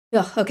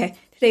Ugh, okay,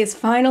 today is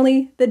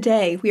finally the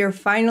day. We are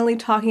finally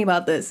talking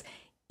about this,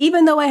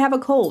 even though I have a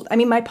cold. I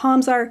mean, my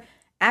palms are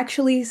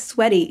actually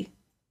sweaty.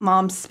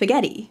 Mom's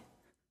spaghetti.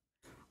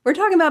 We're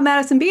talking about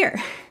Madison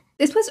Beer.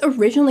 This was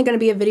originally going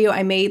to be a video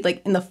I made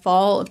like in the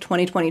fall of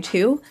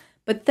 2022,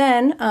 but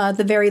then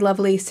the very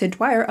lovely Sid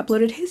Dwyer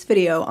uploaded his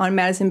video on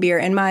Madison Beer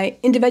and my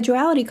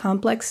individuality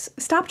complex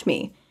stopped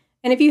me.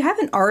 And if you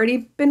haven't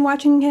already been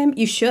watching him,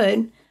 you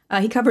should.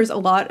 He covers a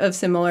lot of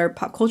similar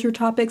pop culture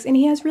topics, and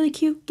he has really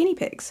cute guinea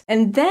pigs.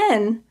 And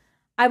then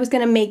I was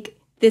going to make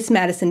this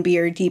Madison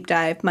Beer deep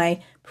dive,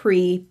 my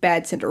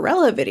pre-Bad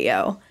Cinderella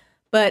video.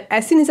 But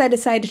as soon as I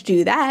decided to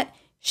do that,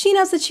 she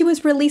announced that she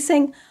was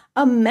releasing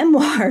a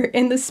memoir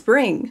in the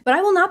spring. But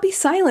I will not be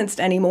silenced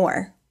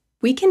anymore.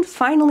 We can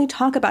finally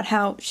talk about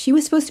how she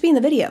was supposed to be in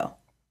the video,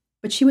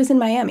 but she was in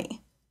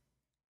Miami.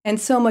 And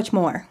so much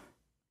more.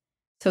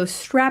 So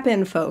strap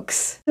in,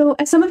 folks. So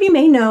as some of you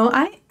may know,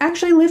 I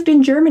actually lived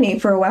in Germany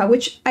for a while,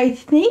 which I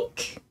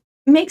think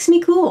makes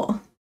me cool.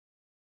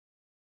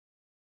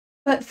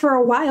 But for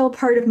a while,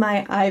 part of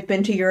my I've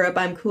been to Europe,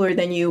 I'm cooler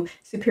than you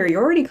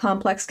superiority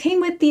complex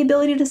came with the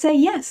ability to say,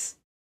 yes,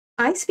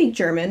 I speak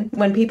German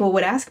when people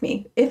would ask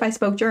me if I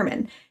spoke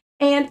German.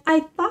 And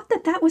I thought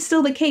that that was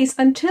still the case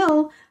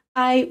until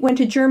I went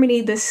to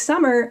Germany this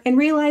summer and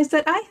realized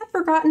that I had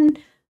forgotten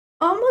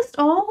almost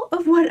all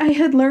of what I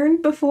had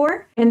learned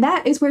before, and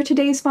that is where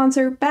today's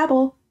sponsor,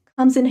 Babbel,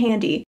 comes in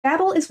handy.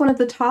 Babbel is one of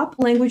the top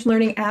language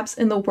learning apps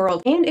in the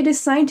world, and it is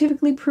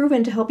scientifically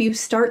proven to help you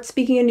start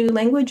speaking a new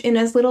language in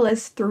as little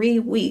as 3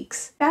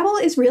 weeks.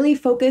 Babbel is really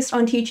focused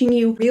on teaching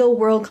you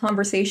real-world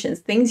conversations,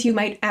 things you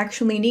might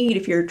actually need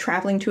if you're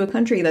traveling to a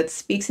country that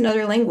speaks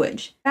another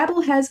language.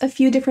 Babbel has a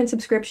few different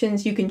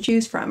subscriptions you can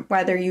choose from,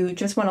 whether you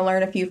just want to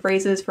learn a few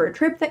phrases for a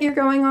trip that you're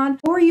going on,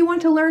 or you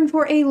want to learn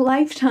for a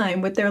lifetime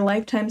with their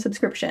lifetime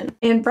subscription.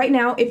 And right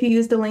now, if you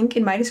use the link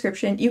in my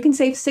description, you can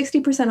save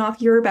 60%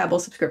 off your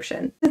Babbel subscription.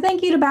 So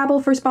thank you to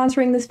Babbel for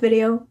sponsoring this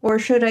video, or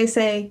should I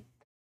say,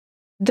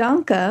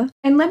 Danke.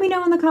 And let me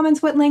know in the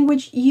comments what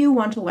language you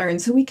want to learn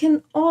so we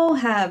can all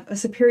have a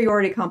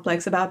superiority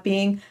complex about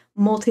being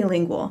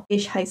multilingual.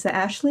 Ich heiße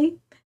Ashley,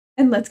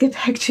 and let's get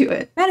back to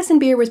it. Madison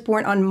Beer was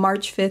born on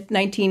March 5th,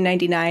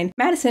 1999.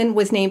 Madison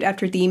was named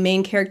after the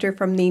main character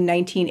from the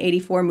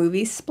 1984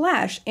 movie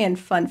Splash, and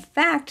fun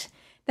fact,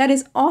 that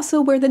is also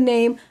where the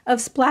name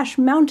of Splash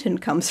Mountain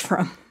comes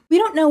from. We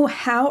don't know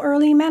how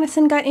early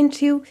Madison got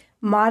into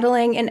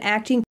modeling and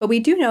acting, but we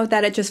do know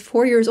that at just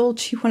 4 years old,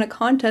 she won a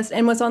contest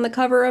and was on the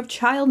cover of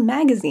Child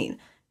magazine.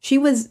 She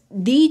was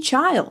the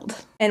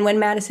child. And when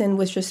Madison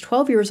was just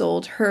 12 years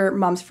old, her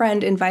mom's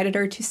friend invited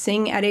her to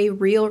sing at a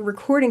real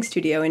recording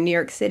studio in New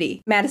York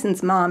City.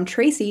 Madison's mom,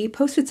 Tracy,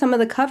 posted some of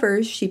the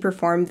covers she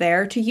performed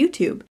there to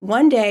YouTube.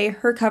 One day,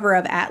 her cover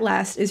of At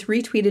Last is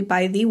retweeted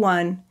by the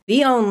one,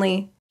 the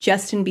only,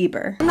 Justin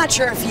Bieber. I'm not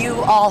sure if you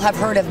all have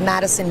heard of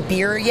Madison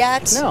Beer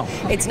yet. No.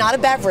 It's not a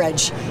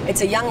beverage. It's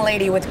a young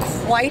lady with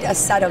quite a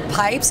set of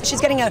pipes. She's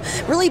getting a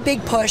really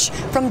big push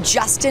from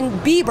Justin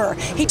Bieber.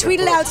 He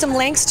tweeted out some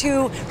links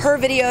to her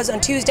videos on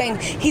Tuesday, and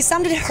he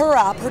summed her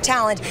up, her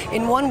talent,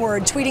 in one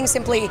word, tweeting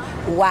simply,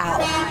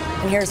 wow.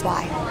 And here's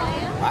why.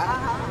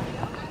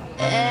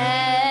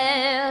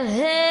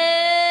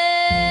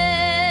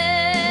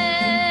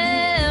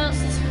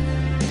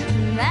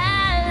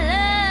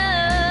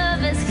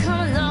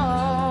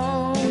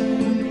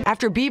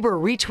 After Bieber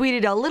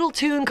retweeted a little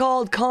tune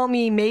called Call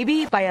Me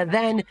Maybe by a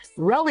then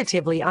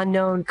relatively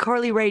unknown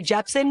Carly Rae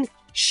Jepsen,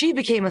 she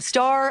became a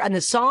star and the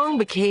song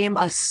became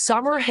a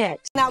summer hit.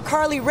 Now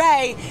Carly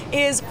Rae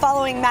is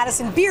following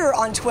Madison Beer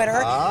on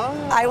Twitter.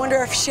 I wonder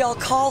if she'll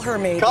call her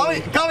maybe. Call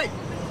me!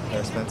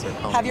 There, Spencer.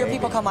 Have your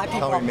people call my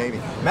people. Call me maybe.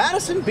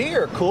 Madison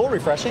Beer, cool,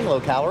 refreshing, low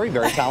calorie,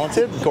 very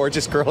talented,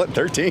 gorgeous girl at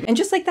 13. And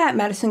just like that,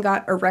 Madison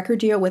got a record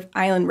deal with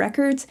Island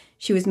Records.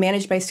 She was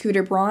managed by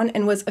Scooter Braun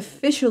and was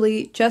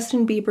officially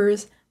Justin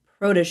Bieber's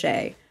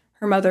protege.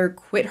 Her mother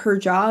quit her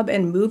job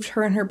and moved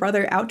her and her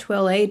brother out to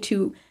LA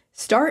to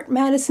start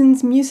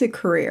Madison's music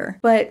career.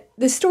 But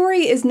the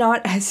story is not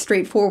as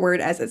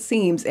straightforward as it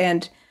seems,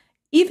 and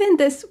even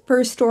this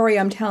first story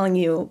I'm telling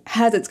you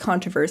has its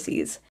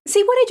controversies.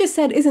 See, what I just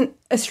said isn't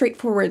a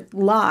straightforward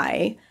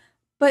lie,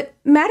 but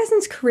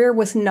Madison's career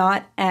was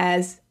not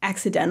as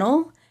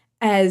accidental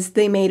as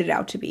they made it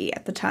out to be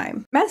at the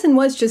time. Madison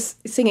was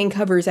just singing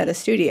covers at a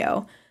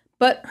studio,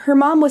 but her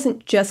mom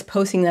wasn't just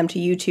posting them to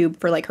YouTube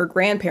for like her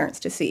grandparents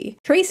to see.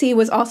 Tracy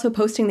was also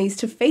posting these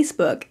to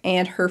Facebook,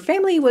 and her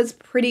family was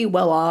pretty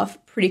well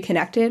off, pretty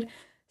connected.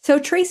 So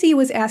Tracy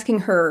was asking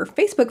her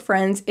Facebook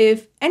friends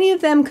if any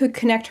of them could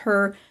connect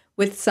her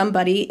with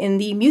somebody in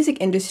the music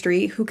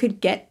industry who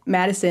could get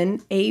Madison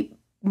a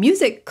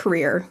music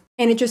career.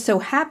 And it just so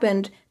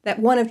happened that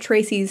one of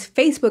Tracy's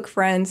Facebook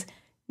friends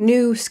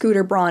knew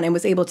Scooter Braun and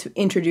was able to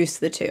introduce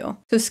the two.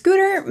 So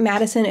Scooter,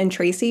 Madison, and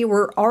Tracy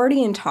were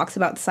already in talks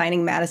about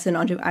signing Madison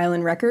onto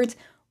Island Records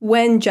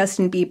when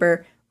Justin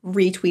Bieber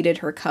retweeted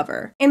her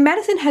cover. And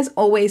Madison has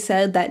always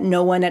said that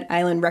no one at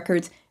Island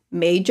Records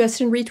made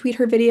Justin retweet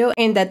her video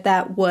and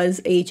that was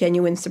a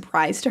genuine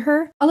surprise to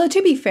her. Although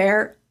to be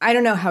fair, I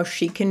don't know how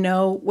she can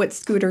know what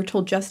Scooter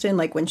told Justin,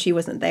 like when she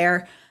wasn't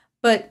there,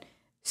 but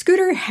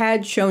Scooter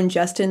had shown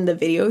Justin the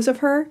videos of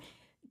her.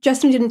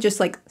 Justin didn't just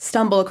like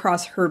stumble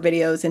across her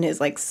videos in his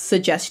like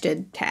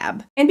suggested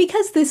tab. And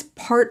because this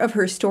part of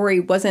her story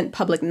wasn't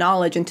public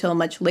knowledge until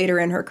much later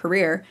in her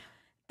career,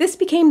 this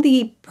became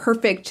the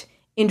perfect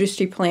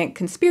industry plant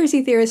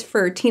conspiracy theorist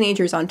for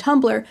teenagers on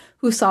Tumblr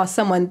who saw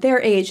someone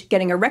their age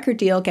getting a record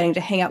deal, getting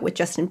to hang out with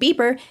Justin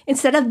Bieber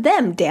instead of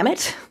them, damn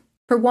it.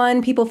 For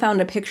one, people found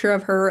a picture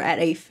of her at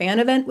a fan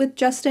event with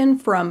Justin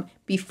from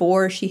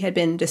before she had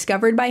been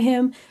discovered by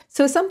him,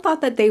 so some thought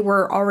that they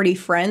were already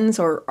friends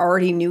or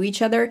already knew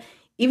each other,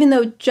 even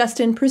though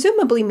Justin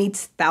presumably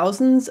meets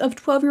thousands of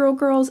 12-year-old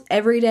girls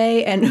every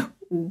day and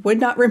would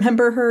not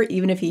remember her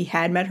even if he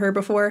had met her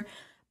before.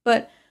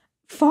 But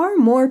far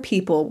more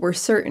people were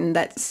certain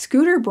that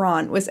Scooter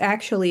Braun was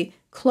actually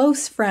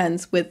close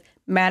friends with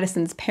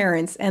Madison's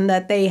parents and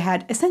that they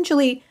had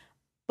essentially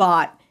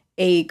bought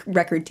a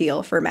record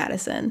deal for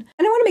Madison. And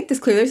I want to make this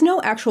clear, there's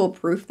no actual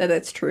proof that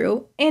that's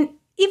true. And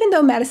even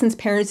though Madison's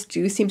parents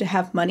do seem to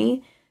have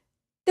money,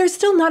 there's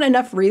still not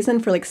enough reason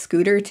for like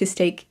Scooter to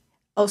stake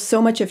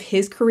so much of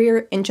his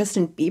career and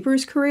Justin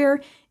Bieber's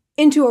career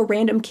into a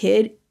random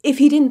kid if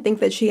he didn't think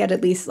that she had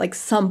at least like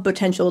some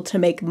potential to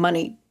make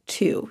money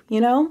too,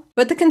 you know?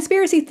 But the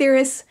conspiracy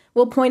theorists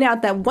will point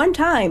out that one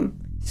time,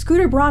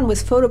 Scooter Braun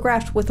was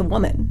photographed with a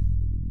woman.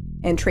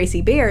 And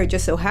Tracy Beer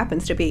just so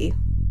happens to be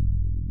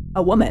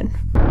a woman.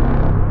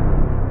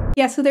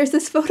 Yeah, so there's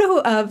this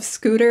photo of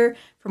Scooter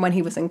from when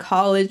he was in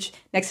college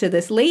next to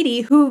this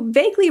lady who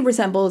vaguely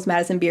resembles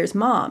Madison Beer's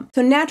mom.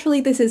 So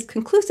naturally, this is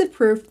conclusive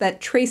proof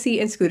that Tracy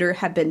and Scooter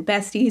have been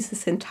besties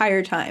this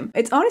entire time.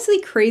 It's honestly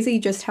crazy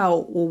just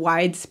how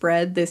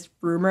widespread this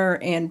rumor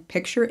and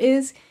picture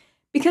is,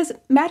 because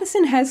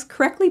Madison has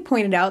correctly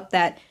pointed out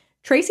that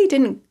Tracy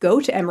didn't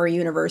go to Emory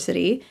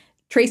University.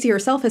 Tracy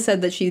herself has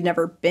said that she'd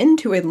never been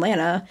to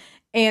Atlanta,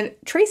 and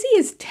Tracy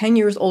is 10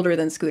 years older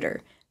than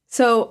Scooter.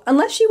 So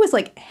unless she was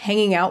like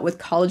hanging out with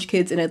college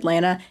kids in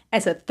Atlanta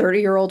as a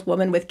 30-year-old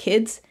woman with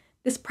kids,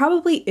 this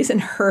probably isn't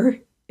her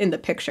in the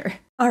picture.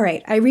 All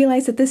right, I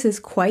realize that this is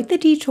quite the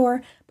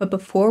detour, but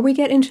before we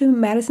get into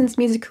Madison's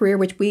music career,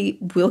 which we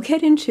will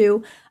get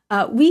into,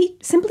 we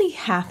simply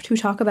have to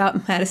talk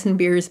about Madison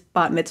Beer's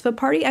bat mitzvah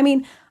party. I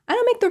mean, I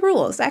don't make the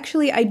rules.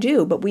 Actually, I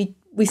do, but we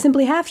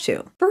simply have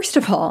to. First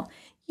of all,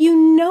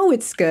 you know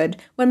it's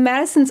good when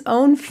Madison's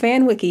own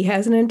fan wiki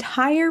has an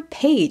entire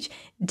page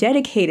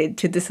dedicated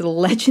to this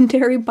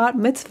legendary bat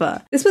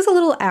mitzvah. This was a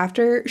little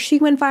after she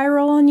went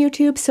viral on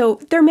YouTube,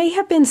 so there may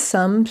have been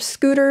some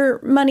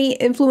Scooter money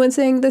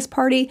influencing this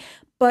party,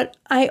 but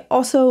I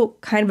also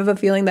kind of have a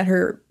feeling that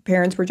her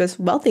parents were just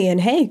wealthy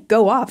and hey,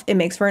 go off, it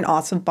makes for an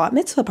awesome bat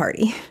mitzvah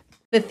party.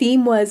 The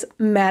theme was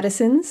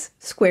Madison's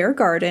Square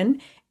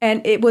Garden,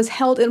 and it was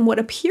held in what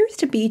appears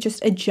to be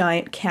just a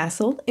giant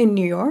castle in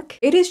New York.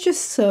 It is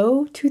just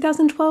so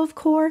 2012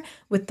 core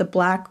with the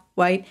black,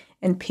 white,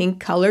 and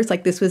pink colors.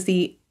 Like this was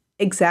the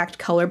exact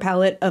color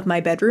palette of my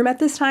bedroom at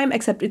this time,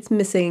 except it's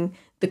missing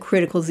the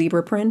critical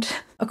zebra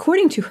print.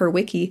 According to her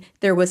wiki,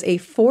 there was a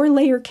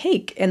 4-layer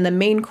cake and the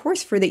main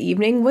course for the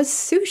evening was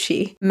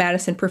sushi.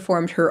 Madison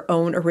performed her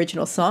own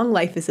original song,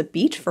 Life is a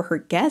Beach, for her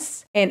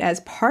guests, and as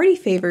party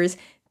favors,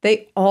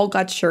 they all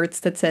got shirts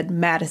that said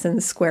Madison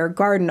Square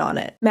Garden on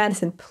it.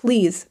 Madison,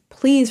 please,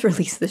 please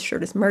release this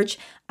shirt as merch.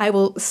 I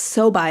will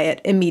so buy it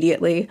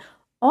immediately.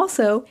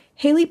 Also,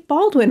 Hailey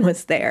Baldwin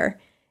was there.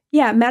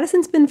 Yeah,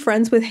 Madison's been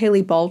friends with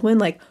Hailey Baldwin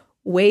like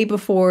way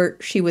before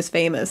she was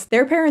famous.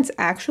 Their parents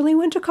actually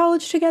went to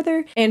college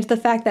together, and the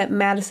fact that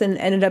Madison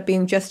ended up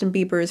being Justin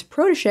Bieber's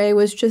protege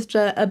was just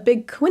a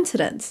big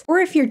coincidence. Or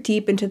if you're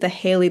deep into the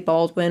Hailey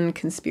Baldwin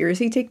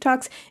conspiracy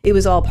TikToks, it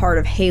was all part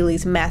of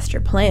Hailey's master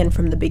plan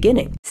from the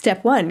beginning.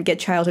 Step 1, get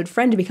childhood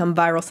friend to become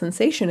viral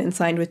sensation and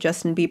signed with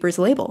Justin Bieber's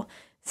label.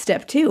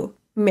 Step 2,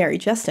 marry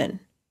Justin.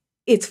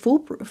 It's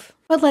foolproof.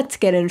 But let's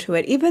get into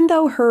it. Even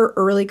though her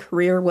early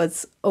career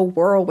was a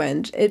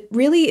whirlwind, it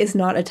really is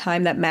not a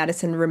time that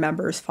Madison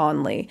remembers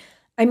fondly.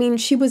 I mean,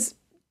 she was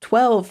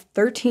 12,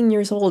 13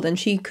 years old, and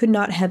she could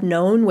not have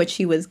known what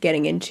she was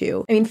getting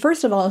into. I mean,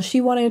 first of all,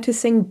 she wanted to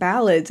sing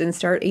ballads and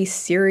start a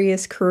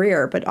serious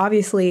career, but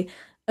obviously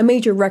a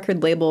major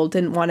record label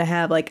didn't want to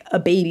have like a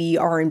baby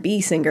R&B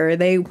singer.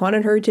 They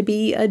wanted her to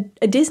be a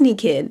Disney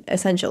kid,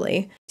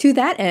 essentially. To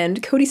that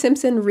end, Cody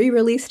Simpson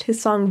re-released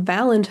his song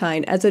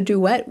Valentine as a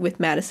duet with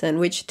Madison,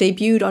 which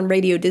debuted on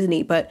Radio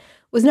Disney, but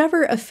was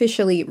never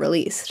officially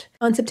released.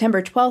 On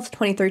September 12th,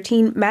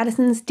 2013,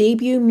 Madison's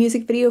debut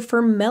music video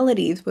for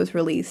Melodies was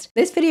released.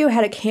 This video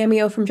had a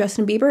cameo from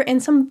Justin Bieber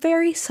and some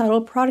very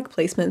subtle product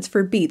placements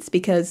for Beats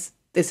because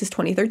this is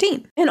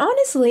 2013. And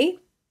honestly,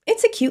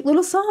 it's a cute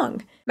little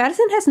song.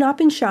 Madison has not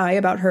been shy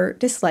about her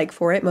dislike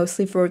for it,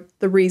 mostly for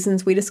the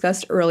reasons we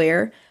discussed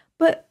earlier,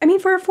 But, I mean,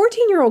 for a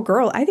 14-year-old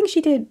girl, I think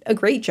she did a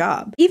great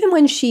job. Even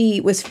when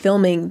she was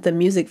filming the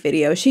music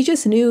video, she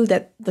just knew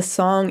that the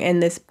song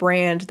and this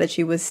brand that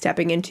she was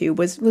stepping into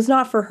was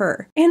not for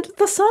her. And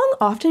the song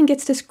often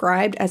gets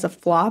described as a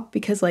flop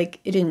because, like,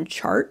 it didn't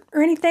chart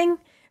or anything.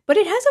 But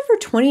it has over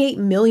 28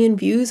 million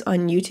views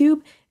on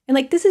YouTube. And,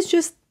 like, this is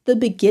just the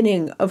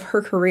beginning of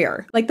her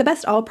career. Like, the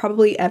best I'll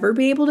probably ever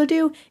be able to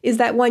do is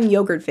that one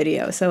yogurt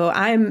video. So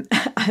I'm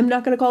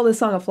not going to call this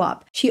song a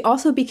flop. She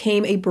also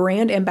became a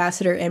brand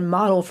ambassador and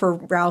model for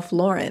Ralph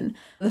Lauren.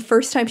 The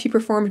first time she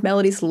performed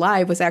melodies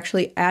live was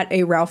actually at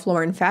a Ralph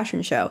Lauren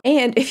fashion show.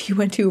 And if you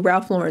went to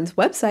Ralph Lauren's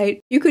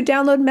website, you could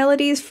download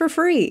melodies for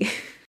free.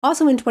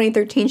 Also in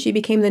 2013, she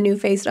became the new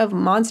face of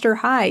Monster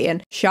High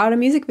and shot a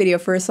music video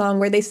for a song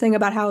where they sing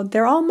about how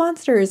they're all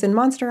monsters in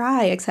Monster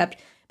High, except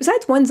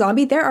besides one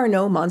zombie, there are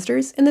no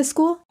monsters in this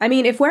school. I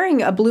mean, if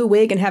wearing a blue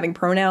wig and having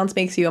pronouns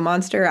makes you a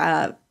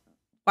monster,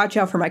 watch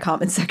out for my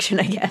comment section,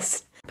 I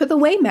guess. But the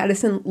way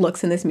Madison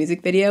looks in this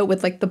music video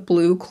with like the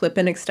blue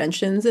clip-in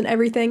extensions and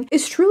everything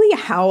is truly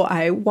how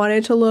I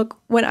wanted to look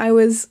when I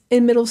was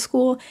in middle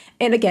school.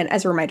 And again,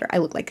 as a reminder, I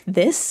look like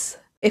this.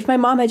 If my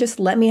mom had just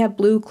let me have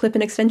blue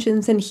clip-in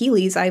extensions and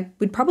Heelys, I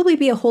would probably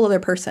be a whole other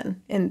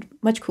person and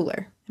much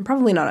cooler. And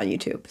probably not on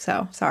YouTube,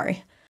 so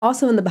sorry.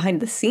 Also in the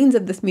behind the scenes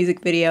of this music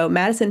video,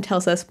 Madison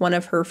tells us one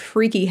of her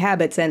freaky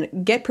habits, and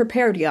get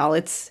prepared, y'all,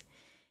 it's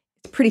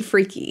pretty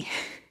freaky.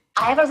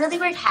 I have a really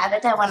weird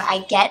habit that when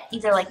I get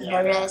either like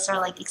nervous or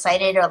like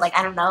excited or like,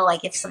 I don't know,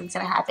 like if something's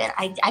gonna happen,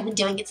 I've been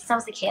doing it since I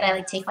was a kid. I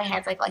like take my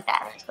hands like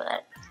that and I just put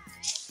it.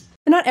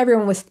 But not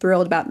everyone was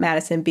thrilled about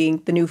Madison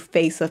being the new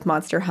face of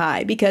Monster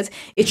High because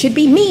it should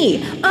be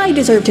me. I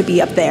deserve to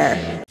be up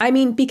there. I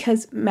mean,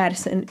 because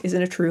Madison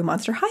isn't a true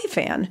Monster High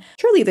fan.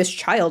 Surely this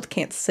child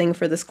can't sing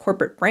for this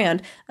corporate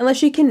brand unless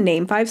she can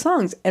name 5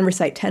 songs and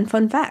recite 10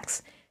 fun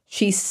facts.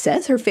 She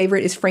says her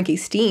favorite is Frankie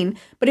Steen,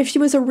 but if she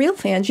was a real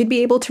fan, she'd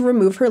be able to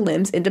remove her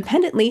limbs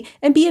independently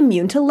and be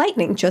immune to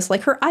lightning, just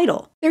like her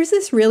idol. There's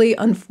this really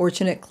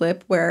unfortunate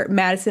clip where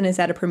Madison is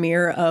at a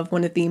premiere of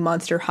one of the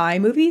Monster High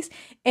movies,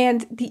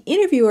 and the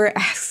interviewer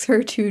asks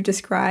her to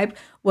describe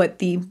what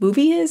the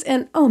movie is,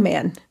 and oh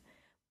man,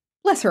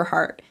 bless her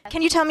heart.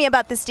 Can you tell me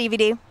about this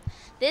DVD?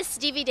 This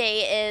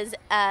DVD is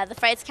the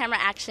Frights Camera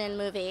Action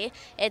movie.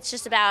 It's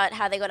just about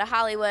how they go to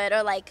Hollywood,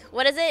 or like,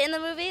 what is it in the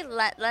movie?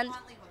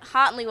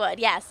 Hollywood,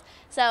 yes.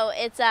 So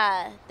it's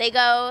they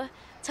go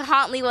to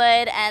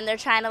Hollywood and they're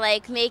trying to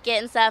like make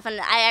it and stuff. And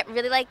I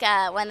really like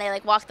when they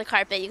like walk the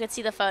carpet. You could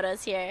see the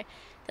photos here.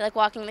 They're like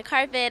walking the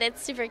carpet.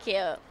 It's super cute.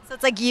 So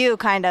it's like you,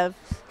 kind of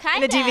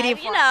in a DVD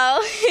form. You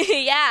know,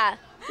 yeah.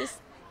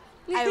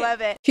 I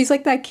love it. She's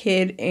like that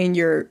kid in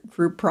your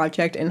group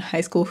project in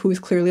high school who's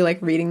clearly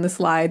like reading the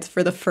slides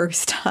for the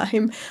first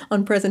time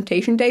on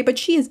presentation day, but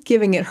she is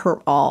giving it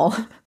her all.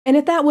 And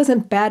if that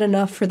wasn't bad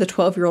enough for the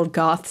 12-year-old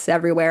goths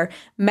everywhere,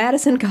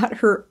 Madison got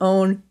her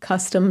own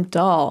custom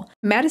doll.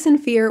 Madison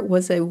Beer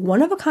was a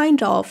one-of-a-kind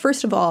doll.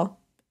 First of all,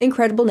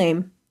 incredible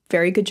name.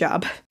 Very good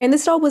job. And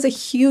this doll was a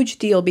huge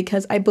deal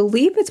because I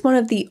believe it's one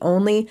of the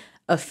only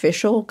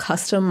official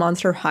custom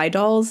Monster High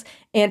dolls,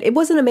 and it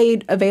wasn't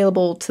made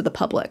available to the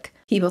public.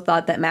 People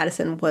thought that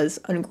Madison was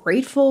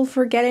ungrateful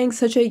for getting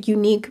such a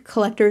unique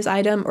collector's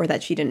item or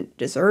that she didn't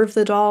deserve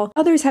the doll.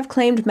 Others have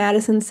claimed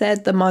Madison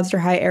said the Monster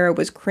High era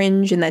was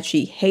cringe and that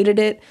she hated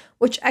it,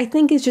 which I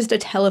think is just a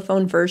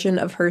telephone version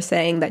of her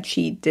saying that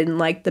she didn't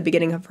like the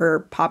beginning of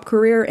her pop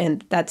career,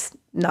 and that's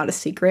not a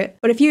secret.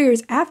 But a few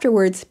years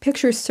afterwards,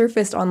 pictures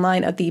surfaced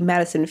online of the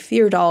Madison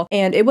Beer doll,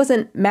 and it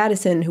wasn't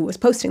Madison who was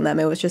posting them,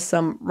 it was just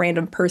some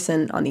random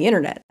person on the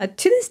internet.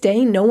 To this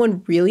day, no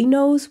one really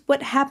knows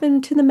what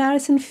happened to the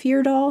Madison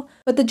Beer doll,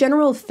 but the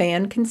general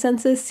fan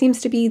consensus seems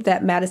to be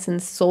that Madison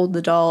sold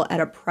the doll at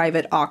a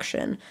private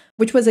auction,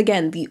 which was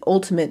again the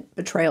ultimate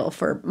betrayal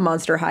for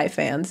Monster High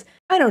fans.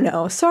 I don't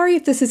know, sorry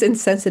if this is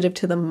insensitive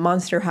to the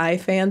Monster High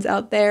fans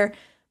out there,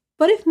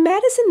 but if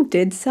Madison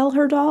did sell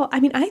her doll, I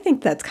mean, I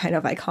think that's kind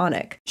of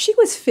iconic. She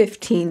was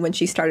 15 when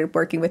she started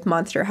working with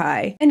Monster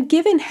High, and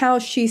given how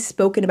she's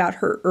spoken about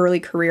her early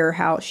career,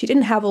 how she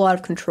didn't have a lot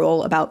of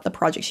control about the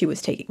project she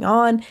was taking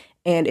on,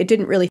 and it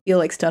didn't really feel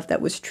like stuff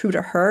that was true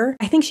to her,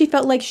 I think she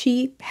felt like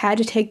she had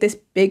to take this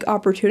big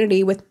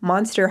opportunity with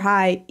Monster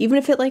High, even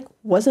if it like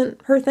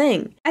wasn't her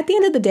thing. At the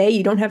end of the day,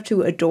 you don't have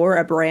to adore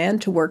a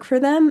brand to work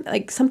for them.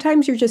 Like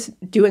sometimes you're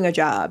just doing a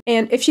job.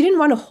 And if she didn't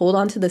want to hold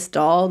on to this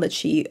doll that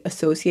she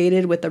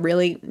associated with a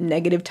really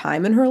negative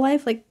time in her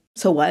life, like,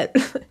 so what?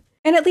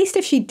 And at least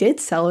if she did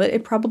sell it,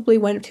 it probably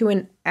went to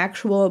an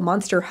actual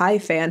Monster High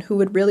fan who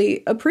would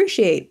really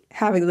appreciate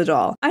having the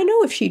doll. I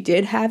know if she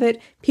did have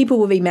it, people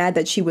would be mad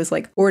that she was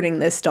like hoarding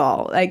this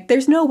doll. Like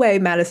there's no way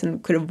Madison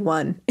could have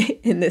won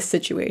in this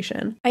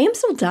situation. I am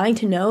still dying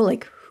to know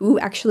like who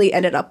actually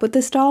ended up with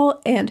this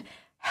doll and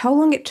how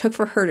long it took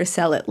for her to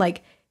sell it.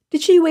 Like,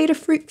 did she wait a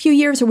few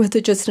years or was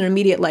it just an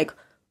immediate like,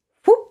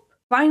 whoop,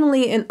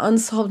 Finally, an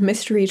unsolved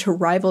mystery to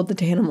rival the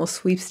Danimal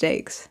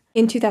sweepstakes.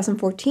 In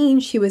 2014,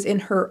 she was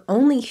in her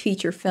only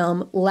feature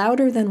film,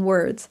 Louder Than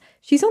Words.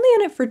 She's only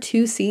in it for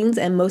 2 scenes,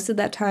 and most of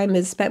that time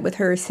is spent with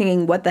her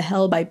singing What the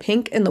Hell by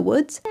Pink in the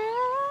woods.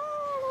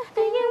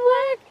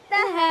 What the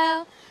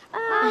hell? All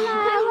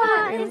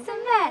I want is a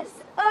mess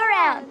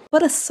around.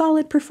 But a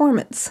solid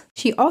performance.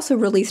 She also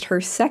released her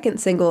second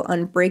single,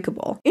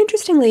 Unbreakable.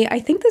 Interestingly, I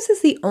think this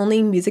is the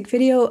only music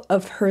video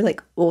of her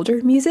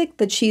older music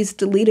that she's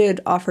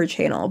deleted off her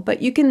channel,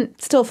 but you can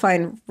still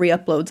find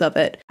re-uploads of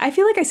it. I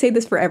feel like I say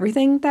this for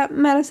everything that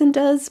Madison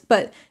does,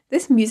 but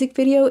this music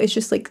video is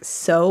just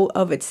so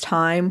of its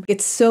time.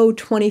 It's so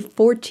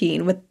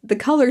 2014 with the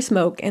color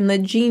smoke and the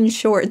jean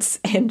shorts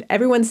and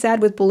everyone's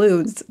sad with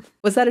balloons.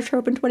 Was that a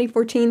trope in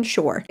 2014?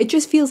 Sure. It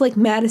just feels like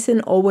Madison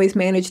always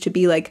managed to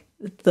be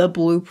the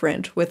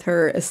blueprint with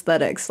her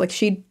aesthetics.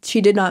 She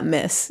did not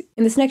miss.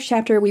 In this next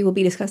chapter, we will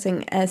be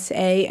discussing SA,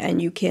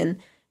 and you can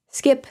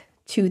skip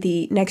to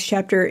the next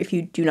chapter if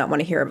you do not want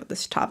to hear about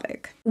this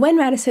topic. When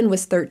Madison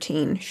was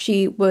 13,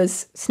 she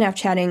was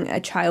Snapchatting a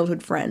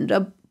childhood friend,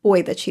 a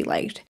boy that she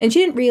liked. And she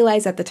didn't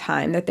realize at the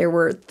time that there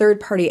were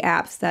third-party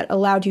apps that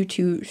allowed you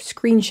to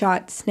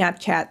screenshot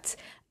Snapchats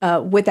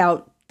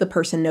without the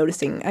person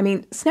noticing. I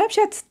mean,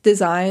 Snapchat's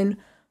design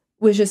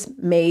was just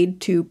made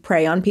to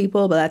prey on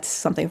people, but that's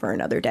something for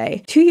another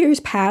day. 2 years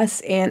pass,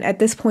 and at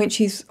this point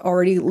she's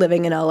already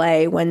living in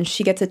LA when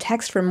she gets a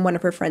text from one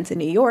of her friends in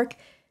New York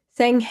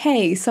saying,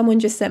 "Hey, someone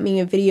just sent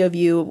me a video of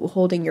you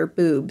holding your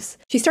boobs."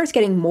 She starts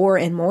getting more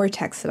and more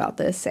texts about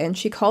this, and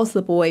she calls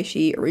the boy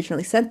she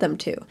originally sent them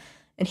to.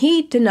 And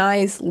he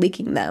denies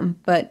leaking them,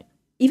 but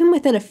even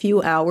within a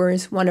few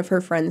hours, one of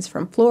her friends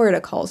from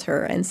Florida calls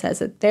her and says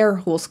that their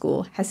whole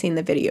school has seen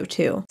the video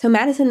too. So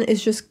Madison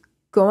is just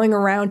going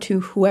around to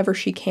whoever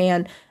she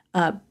can,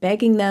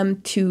 begging them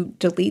to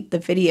delete the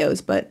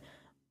videos, but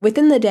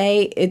within the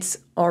day, it's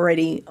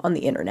already on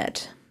the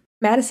internet.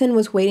 Madison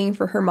was waiting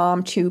for her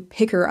mom to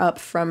pick her up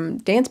from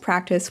dance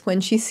practice when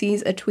she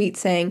sees a tweet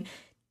saying,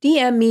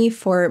 "DM me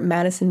for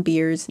Madison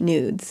Beer's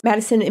nudes."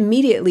 Madison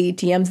immediately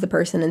DMs the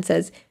person and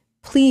says,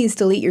 "Please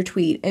delete your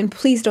tweet, and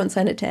please don't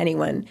send it to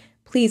anyone.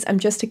 Please, I'm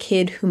just a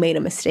kid who made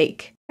a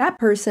mistake." That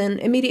person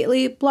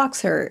immediately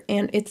blocks her,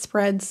 and it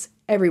spreads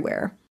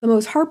everywhere. The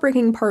most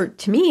heartbreaking part,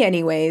 to me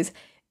anyways,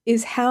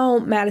 is how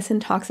Madison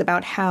talks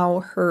about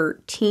how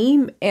her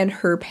team and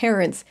her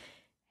parents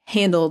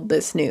handled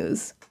this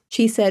news.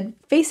 She said,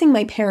 "Facing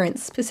my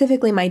parents,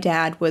 specifically my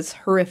dad, was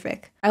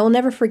horrific. I will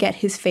never forget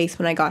his face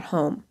when I got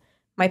home.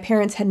 My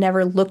parents had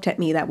never looked at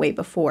me that way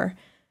before.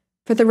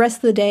 For the rest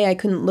of the day, I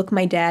couldn't look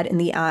my dad in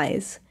the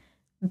eyes.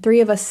 The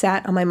 3 of us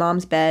sat on my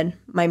mom's bed,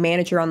 my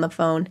manager on the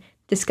phone,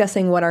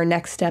 discussing what our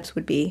next steps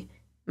would be.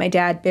 My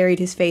dad buried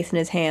his face in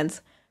his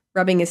hands,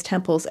 rubbing his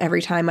temples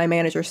every time my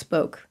manager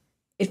spoke.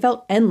 It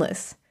felt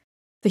endless.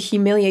 The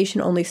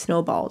humiliation only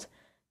snowballed.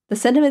 The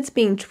sentiments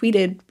being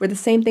tweeted were the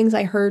same things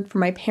I heard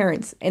from my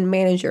parents and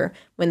manager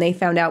when they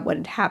found out what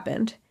had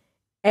happened.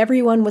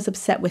 Everyone was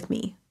upset with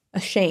me,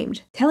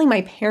 ashamed. Telling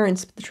my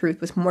parents the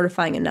truth was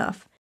mortifying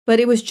enough. But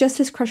it was just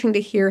as crushing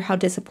to hear how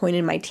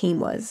disappointed my team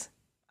was.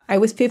 I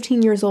was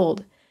 15 years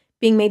old,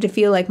 being made to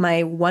feel like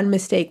my one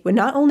mistake would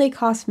not only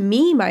cost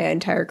me my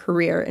entire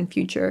career and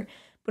future,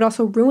 but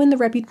also ruin the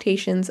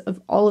reputations of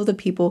all of the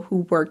people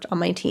who worked on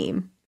my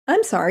team.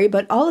 I'm sorry,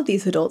 but all of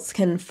these adults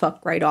can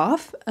fuck right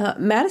off.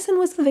 Madison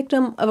was the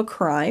victim of a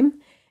crime,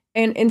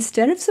 and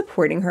instead of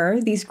supporting her,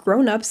 these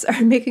grown-ups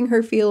are making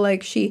her feel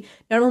like she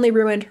not only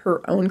ruined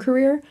her own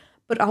career,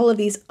 but all of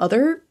these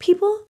other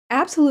people?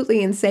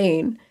 Absolutely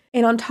insane.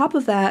 And on top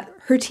of that,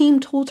 her team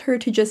told her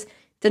to just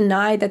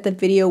deny that the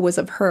video was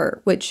of her,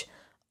 which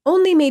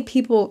only made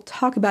people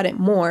talk about it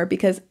more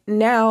because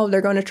now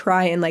they're going to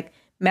try and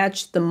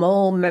match the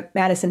mole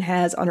Madison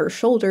has on her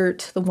shoulder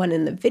to the one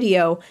in the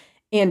video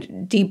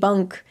and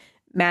debunk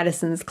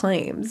Madison's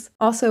claims.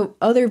 Also,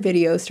 other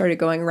videos started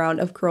going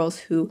around of girls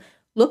who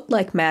looked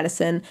like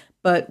Madison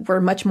but were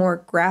much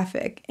more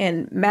graphic.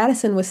 And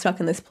Madison was stuck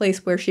in this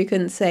place where she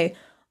couldn't say,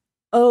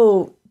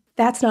 "Oh,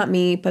 that's not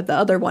me, but the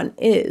other one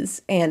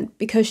is." And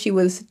because she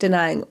was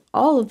denying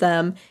all of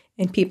them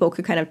and people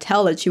could kind of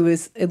tell that she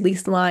was at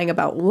least lying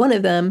about one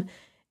of them,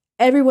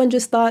 everyone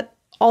just thought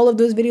all of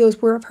those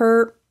videos were of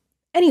her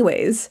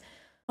anyways.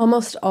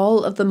 Almost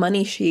all of the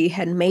money she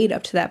had made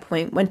up to that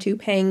point went to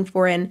paying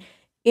for an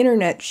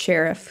internet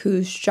sheriff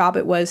whose job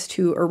it was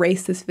to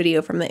erase this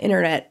video from the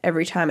internet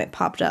every time it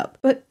popped up.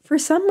 But for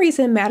some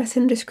reason,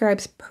 Madison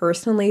describes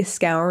personally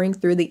scouring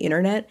through the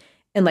internet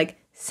and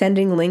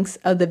sending links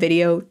of the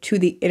video to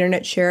the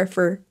internet sheriff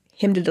for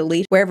him to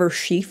delete wherever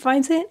she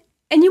finds it.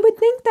 And you would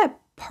think that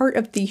part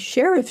of the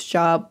sheriff's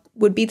job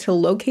would be to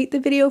locate the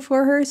video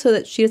for her so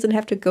that she doesn't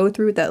have to go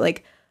through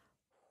that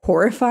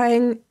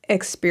horrifying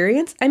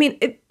experience. I mean,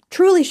 it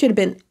truly should have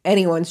been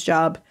anyone's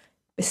job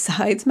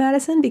besides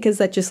Madison because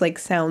that just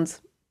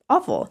sounds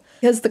awful.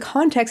 Because the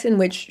context in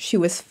which she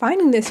was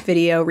finding this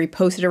video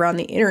reposted around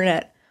the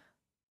internet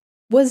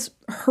was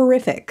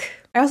horrific.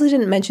 I also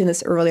didn't mention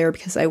this earlier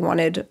because I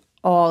wanted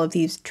all of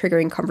these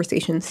triggering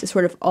conversations to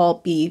sort of all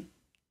be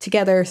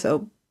together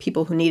so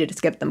people who needed to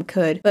skip them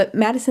could. But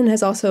Madison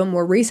has also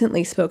more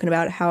recently spoken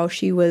about how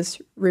she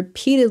was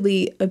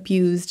repeatedly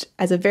abused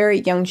as a very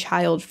young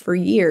child for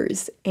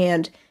years,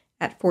 and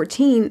at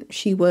 14,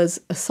 she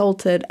was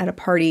assaulted at a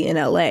party in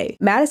LA.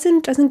 Madison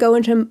doesn't go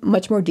into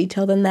much more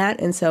detail than that,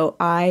 and so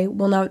I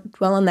will not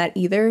dwell on that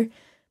either.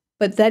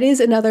 But that is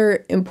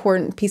another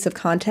important piece of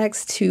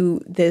context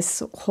to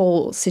this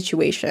whole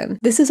situation.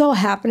 This is all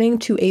happening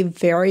to a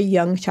very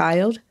young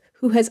child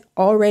who has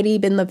already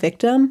been the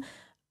victim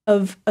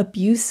of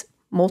abuse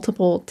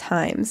multiple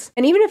times.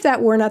 And even if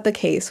that were not the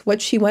case,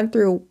 what she went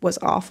through was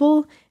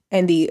awful,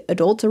 and the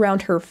adults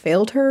around her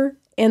failed her,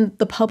 and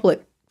the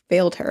public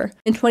failed her.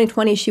 In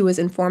 2020, she was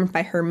informed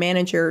by her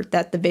manager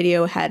that the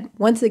video had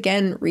once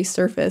again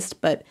resurfaced,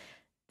 but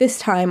this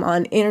time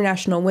on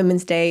International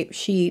Women's Day,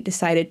 she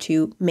decided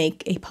to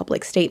make a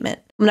public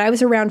statement. When I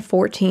was around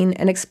 14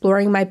 and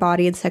exploring my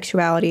body and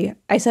sexuality,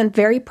 I sent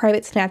very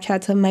private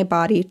Snapchats of my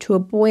body to a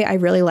boy I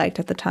really liked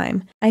at the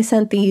time. I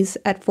sent these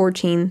at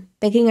 14,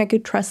 thinking I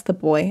could trust the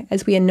boy,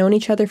 as we had known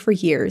each other for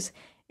years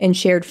and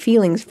shared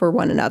feelings for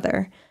one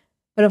another.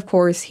 But of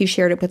course, he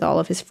shared it with all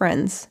of his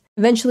friends.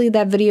 Eventually,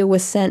 that video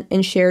was sent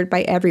and shared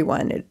by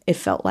everyone, it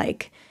felt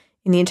like.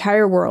 In the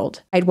entire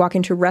world, I'd walk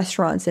into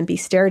restaurants and be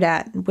stared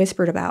at and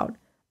whispered about.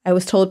 I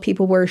was told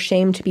people were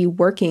ashamed to be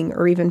working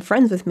or even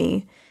friends with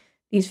me.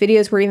 These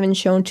videos were even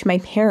shown to my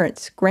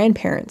parents,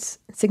 grandparents,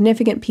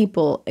 significant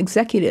people,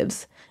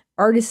 executives,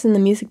 artists in the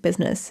music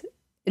business.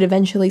 It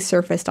eventually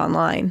surfaced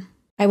online.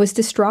 I was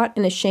distraught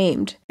and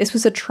ashamed. This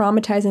was a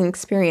traumatizing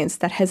experience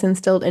that has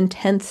instilled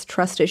intense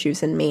trust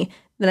issues in me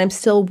that I'm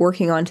still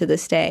working on to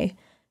this day.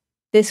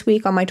 This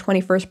week, on my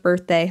 21st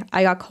birthday,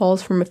 I got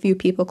calls from a few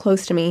people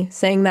close to me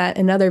saying that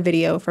another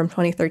video from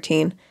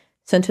 2013,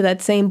 sent to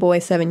that same boy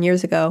 7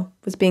 years ago,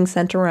 was being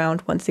sent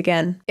around once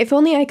again. If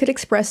only I could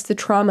express the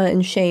trauma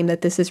and shame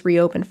that this has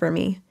reopened for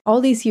me.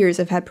 All these years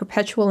I've had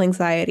perpetual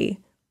anxiety.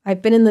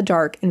 I've been in the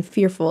dark and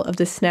fearful of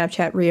this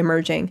Snapchat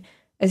reemerging,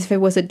 as if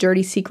it was a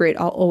dirty secret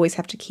I'll always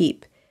have to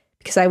keep,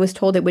 because I was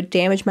told it would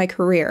damage my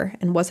career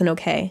and wasn't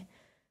okay.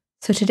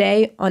 So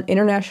today, on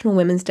International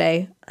Women's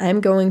Day, I am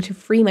going to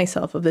free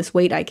myself of this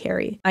weight I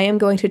carry. I am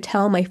going to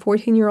tell my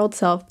 14-year-old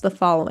self the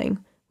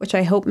following, which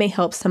I hope may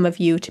help some of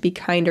you to be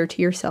kinder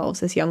to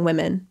yourselves as young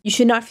women. You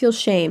should not feel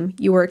shame.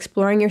 You were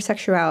exploring your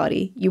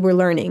sexuality. You were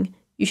learning.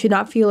 You should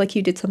not feel like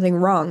you did something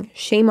wrong.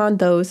 Shame on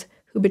those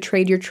who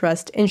betrayed your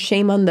trust, and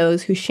shame on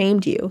those who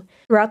shamed you.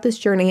 Throughout this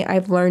journey,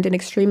 I've learned an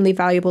extremely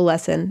valuable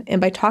lesson,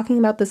 and by talking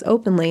about this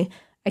openly,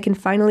 I can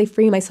finally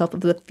free myself of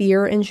the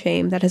fear and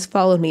shame that has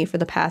followed me for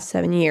the past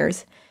 7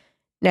 years.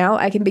 Now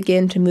I can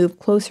begin to move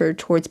closer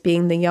towards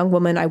being the young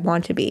woman I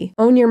want to be.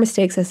 Own your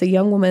mistakes as a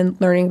young woman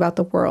learning about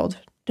the world.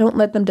 Don't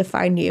let them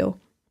define you.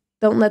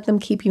 Don't let them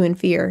keep you in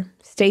fear.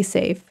 Stay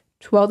safe.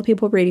 To all the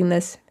people reading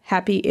this,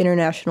 happy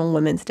International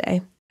Women's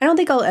Day. I don't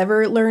think I'll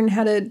ever learn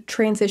how to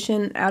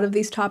transition out of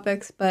these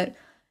topics, but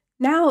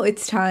now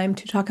it's time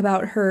to talk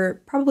about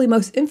her probably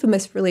most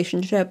infamous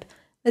relationship,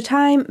 the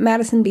time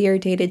Madison Beer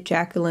dated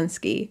Jack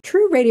Gilinsky.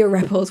 True radio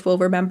rebels will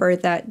remember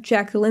that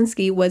Jack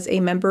Gilinsky was a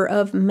member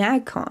of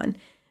MagCon,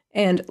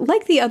 and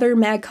like the other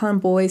MagCon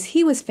boys,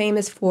 he was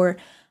famous for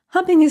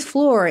humping his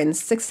floor in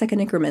 6-second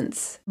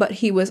increments, but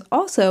he was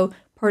also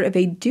part of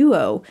a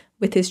duo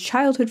with his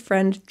childhood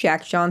friend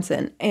Jack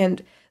Johnson,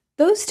 and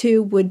those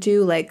two would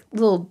do like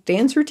little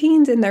dance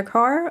routines in their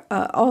car,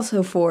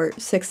 also for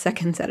 6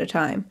 seconds at a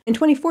time. In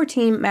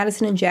 2014,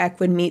 Madison and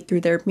Jack would meet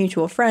through their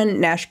mutual friend,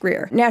 Nash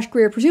Greer. Nash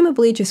Greer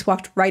presumably just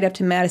walked right up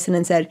to Madison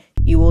and said,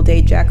 "You will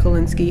date Jack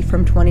Gilinsky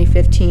from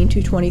 2015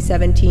 to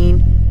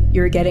 2017.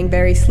 You're getting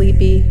very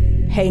sleepy.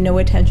 Pay no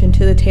attention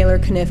to the Taylor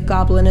Kniff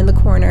goblin in the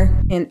corner."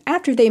 And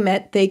after they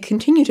met, they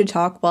continued to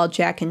talk while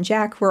Jack and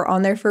Jack were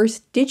on their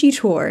first Digi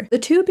tour. The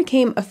two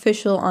became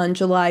official on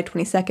July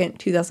 22nd,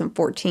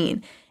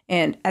 2014.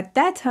 And at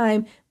that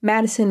time,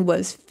 Madison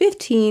was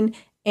 15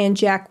 and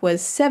Jack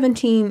was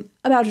 17,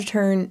 about to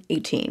turn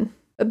 18.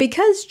 But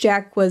because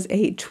Jack was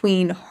a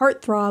tween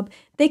heartthrob,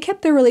 they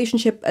kept their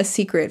relationship a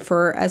secret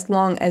for as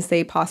long as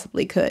they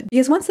possibly could.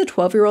 Because once the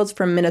 12-year-olds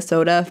from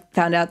Minnesota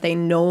found out they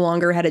no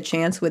longer had a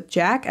chance with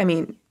Jack,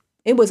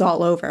 it was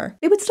all over.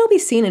 They would still be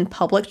seen in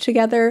public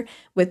together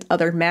with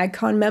other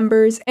MagCon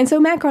members, and so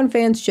MagCon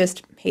fans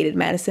just hated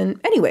Madison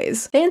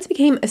anyways. Fans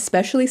became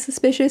especially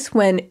suspicious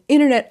when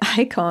internet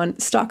icon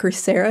stalker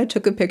Sarah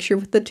took a picture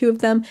with the two of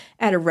them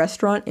at a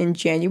restaurant in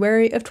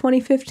January of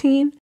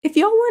 2015. If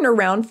y'all weren't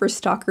around for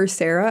stalker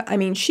Sarah,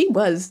 she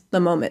was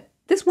the moment.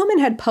 This woman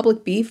had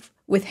public beef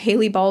with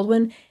Hailey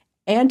Baldwin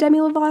and Demi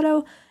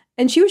Lovato,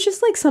 and she was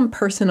just like some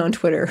person on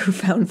Twitter who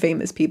found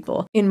famous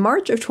people. In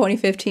March of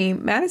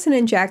 2015, Madison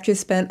and Jack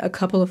just spent a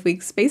couple of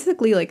weeks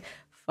basically like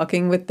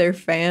fucking with their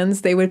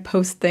fans. They would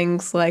post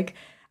things like,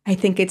 "I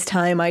think it's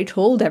time I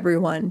told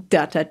everyone, ...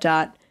 that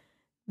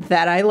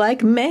I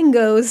like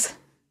mangoes."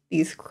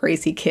 These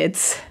crazy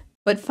kids.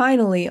 But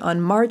finally,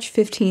 on March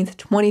 15th,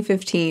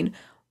 2015,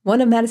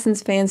 one of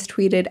Madison's fans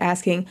tweeted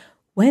asking,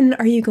 "When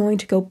are you going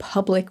to go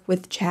public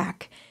with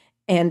Jack?"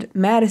 And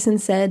Madison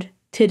said,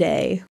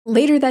 today.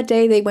 Later that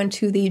day, they went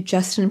to the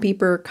Justin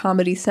Bieber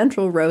Comedy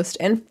Central roast,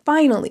 and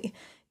finally,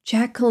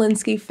 Jack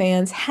Gilinsky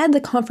fans had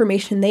the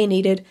confirmation they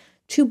needed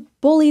to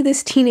bully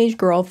this teenage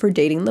girl for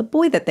dating the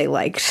boy that they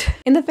liked.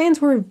 And the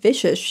fans were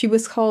vicious. She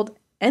was called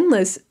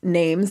endless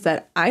names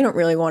that I don't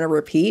really want to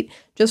repeat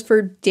just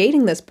for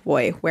dating this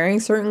boy, wearing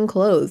certain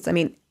clothes. I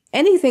mean,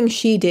 anything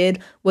she did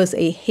was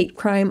a hate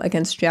crime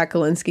against Jack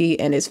Gilinsky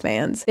and his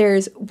fans.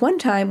 There's one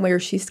time where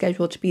she's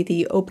scheduled to be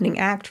the opening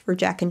act for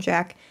Jack and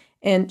Jack,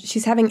 and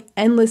she's having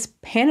endless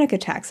panic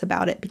attacks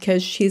about it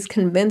because she's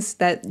convinced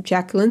that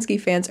Jack Gilinsky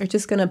fans are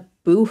just gonna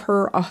boo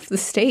her off the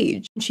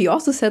stage. She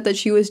also said that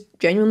she was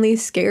genuinely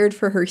scared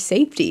for her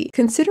safety.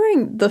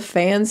 Considering the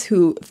fans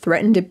who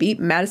threatened to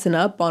beat Madison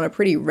up on a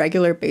pretty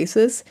regular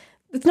basis,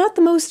 it's not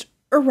the most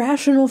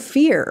irrational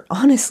fear,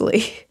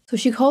 honestly. So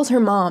she calls her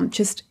mom,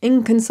 just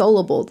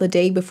inconsolable, the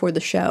day before the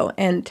show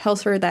and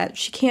tells her that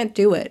she can't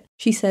do it.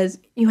 She says,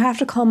 "You have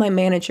to call my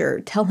manager,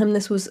 tell him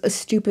this was a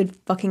stupid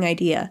fucking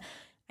idea.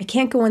 I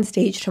can't go on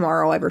stage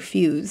tomorrow, I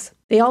refuse.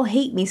 They all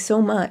hate me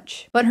so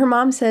much." But her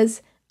mom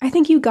says, "I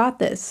think you got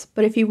this,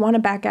 but if you want to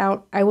back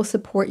out, I will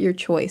support your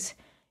choice.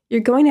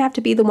 You're going to have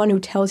to be the one who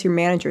tells your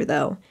manager,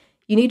 though.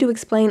 You need to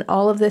explain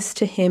all of this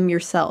to him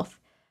yourself.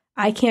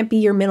 I can't be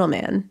your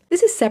middleman."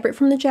 This is separate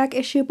from the Jack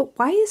issue, but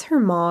why is her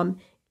mom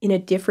in a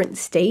different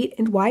state?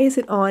 And why is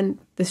it on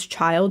this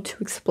child to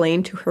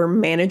explain to her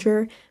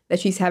manager that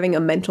she's having a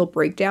mental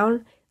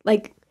breakdown?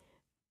 Like,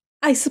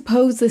 I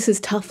suppose this is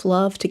tough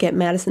love to get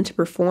Madison to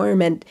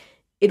perform, and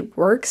it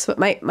works, but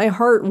my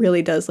heart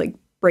really does, like,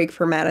 break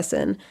for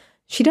Madison.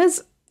 She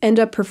does end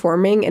up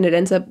performing, and it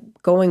ends up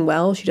going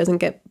well. She doesn't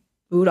get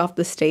booed off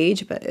the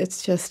stage, but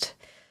it's just,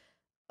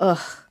 ugh.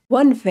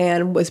 One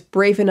fan was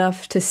brave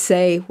enough to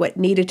say what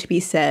needed to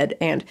be said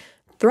and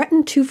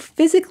threatened to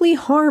physically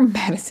harm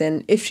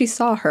Madison if she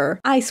saw her.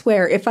 I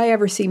swear, if I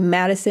ever see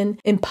Madison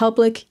in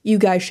public, you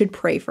guys should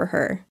pray for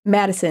her.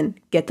 Madison,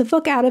 get the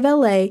fuck out of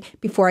LA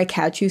before I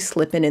catch you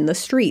slipping in the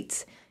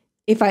streets.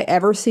 If I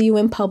ever see you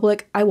in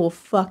public, I will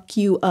fuck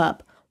you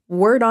up.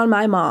 Word on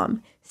my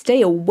mom.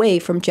 Stay away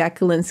from Jack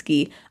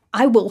Gilinsky.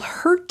 I will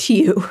hurt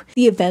you.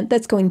 The event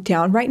that's going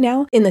down right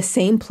now in the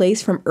same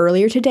place from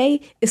earlier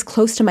today is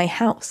close to my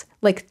house,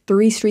 like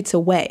 3 streets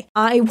away.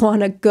 I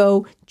want to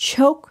go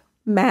choke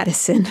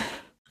Madison.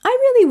 I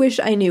really wish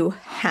I knew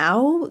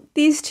how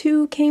these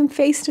two came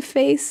face to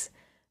face,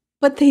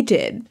 but they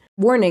did.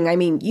 Warning, I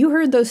mean, you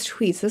heard those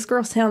tweets. This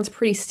girl sounds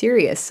pretty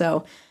serious,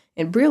 so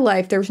in real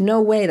life, there's no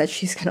way that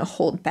she's gonna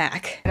hold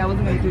back. I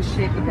wasn't gonna do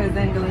shit because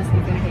then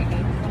Gilinsky's gonna hate me.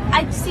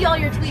 I see all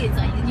your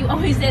tweets. You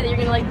always say that you're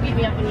gonna like beat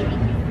me up when you meet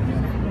me.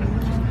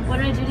 What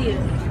did I do to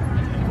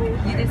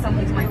you? You did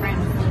something to my friend.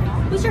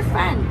 Who's your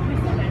friend?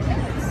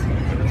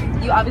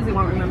 You obviously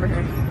won't remember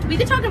her. We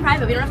could talk in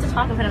private. We don't have to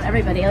talk in front of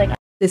everybody. Like,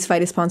 this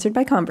fight is sponsored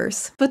by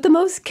Converse. But the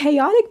most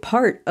chaotic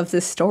part of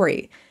this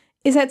story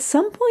is at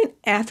some point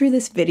after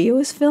this video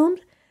is filmed,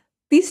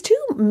 these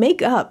two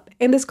make up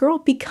and this girl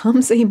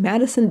becomes a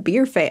Madison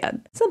Beer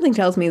fan. Something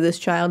tells me this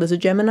child is a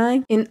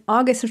Gemini. In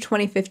August of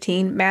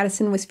 2015,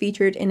 Madison was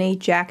featured in a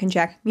Jack and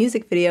Jack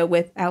music video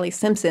with Allie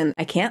Simpson.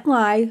 I can't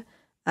lie,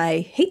 I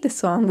hate this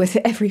song with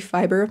every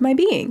fiber of my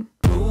being.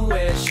 Who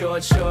wears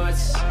short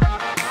shorts?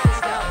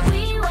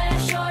 We wear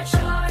short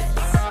shorts.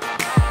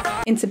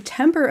 In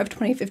September of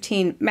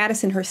 2015,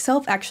 Madison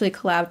herself actually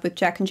collabed with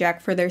Jack and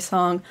Jack for their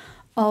song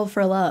All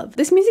for Love.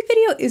 This music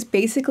video is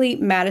basically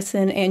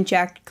Madison and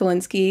Jack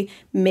Gilinsky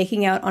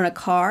making out on a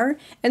car,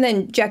 and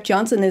then Jack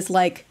Johnson is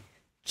like,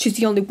 "She's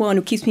the only one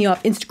who keeps me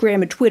off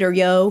Instagram and Twitter,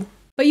 yo."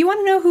 But you want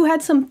to know who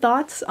had some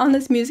thoughts on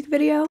this music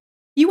video?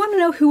 You want to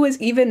know who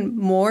was even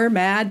more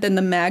mad than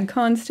the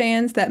MagCon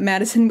stands that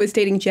Madison was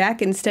dating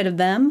Jack instead of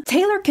them?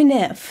 Taylor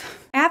Kniff.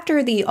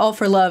 After the All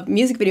for Love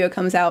music video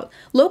comes out,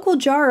 local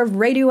jar of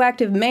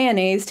radioactive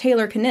mayonnaise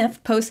Taylor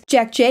Kniff posts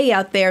Jack J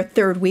out there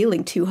third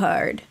wheeling too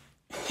hard.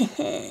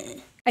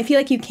 I feel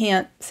like you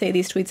can't say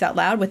these tweets out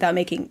loud without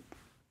making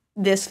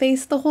this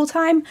face the whole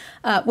time.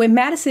 When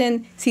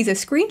Madison sees a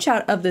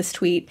screenshot of this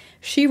tweet,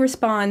 she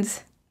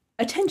responds,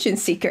 "Attention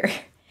seeker."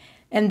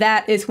 And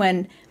that is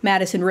when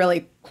Madison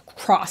really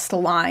crossed the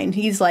line.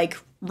 He's like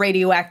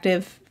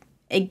radioactive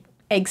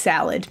egg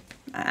salad.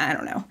 I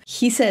don't know.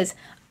 He says,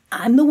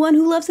 "I'm the one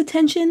who loves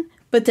attention,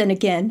 but then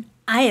again,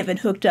 I haven't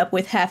hooked up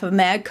with half of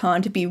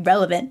MagCon to be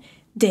relevant.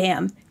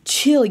 Damn,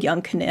 chill,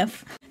 young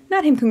Kniff."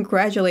 Not him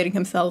congratulating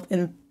himself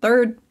in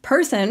third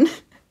person.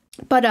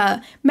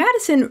 But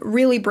Madison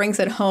really brings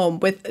it home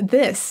with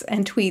this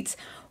and tweets,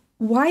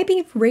 "Why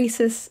be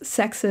racist,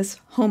 sexist,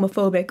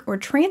 homophobic, or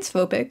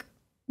transphobic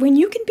when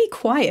you can be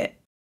quiet?"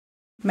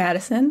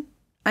 Madison,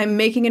 I'm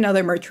making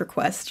another merch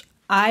request.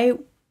 I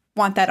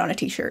want that on a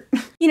t-shirt.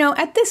 You know,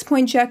 at this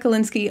point, Jack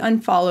Gilinsky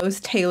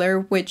unfollows Taylor,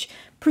 which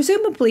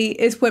presumably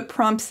is what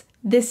prompts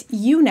this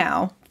 "you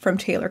now" from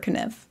Taylor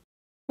Kniff.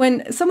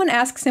 When someone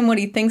asks him what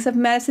he thinks of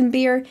Madison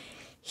Beer,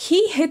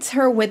 he hits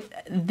her with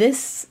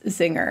this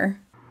zinger.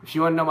 If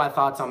you want to know my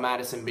thoughts on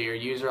Madison Beer,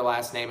 use her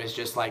last name is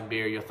just like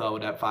beer. You'll throw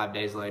it up 5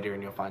 days later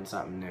and you'll find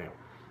something new.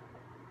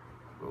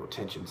 Little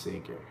attention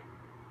seeker.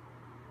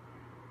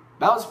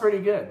 That was pretty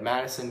good.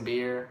 Madison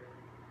Beer,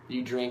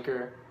 you drink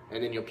her,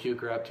 and then you'll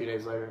puke her up 2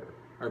 days later,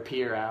 or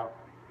pee her out.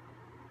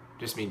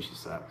 Just means she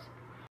sucks.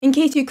 In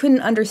case you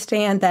couldn't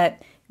understand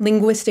that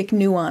linguistic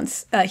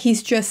nuance,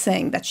 he's just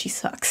saying that she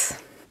sucks.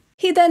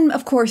 He then,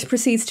 of course,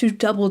 proceeds to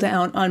double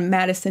down on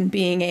Madison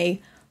being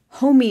a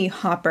homie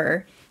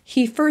hopper.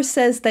 He first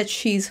says that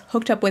she's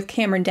hooked up with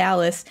Cameron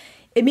Dallas,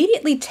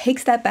 immediately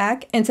takes that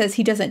back and says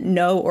he doesn't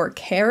know or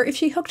care if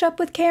she hooked up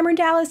with Cameron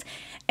Dallas,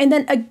 and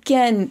then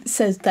again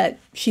says that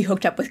she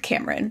hooked up with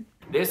Cameron.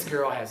 This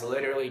girl has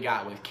literally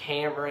got with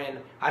Cameron.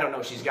 I don't know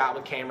if she's got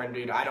with Cameron,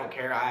 dude. I don't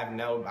care.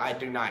 I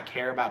do not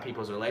care about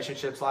people's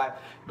relationships life,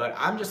 but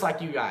I'm just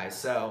like you guys.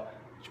 So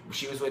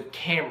she was with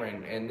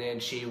Cameron, and then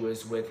she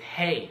was with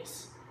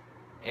Hayes,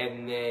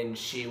 and then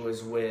she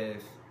was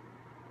with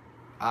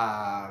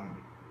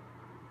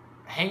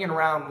hanging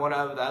around one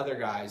of the other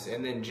guys,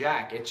 and then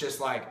Jack. It's just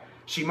like,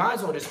 she might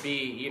as well just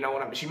be, you know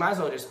what I mean? She might as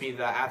well just be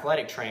the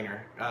athletic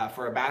trainer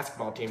for a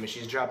basketball team, and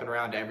she's jumping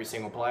around to every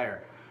single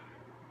player.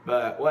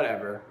 But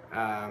whatever.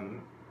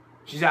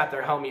 She's out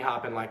there homie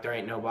hopping like there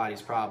ain't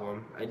nobody's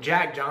problem.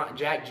 Jack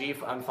G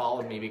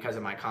unfollowed me because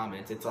of my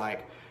comments. It's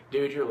like,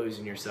 dude, you're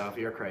losing yourself.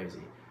 You're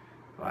crazy.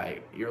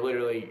 Like, you're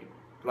literally,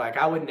 like,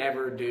 I would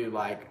never do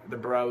like the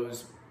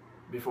bros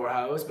before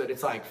hoes, but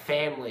it's like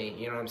family,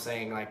 you know what I'm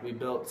saying? Like, we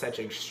built such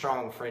a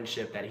strong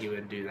friendship that he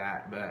would do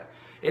that, but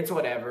it's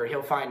whatever.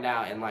 He'll find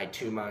out in like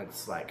 2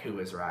 months, like, who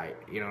was right,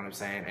 you know what I'm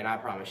saying? And I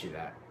promise you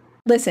that.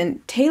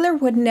 Listen, Taylor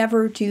would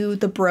never do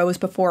the bros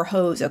before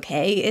hoes,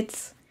 okay?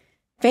 It's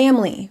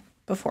family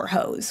before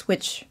hoes,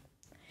 which,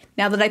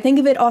 now that I think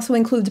of it, also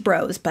includes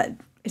bros, but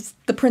it's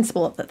the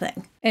principle of the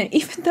thing. And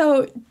even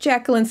though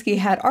Jack Gilinsky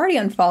had already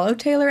unfollowed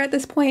Taylor at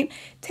this point,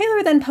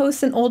 Taylor then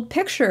posts an old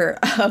picture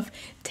of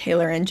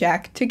Taylor and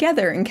Jack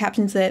together and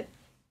captions it,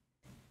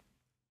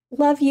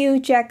 "Love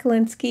you, Jack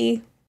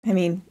Gilinsky." I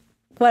mean,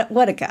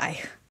 what a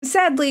guy.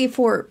 Sadly,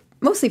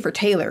 mostly for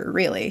Taylor,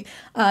 really,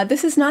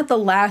 this is not the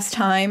last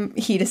time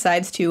he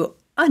decides to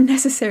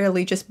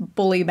unnecessarily just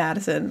bully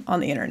Madison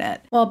on the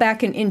internet. While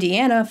back in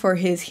Indiana for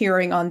his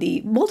hearing on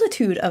the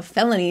multitude of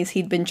felonies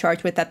he'd been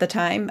charged with at the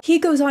time, he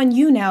goes on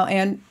YouNow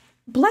and,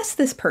 bless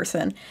this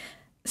person,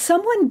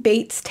 someone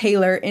baits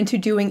Taylor into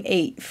doing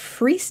a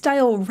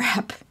freestyle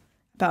rap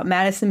about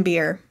Madison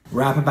Beer.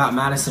 Rap about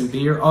Madison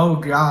Beer? Oh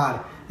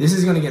God, this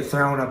is gonna get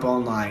thrown up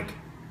on like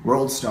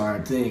World Star,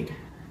 I think.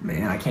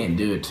 Man, I can't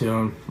do it to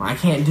him. I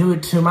can't do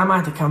it to him. I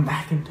might have to come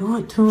back and do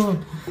it to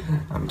him.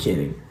 I'm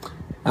kidding.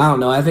 I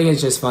don't know. I think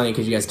it's just funny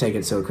because you guys take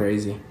it so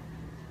crazy.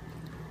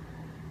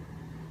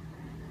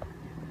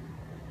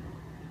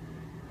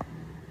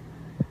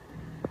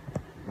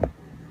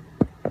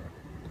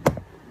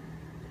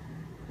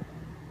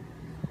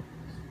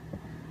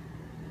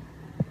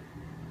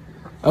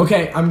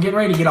 Okay, I'm getting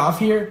ready to get off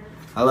here.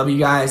 I love you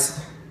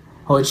guys.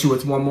 I'll hit you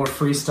with one more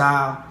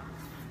freestyle.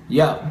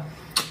 Yo.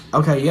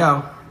 Okay,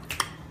 yo.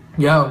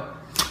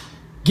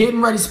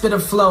 Getting ready to spit a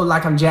flow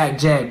like I'm Jack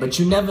J, but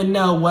you never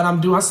know what I'm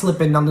doing. I'm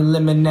slipping on the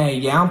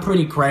lemonade. Yeah, I'm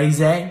pretty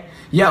crazy.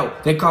 Yo,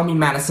 they call me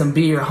Madison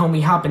Beer.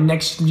 Homie hopping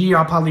next year,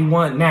 I'll probably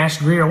want Nash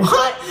Greer.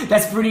 What?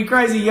 That's pretty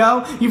crazy,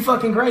 yo. You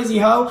fucking crazy,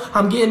 ho.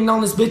 I'm getting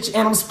on this bitch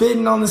and I'm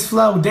spitting on this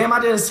flow. Damn,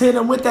 I just hit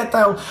him with that,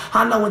 though.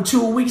 I know in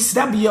 2 weeks,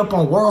 that be up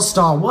on World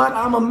Star. What?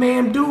 I'm a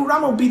man, dude. I'm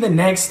gonna be the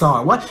next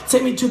star. What?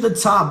 Take me to the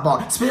top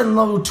bar. Spitting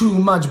a little too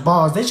much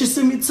bars. They should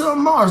send me to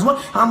Mars.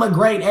 What? I'm a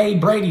great A.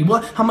 Brady.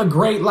 What? I'm a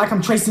great like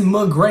I'm Tracy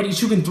McGrady.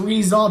 Shooting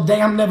threes all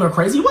day. I'm never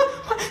crazy. What?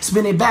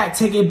 Spin it back,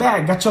 take it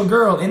back. Got your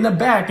girl in the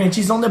back and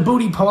she's on the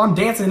booty pole. I'm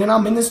dancing and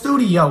I'm in the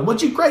studio.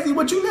 What you crazy?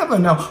 What you never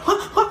know?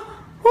 What?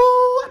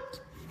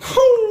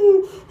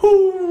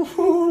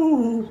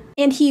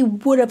 And he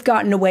would have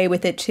gotten away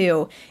with it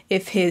too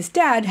if his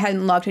dad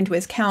hadn't logged into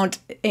his account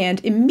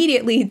and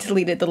immediately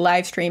deleted the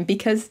live stream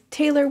because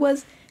Taylor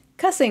was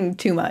cussing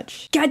too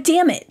much. God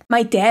damn it!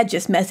 My dad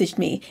just messaged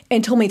me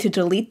and told me to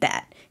delete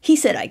that. He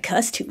said I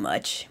cuss too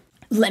much.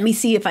 Let me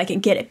see if I can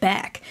get it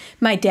back.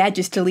 My dad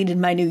just deleted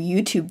my new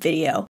YouTube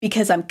video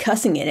because I'm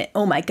cussing in it.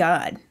 Oh my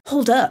God.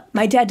 Hold up.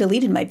 My dad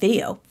deleted my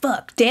video.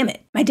 Fuck, damn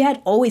it. My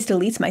dad always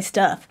deletes my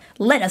stuff.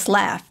 Let us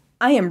laugh.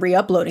 I am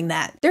re-uploading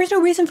that. There's no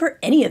reason for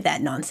any of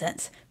that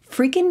nonsense.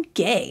 Freaking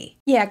gay.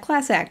 Yeah,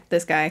 class act,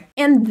 this guy.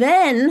 And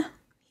then,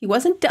 he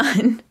wasn't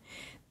done.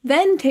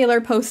 Then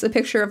Taylor posts a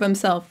picture of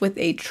himself with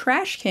a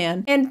trash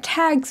can and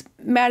tags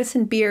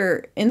Madison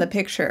Beer in the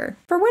picture.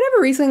 For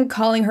whatever reason,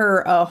 calling her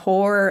a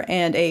whore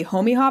and a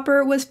homie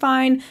hopper was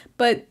fine,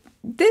 but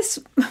this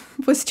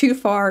was too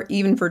far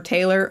even for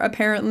Taylor,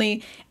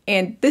 apparently,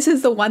 and this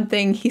is the one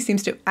thing he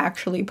seems to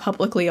actually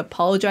publicly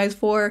apologize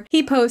for.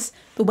 He posts,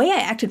 "The way I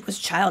acted was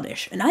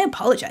childish, and I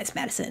apologize,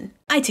 Madison.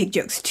 I take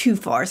jokes too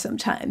far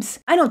sometimes.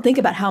 I don't think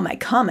about how my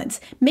comments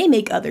may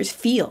make others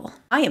feel.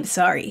 I am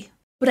sorry.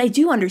 But I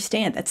do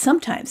understand that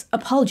sometimes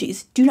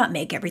apologies do not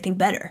make everything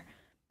better.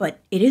 But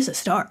it is a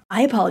start.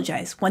 I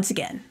apologize once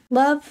again.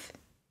 Love,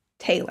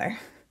 Taylor."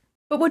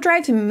 But what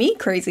drives me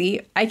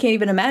crazy, I can't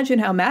even imagine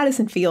how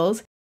Madison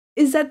feels,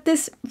 is that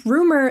this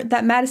rumor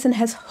that Madison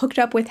has hooked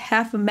up with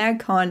half of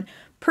MagCon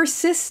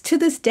persists to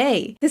this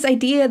day. This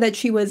idea that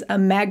she was a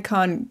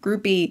MagCon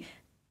groupie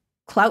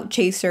clout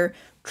chaser,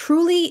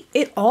 truly,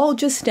 it all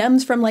just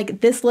stems from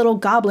like this little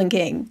Goblin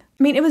King.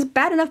 I mean, it was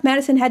bad enough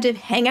Madison had to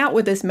hang out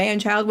with this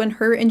man-child when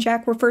her and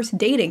Jack were first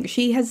dating.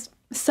 She has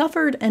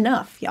suffered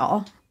enough,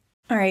 y'all.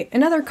 All right,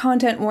 another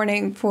content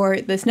warning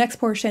for this next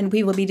portion.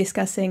 We will be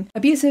discussing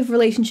abusive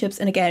relationships,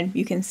 and again,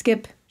 you can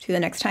skip to the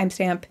next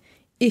timestamp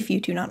if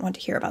you do not want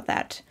to hear about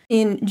that.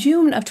 In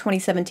June of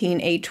 2017,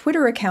 a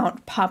Twitter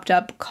account popped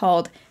up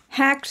called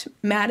Hacked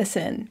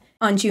Madison.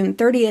 On June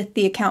 30th,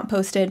 the account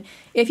posted,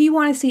 "If you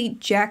want to see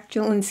Jack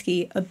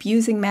Gilinsky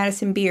abusing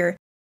Madison Beer,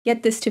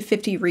 get this to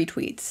 50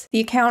 retweets." The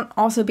account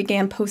also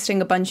began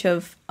posting a bunch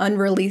of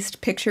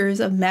unreleased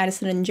pictures of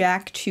Madison and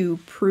Jack to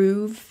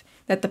prove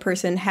that the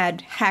person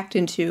had hacked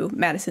into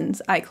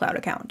Madison's iCloud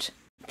account.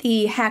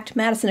 The Hacked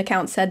Madison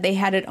account said they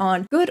had it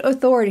on good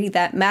authority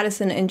that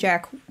Madison and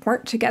Jack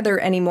weren't together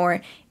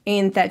anymore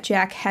and that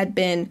Jack had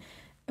been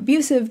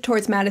abusive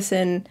towards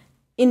Madison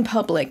in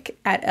public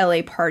at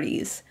LA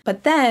parties.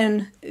 But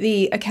then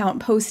the account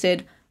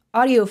posted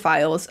audio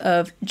files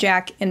of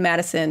Jack and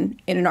Madison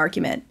in an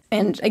argument.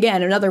 And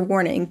again, another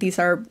warning, these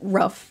are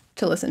rough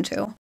to listen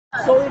to.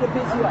 Solely to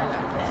piss you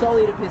off.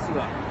 Solely to piss you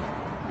off.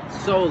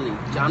 Solely.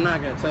 I'm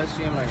not going to touch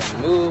you. I'm not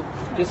going to move.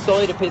 Just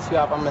solely to piss you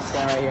off, I'm going to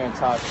stand right here and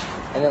talk.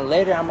 And then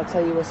later, I'm going to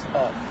tell you what's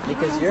up.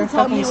 Because you're a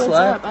fucking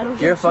slut.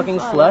 You're a fucking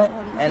slut.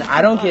 And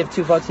I don't give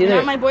two fucks either. You're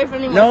not my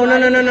boyfriend anymore.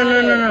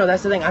 No.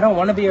 That's the thing. I don't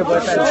want to be your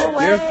boyfriend.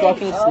 You're a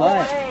fucking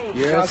slut.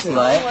 You're a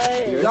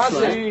slut. You're a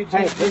slut.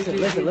 Hey,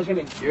 listen, look at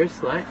me. You're a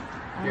slut.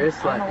 You're a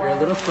slut. You're a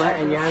little slut,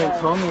 and you haven't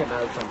told me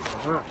about something,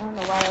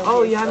 huh?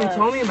 Oh, you haven't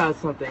told me about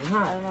something,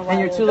 huh? And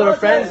your two little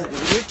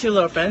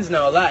friends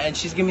know a lot, and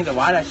she's giving me the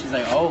wide eye. She's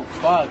like, oh,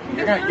 fuck.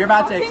 You're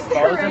about to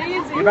expose her.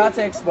 You're about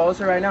to expose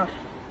her right now.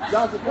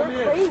 Johnson,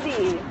 you're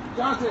crazy.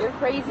 Johnson, you're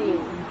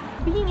crazy.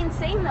 Being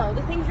insane though,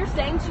 the things you're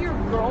saying to your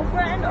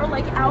girlfriend are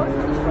like out of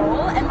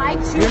control, and my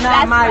two You're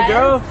not my friends,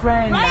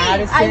 girlfriend, right,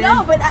 Madison. I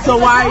know, but so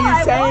why are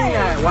you saying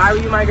that? Why were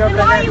you my girlfriend?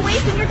 Then why are you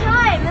wasting your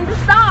time? Then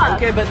just stop.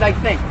 Okay, but like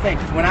think.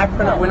 When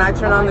I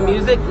turn on the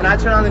music,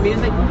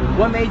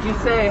 what made you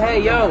say,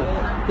 hey yo,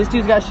 this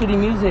dude's got shitty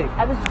music?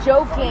 I was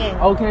joking.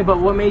 Okay, but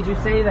what made you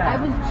say that? I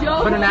was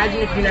joking. But imagine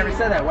if you never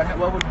said that.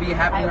 What would be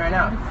happening right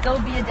now? Would still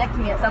be a dick to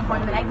me at some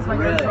point in the night because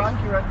when you're drunk,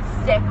 you're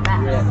a sick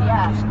mess.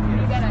 Yeah.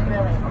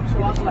 Really.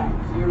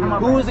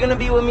 Who's gonna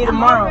be with me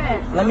tomorrow?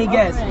 Let me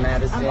guess,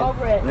 Madison. I'm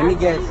over it. Let me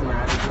guess,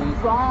 Madison.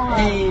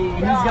 Hey,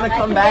 he's gonna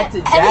come back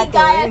to Jack. Any guy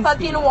I Gilinsky.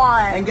 fucking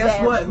want. And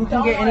guess what? Who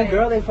can get any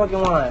girl they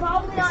fucking want?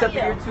 Probably Except not for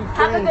you. your two friends.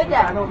 Have a good day.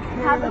 I don't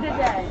care. Have a good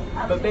day.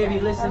 But baby,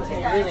 listen to me,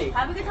 really.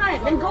 Have a good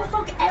time. Then go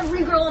fuck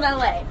every girl in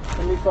LA.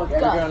 Let me fuck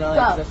every girl in LA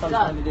because that's what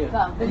I'm trying to do.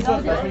 Please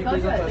don't touch me.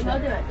 Please don't touch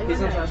me. Please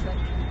don't touch me.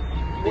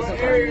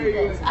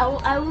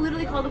 I will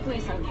literally call the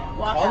police on you.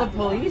 Call the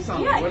police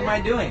on me? What am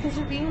I doing? Because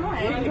you're being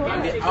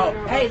annoying. Oh,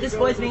 hey, this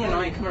boy's being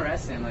annoying. Come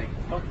arrest him. Like,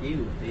 fuck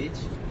you, bitch.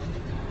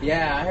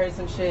 Yeah, I heard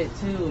some shit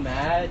too,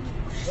 Mad.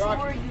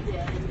 Sure you did.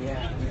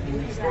 Yeah.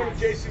 When you go to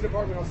JC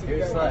department, I'll see you.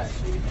 You're a slut.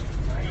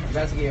 You're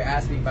about to get your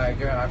ass beat by a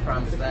girl, I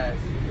promise that.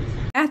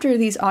 After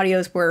these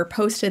audios were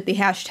posted, the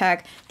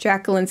hashtag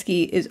Jack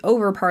Gilinsky is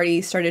over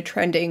party started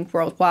trending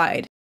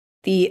worldwide.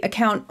 The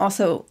account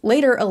also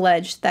later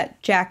alleged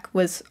that Jack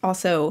was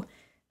also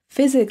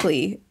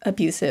physically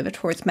abusive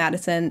towards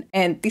Madison,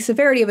 and the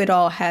severity of it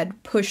all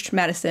had pushed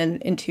Madison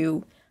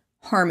into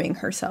harming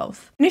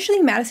herself.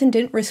 Initially, Madison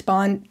didn't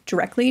respond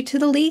directly to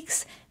the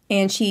leaks,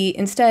 and she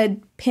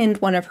instead pinned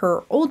one of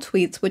her old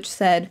tweets which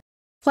said,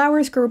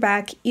 "Flowers grow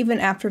back even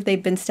after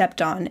they've been stepped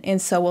on,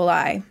 and so will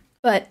I."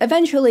 But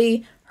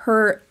eventually,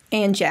 her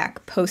and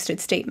Jack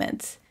posted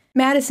statements.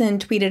 Madison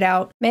tweeted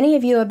out, "Many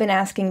of you have been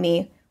asking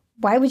me,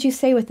 why would you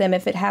stay with them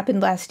if it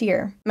happened last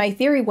year? My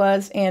theory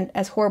was, and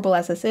as horrible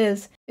as this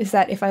is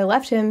that if I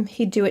left him,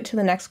 he'd do it to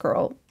the next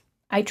girl.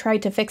 I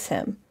tried to fix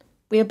him.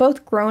 We have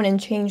both grown and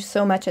changed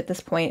so much at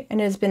this point,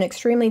 and it has been an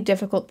extremely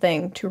difficult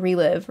thing to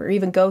relive or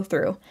even go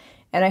through,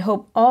 and I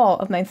hope all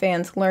of my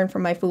fans learn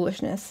from my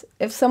foolishness.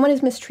 If someone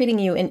is mistreating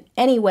you in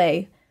any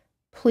way,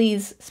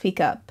 please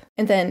speak up."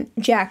 And then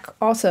Jack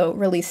also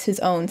released his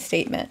own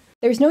statement.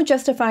 "There's no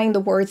justifying the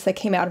words that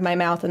came out of my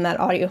mouth in that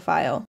audio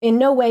file. In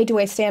no way do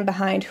I stand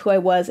behind who I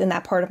was in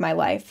that part of my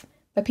life.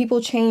 But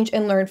people change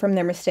and learn from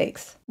their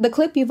mistakes. The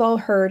clip you've all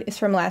heard is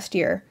from last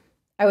year.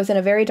 I was in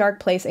a very dark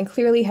place and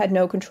clearly had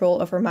no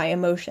control over my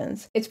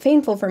emotions. It's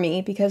painful for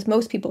me because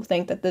most people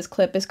think that this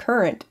clip is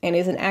current and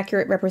is an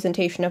accurate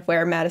representation of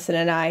where Madison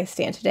and I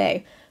stand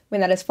today,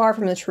 when that is far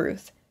from the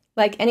truth.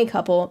 Like any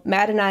couple,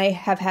 Matt and I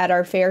have had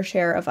our fair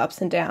share of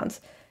ups and downs.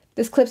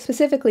 This clip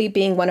specifically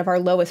being one of our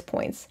lowest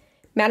points.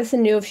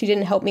 Madison knew if she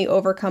didn't help me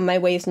overcome my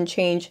ways and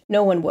change,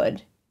 no one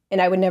would,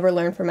 and I would never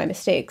learn from my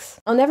mistakes.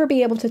 I'll never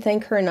be able to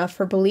thank her enough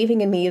for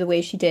believing in me the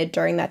way she did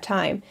during that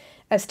time.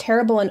 As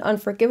terrible and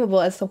unforgivable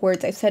as the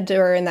words I said to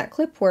her in that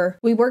clip were,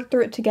 we worked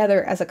through it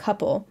together as a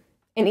couple.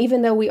 And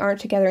even though we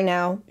aren't together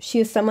now, she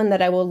is someone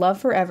that I will love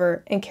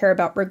forever and care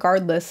about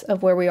regardless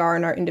of where we are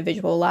in our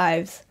individual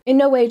lives. In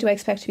no way do I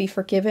expect to be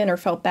forgiven or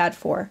felt bad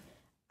for.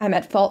 I'm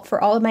at fault for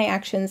all of my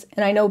actions,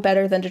 and I know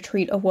better than to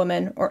treat a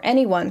woman, or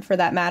anyone for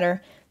that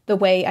matter, the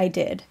way I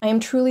did. I am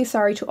truly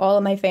sorry to all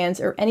of my fans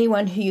or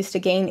anyone who used to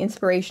gain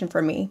inspiration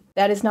from me.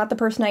 That is not the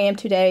person I am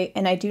today,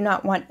 and I do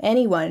not want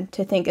anyone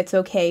to think it's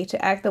okay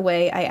to act the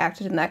way I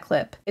acted in that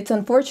clip. It's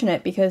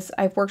unfortunate because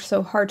I've worked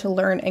so hard to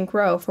learn and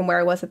grow from where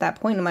I was at that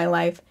point in my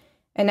life,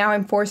 and now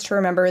I'm forced to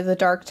remember the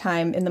dark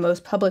time in the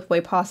most public way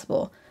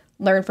possible,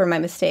 learn from my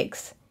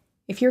mistakes.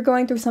 If you're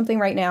going through something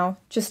right now,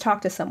 just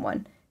talk to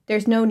someone.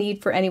 There's no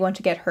need for anyone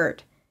to get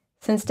hurt.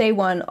 Since day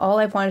one, all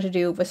I've wanted to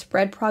do was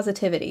spread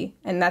positivity,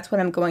 and that's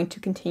what I'm going to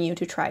continue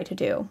to try to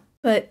do.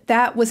 But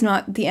that was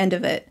not the end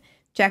of it.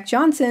 Jack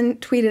Johnson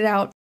tweeted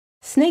out,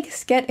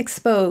 "Snakes get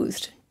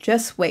exposed.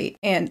 Just wait."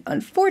 And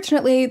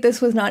unfortunately,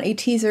 this was not a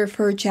teaser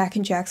for Jack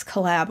and Jack's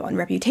collab on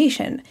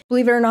Reputation.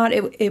 Believe it or not,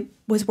 it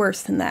was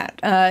worse than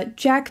that.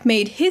 Jack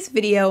made his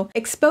video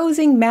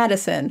exposing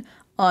Madison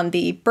on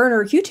the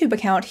burner YouTube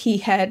account he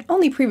had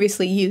only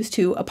previously used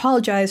to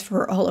apologize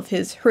for all of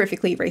his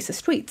horrifically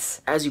racist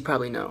tweets. As you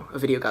probably know, a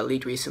video got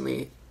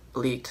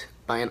leaked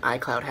by an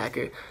iCloud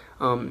hacker,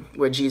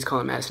 where G's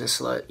calling Madison a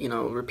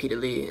slut,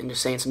 repeatedly, and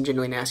just saying some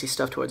genuinely nasty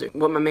stuff towards her.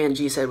 What my man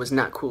G said was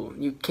not cool.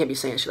 You can't be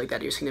saying shit like that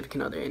to your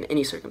significant other in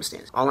any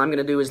circumstance. All I'm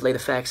gonna do is lay the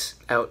facts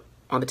out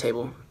on the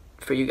table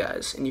for you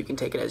guys, and you can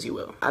take it as you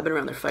will. I've been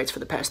around their fights for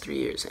the past 3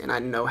 years, and I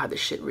know how this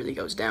shit really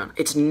goes down.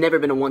 It's never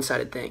been a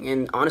one-sided thing,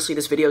 and honestly,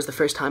 this video is the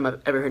first time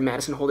I've ever heard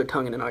Madison hold her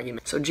tongue in an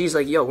argument. So G's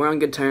like, yo, we're on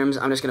good terms,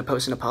 I'm just gonna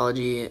post an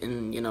apology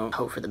and,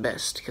 hope for the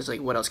best, because,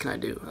 what else can I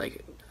do?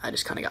 I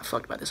just kind of got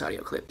fucked by this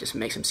audio clip. Just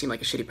makes him seem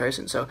like a shitty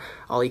person, so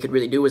all he could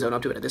really do was own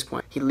up to it at this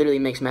point. He literally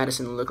makes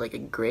Madison look like a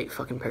great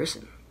fucking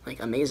person.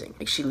 Amazing.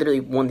 She literally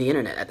won the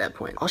internet at that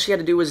point. All she had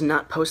to do was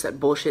not post that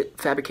bullshit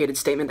fabricated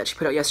statement that she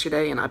put out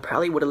yesterday, and I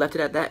probably would have left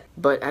it at that.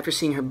 But after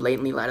seeing her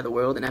blatantly lie to the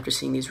world, and after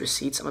seeing these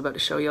receipts I'm about to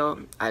show y'all,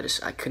 I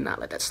could not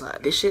let that slide.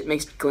 This shit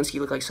makes Gilinsky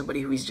look like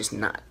somebody who he's just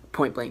not.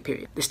 Point blank,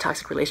 period. This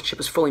toxic relationship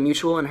was fully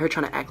mutual, and her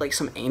trying to act like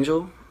some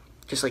angel,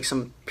 just like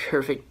some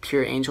perfect,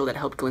 pure angel that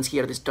helped Gilinsky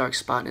out of this dark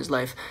spot in his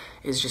life,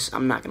 is just,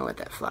 I'm not gonna let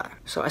that fly.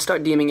 So I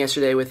start DMing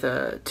yesterday with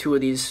 2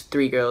 of these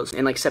 3 girls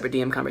in separate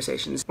DM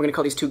conversations. We're gonna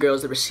call these 2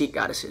 girls the receipt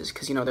goddesses,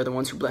 because they're the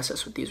ones who bless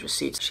us with these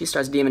receipts. She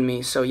starts DMing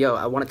me, so yo,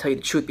 I wanna tell you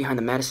the truth behind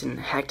the Madison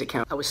hacked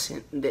account. I was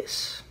sent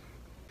this.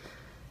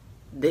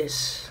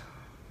 This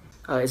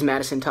is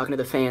Madison talking to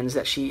the fans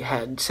that she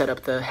had set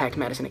up the hacked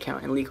Madison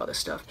account and leak all this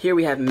stuff. Here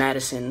we have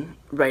Madison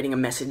writing a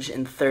message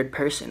in 3rd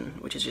person,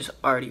 which is just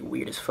already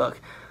weird as fuck.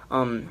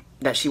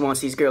 That she wants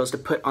these girls to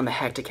put on the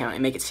hacked account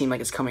and make it seem like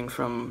it's coming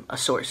from a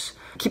source.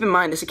 Keep in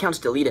mind, this account's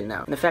deleted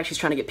now. And the fact she's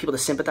trying to get people to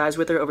sympathize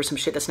with her over some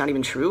shit that's not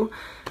even true,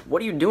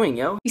 what are you doing,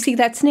 yo? You see,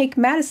 that snake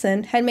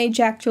Madison had made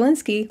Jack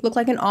Gilinsky look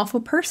like an awful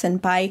person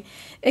by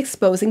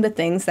exposing the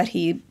things that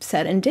he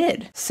said and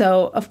did.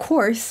 So, of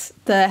course,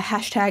 the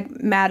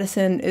hashtag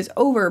Madison is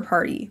over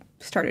party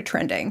started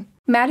trending.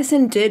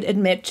 Madison did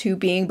admit to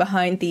being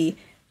behind the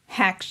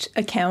hacked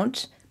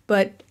account,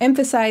 but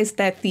emphasized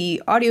that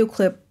the audio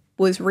clip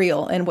was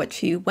real and what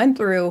she went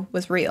through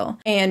was real.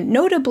 And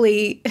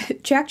notably,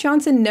 Jack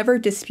Johnson never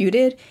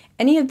disputed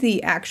any of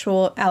the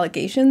actual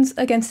allegations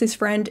against his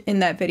friend in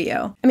that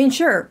video. I mean,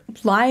 sure,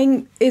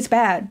 lying is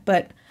bad,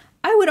 but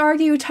I would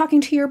argue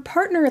talking to your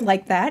partner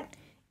like that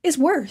is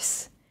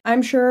worse.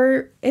 I'm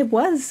sure it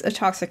was a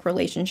toxic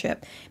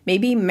relationship.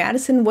 Maybe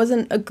Madison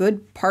wasn't a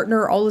good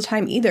partner all the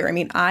time either. I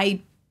mean,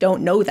 I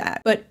don't know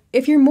that. But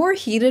if you're more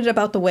heated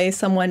about the way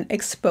someone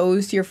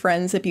exposed your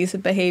friend's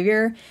abusive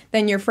behavior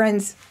than your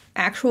friend's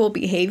actual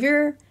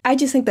behavior, I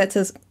just think that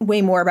says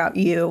way more about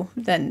you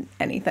than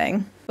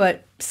anything.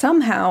 But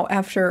somehow,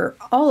 after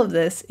all of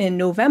this, in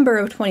November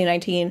of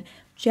 2019,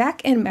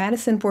 Jack and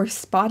Madison were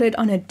spotted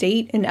on a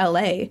date in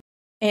LA,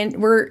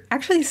 and were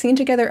actually seen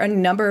together a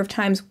number of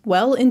times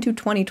well into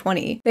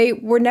 2020. They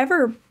were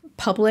never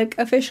public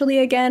officially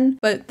again,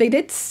 but they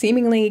did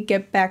seemingly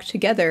get back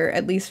together,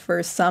 at least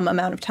for some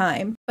amount of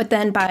time. But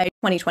then by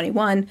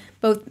 2021,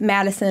 both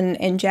Madison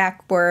and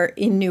Jack were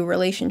in new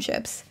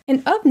relationships.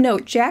 And of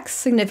note, Jack's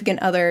significant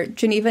other,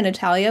 Geneva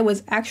Natalia,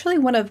 was actually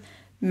one of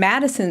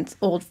Madison's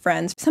old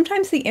friends.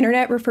 Sometimes the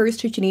internet refers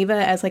to Geneva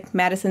as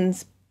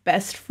Madison's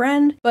best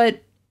friend,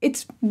 but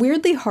it's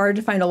weirdly hard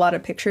to find a lot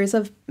of pictures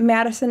of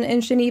Madison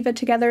and Geneva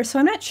together, so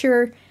I'm not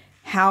sure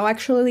how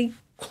actually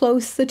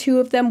close the two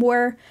of them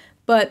were.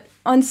 But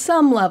on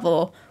some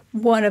level,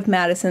 one of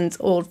Madison's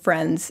old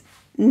friends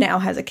now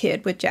has a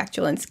kid with Jack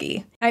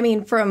Gilinsky. I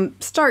mean, from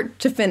start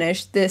to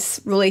finish,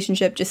 this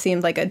relationship just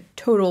seemed like a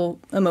total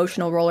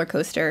emotional roller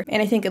coaster.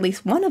 And I think at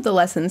least one of the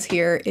lessons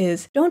here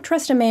is don't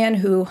trust a man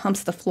who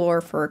humps the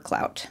floor for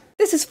clout.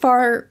 This is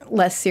far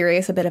less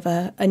serious, a bit of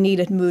a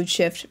needed mood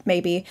shift,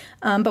 maybe.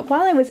 But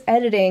while I was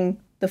editing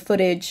the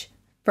footage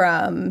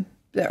from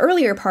the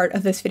earlier part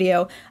of this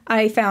video,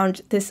 I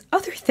found this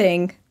other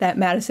thing that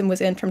Madison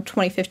was in from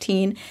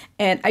 2015,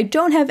 and I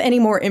don't have any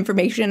more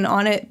information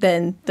on it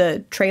than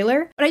the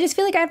trailer, but I just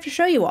feel like I have to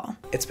show you all.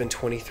 It's been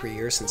 23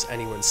 years since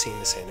anyone's seen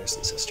the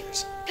Sanderson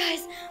sisters.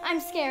 Guys, I'm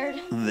scared.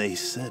 They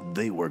said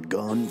they were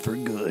gone for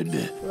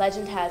good.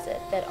 Legend has it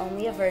that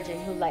only a virgin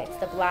who lights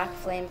the black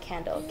flame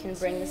candle can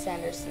bring the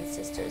Sanderson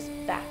sisters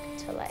back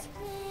to life.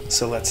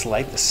 So let's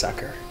light the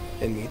sucker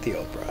and meet the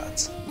old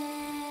broads.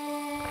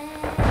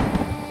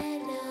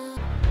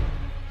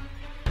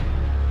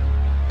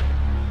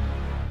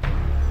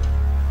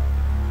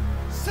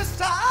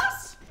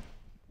 Sisters,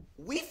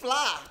 we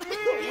fly.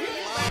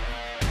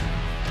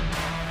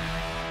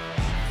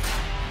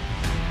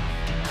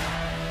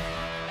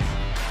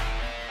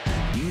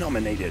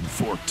 Nominated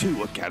for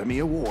 2 Academy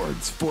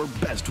Awards for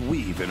Best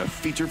Weave in a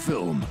Feature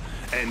Film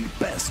and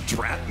Best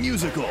Trap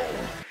Musical.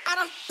 I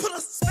done put a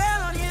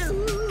spell on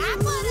you. I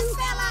put a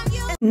spell on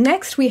you.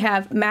 Next, we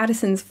have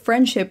Madison's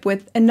friendship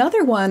with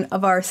another one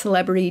of our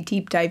celebrity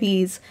deep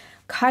divees,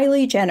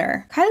 Kylie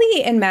Jenner.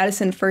 Kylie and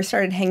Madison first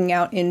started hanging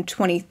out in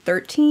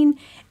 2013,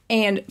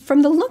 and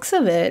from the looks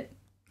of it,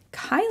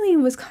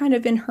 Kylie was kind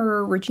of in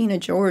her Regina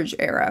George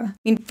era. I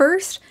mean,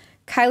 first,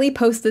 Kylie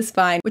posts this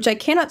Vine, which I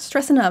cannot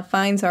stress enough,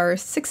 Vines are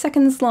 6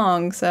 seconds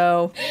long,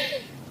 so...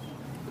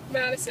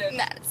 Madison.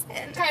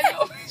 I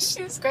know.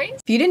 She was great.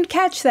 If you didn't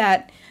catch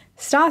that,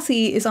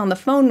 Stassi is on the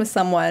phone with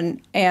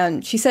someone,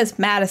 and she says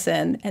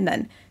Madison, and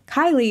then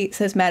Kylie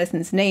says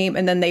Madison's name,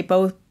 and then they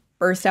both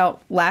burst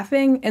out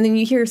laughing, and then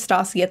you hear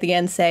Stassi at the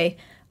end say,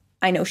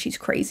 I know she's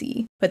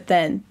crazy. But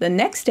then the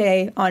next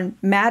day, on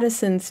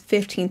Madison's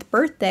 15th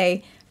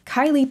birthday,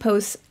 Kylie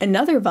posts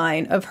another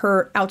Vine of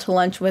her out to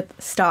lunch with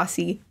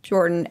Stassi,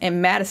 Jordan,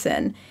 and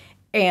Madison.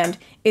 And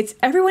it's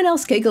everyone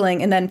else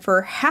giggling, and then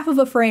for half of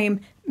a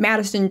frame,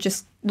 Madison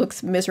just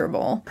looks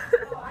miserable.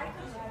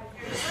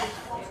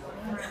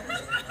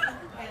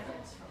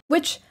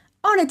 Which,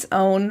 on its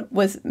own,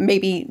 was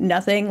maybe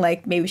nothing,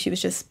 like maybe she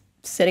was just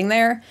sitting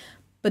there.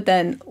 But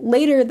then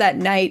later that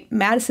night,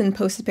 Madison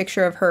posts a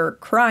picture of her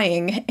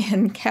crying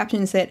and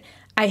captions it,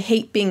 I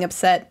hate being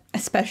upset,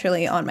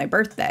 especially on my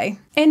birthday.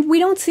 And we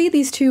don't see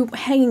these two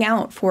hanging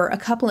out for a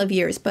couple of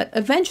years, but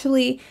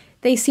eventually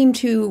they seem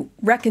to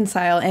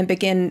reconcile and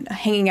begin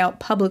hanging out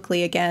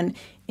publicly again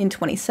in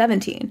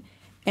 2017.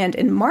 And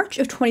in March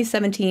of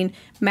 2017,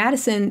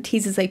 Madison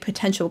teases a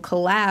potential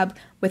collab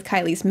with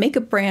Kylie's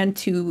makeup brand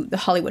to The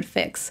Hollywood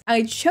Fix.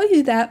 I'd show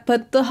you that,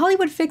 but The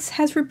Hollywood Fix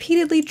has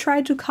repeatedly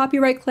tried to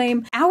copyright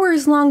claim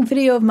hours-long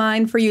video of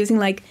mine for using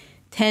like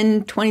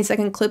 10,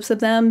 20-second clips of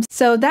them.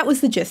 So that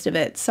was the gist of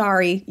it.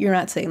 Sorry, you're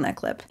not seeing that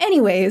clip.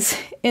 Anyways,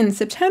 in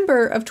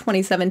September of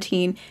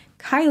 2017,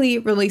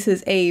 Kylie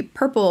releases a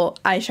purple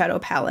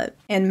eyeshadow palette.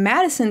 And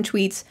Madison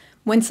tweets,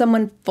 when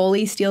someone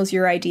fully steals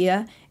your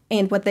idea,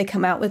 and what they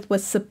come out with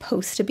was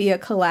supposed to be a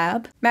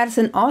collab.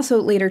 Madison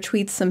also later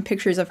tweets some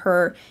pictures of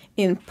her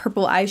in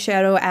purple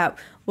eyeshadow at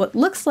what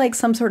looks like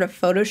some sort of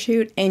photo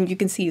shoot, and you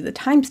can see the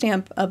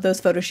timestamp of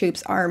those photo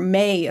shoots are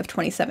May of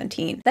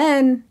 2017.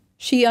 Then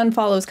she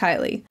unfollows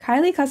Kylie.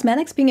 Kylie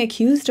Cosmetics being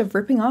accused of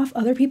ripping off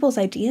other people's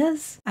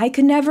ideas? I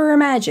could never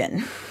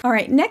imagine. All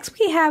right, next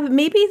we have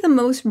maybe the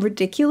most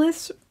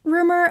ridiculous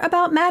rumor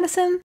about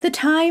Madison. The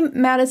time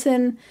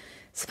Madison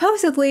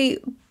supposedly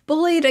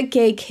bullied a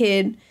gay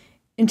kid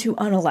into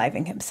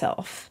unaliving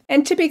himself.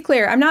 And to be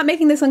clear, I'm not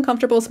making this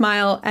uncomfortable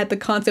smile at the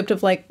concept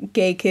of like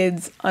gay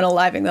kids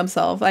unaliving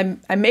themselves. I'm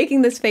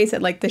making this face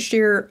at like the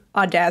sheer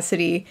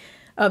audacity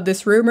of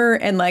this rumor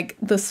and like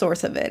the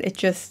source of it. It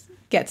just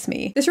gets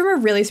me. This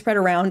rumor really spread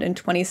around in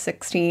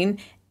 2016,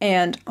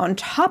 and on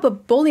top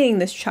of bullying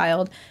this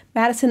child,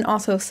 Madison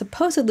also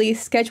supposedly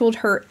scheduled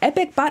her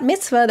epic bat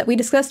mitzvah that we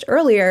discussed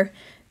earlier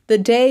the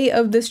day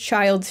of this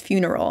child's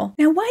funeral.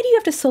 Now, why do you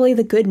have to sully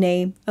the good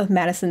name of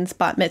Madison's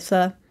bat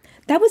mitzvah?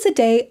 That was a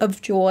day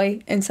of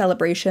joy and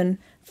celebration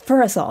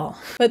for us all.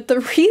 But the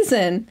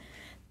reason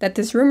that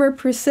this rumor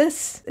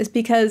persists is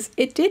because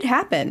it did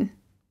happen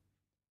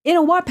in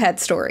a Wattpad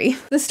story.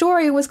 The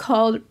story was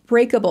called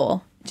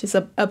Breakable, which is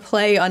a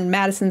play on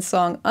Madison's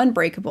song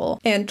Unbreakable,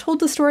 and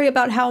told the story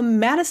about how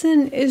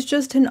Madison is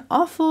just an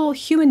awful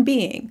human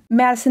being.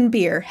 Madison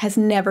Beer has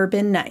never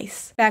been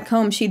nice. Back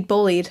home, she'd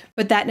bullied,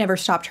 but that never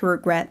stopped her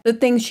regret. The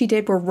things she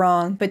did were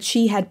wrong, but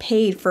she had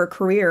paid for a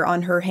career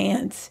on her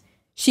hands.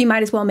 She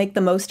might as well make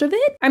the most of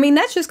it? I mean,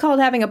 that's just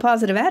called having a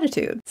positive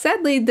attitude.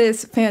 Sadly,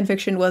 this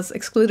fanfiction was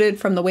excluded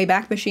from the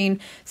Wayback Machine,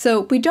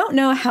 so we don't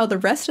know how the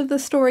rest of the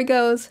story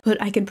goes, but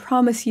I can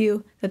promise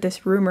you that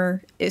this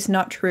rumor is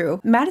not true.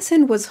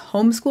 Madison was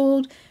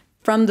homeschooled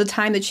from the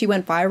time that she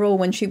went viral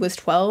when she was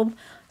 12,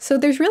 so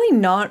there's really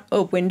not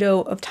a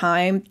window of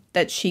time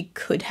that she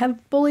could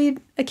have bullied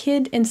a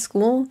kid in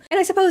school. And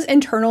I suppose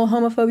internal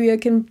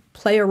homophobia can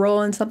play a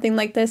role in something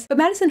like this, but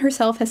Madison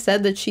herself has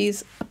said that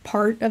she's a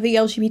part of the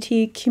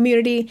LGBT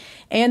community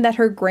and that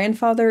her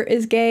grandfather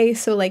is gay,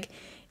 so like,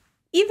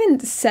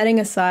 even setting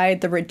aside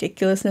the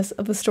ridiculousness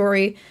of the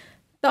story,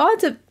 the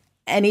odds of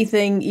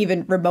anything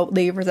even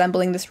remotely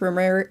resembling this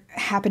rumor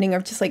happening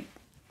are just like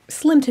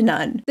slim to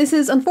none. This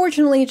is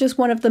unfortunately just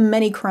one of the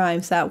many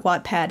crimes that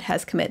Wattpad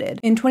has committed.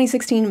 In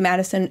 2016,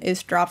 Madison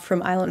is dropped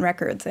from Island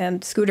Records,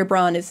 and Scooter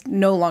Braun is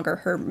no longer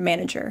her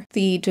manager.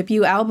 The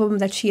debut album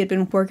that she had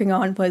been working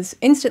on was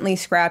instantly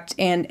scrapped,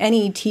 and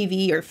any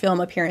TV or film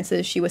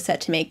appearances she was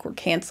set to make were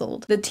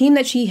canceled. The team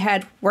that she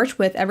had worked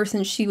with ever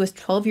since she was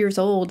 12 years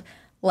old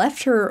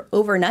left her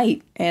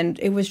overnight, and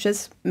it was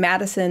just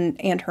Madison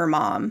and her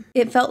mom.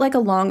 It felt like a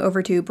long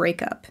overdue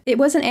breakup. It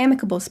was an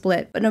amicable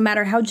split, but no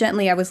matter how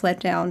gently I was let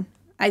down,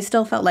 I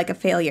still felt like a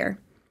failure.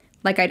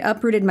 Like I'd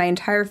uprooted my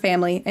entire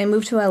family and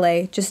moved to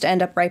LA just to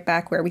end up right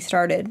back where we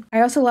started.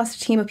 I also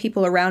lost a team of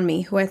people around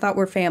me who I thought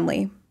were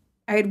family.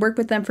 I had worked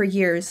with them for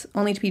years,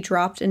 only to be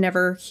dropped and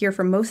never hear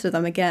from most of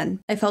them again.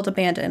 I felt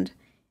abandoned.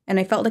 And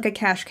I felt like a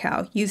cash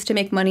cow, used to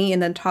make money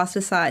and then tossed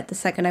aside the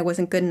second I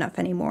wasn't good enough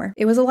anymore.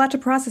 It was a lot to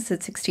process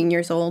at 16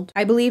 years old.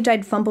 I believed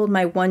I'd fumbled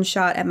my one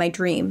shot at my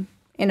dream,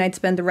 and I'd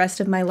spend the rest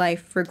of my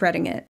life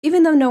regretting it.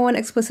 Even though no one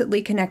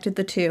explicitly connected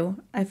the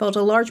two, I felt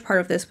a large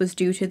part of this was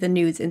due to the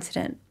news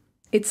incident.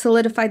 It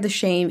solidified the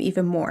shame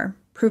even more,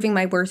 proving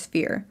my worst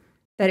fear,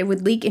 that it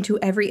would leak into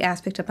every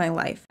aspect of my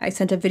life. I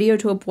sent a video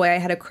to a boy I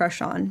had a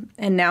crush on,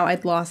 and now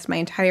I'd lost my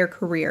entire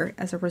career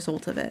as a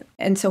result of it.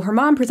 And so her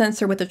mom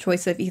presents her with a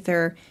choice of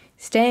either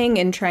staying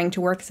and trying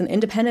to work as an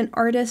independent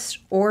artist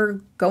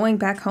or going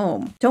back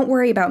home. Don't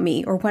worry about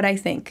me or what I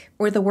think,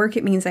 or the work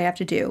it means I have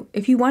to do.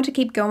 If you want to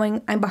keep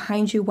going, I'm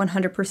behind you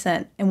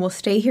 100%, and we'll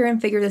stay here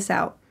and figure this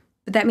out.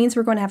 But that means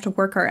we're going to have to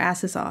work our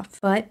asses off.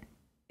 But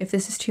if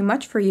this is too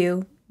much for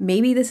you,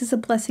 maybe this is a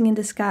blessing in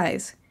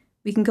disguise.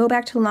 We can go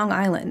back to Long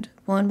Island.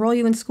 We'll enroll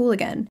you in school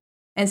again.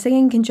 And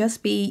singing can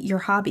just be your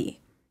hobby.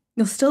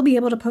 You'll still be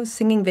able to post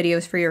singing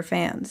videos for your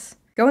fans.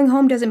 Going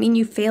home doesn't mean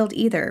you failed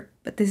either,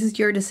 but this is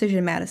your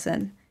decision,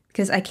 Madison,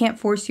 because I can't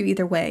force you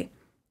either way.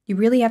 You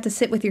really have to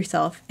sit with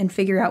yourself and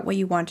figure out what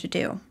you want to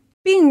do.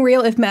 Being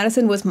real, if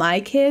Madison was my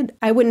kid,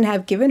 I wouldn't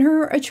have given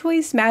her a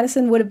choice.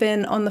 Madison would have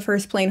been on the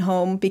first plane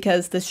home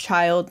because this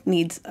child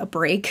needs a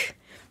break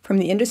from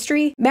the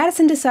industry.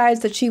 Madison decides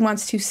that she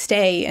wants to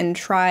stay and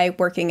try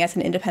working as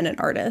an independent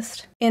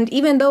artist. And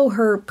even though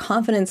her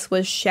confidence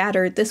was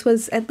shattered, this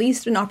was at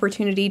least an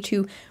opportunity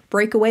to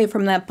break away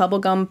from that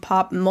bubblegum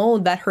pop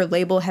mold that her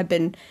label had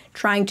been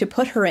trying to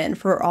put her in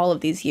for all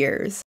of these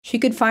years. She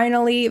could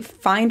finally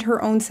find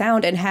her own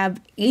sound and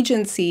have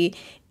agency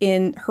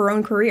in her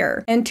own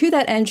career. And to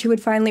that end, she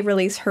would finally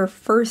release her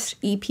first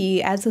EP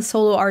as a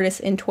solo artist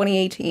in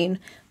 2018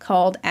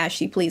 called As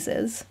She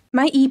Pleases.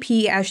 My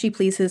EP, As She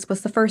Pleases,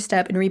 was the first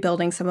step in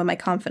rebuilding some of my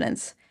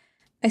confidence.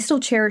 I still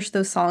cherish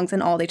those songs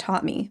and all they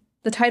taught me.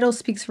 The title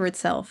speaks for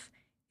itself.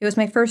 It was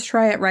my first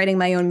try at writing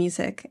my own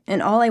music,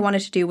 and all I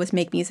wanted to do was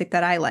make music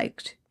that I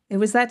liked. It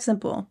was that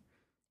simple.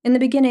 In the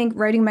beginning,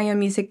 writing my own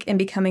music and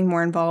becoming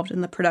more involved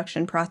in the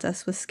production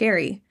process was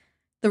scary.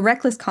 The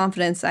reckless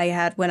confidence I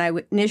had when I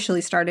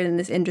initially started in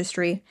this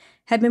industry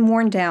had been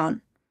worn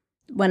down.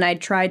 When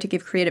I'd tried to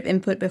give creative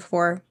input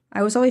before,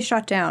 I was always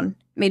shot down,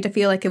 made to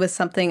feel like it was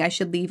something I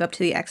should leave up to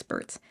the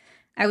experts.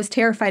 I was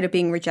terrified of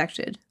being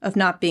rejected, of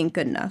not being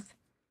good enough.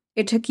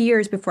 It took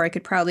years before I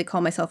could proudly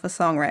call myself a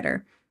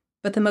songwriter,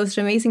 but the most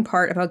amazing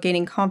part about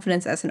gaining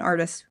confidence as an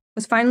artist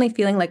was finally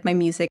feeling like my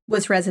music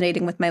was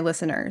resonating with my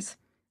listeners.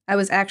 I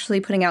was actually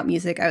putting out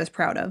music I was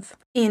proud of.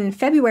 In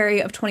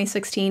February of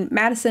 2016,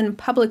 Madison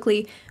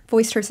publicly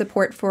voiced her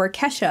support for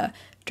Kesha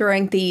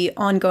during the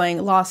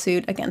ongoing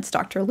lawsuit against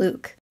Dr.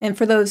 Luke. And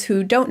for those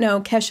who don't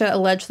know, Kesha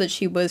alleged that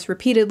she was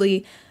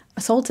repeatedly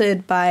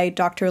assaulted by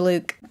Dr.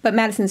 Luke, but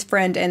Madison's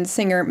friend and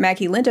singer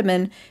Maggie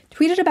Lindemann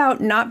tweeted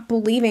about not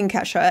believing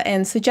Kesha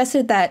and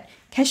suggested that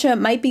Kesha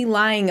might be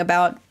lying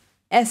about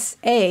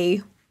SA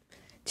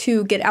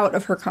to get out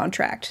of her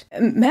contract.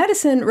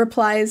 Madison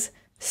replies,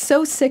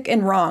 "So sick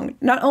and wrong.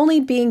 Not only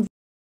being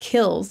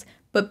kills,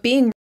 but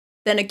being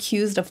then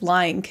accused of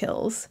lying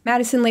kills."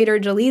 Madison later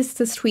deletes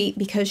this tweet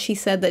because she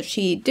said that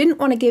she didn't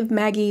want to give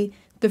Maggie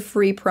the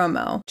free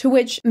promo, to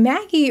which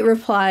Maggie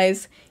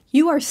replies,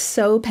 "You are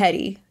so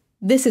petty.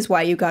 This is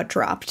why you got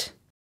dropped."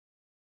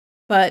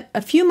 But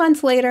a few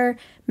months later,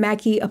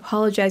 Maggie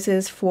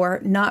apologizes for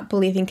not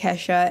believing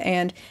Kesha,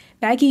 and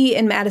Maggie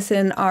and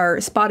Madison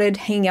are spotted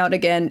hanging out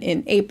again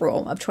in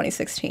April of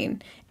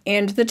 2016.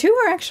 And the two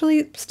are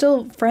actually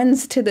still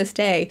friends to this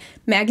day.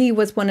 Maggie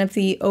was one of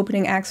the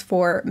opening acts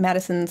for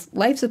Madison's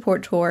life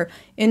support tour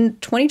in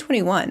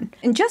 2021.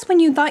 And just when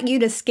you thought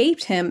you'd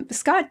escaped him,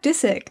 Scott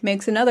Disick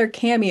makes another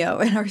cameo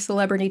in our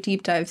Celebrity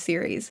Deep Dive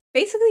series.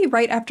 Basically,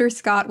 right after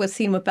Scott was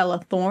seen with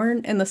Bella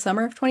Thorne in the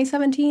summer of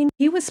 2017,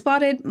 he was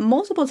spotted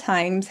multiple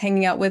times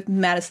hanging out with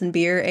Madison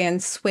Beer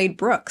and Suede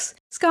Brooks.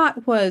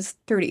 Scott was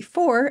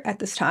 34 at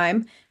this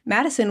time,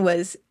 Madison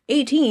was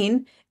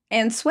 18,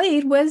 and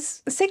Suede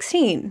was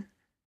 16.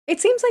 It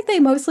seems like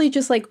they mostly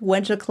just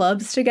went to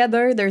clubs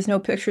together. There's no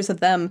pictures of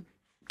them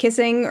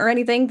kissing or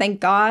anything, thank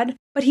God.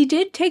 But he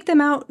did take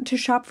them out to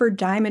shop for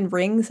diamond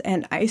rings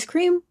and ice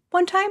cream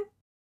one time.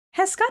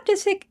 Has Scott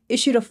Disick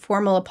issued a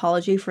formal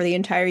apology for the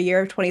entire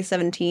year of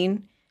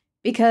 2017?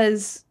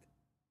 Because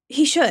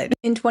He should.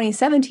 In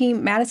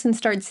 2017, Madison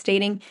starts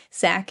dating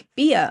Zack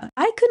Bia.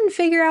 I couldn't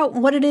figure out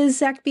what it is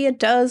Zack Bia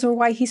does or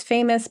why he's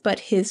famous, but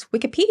his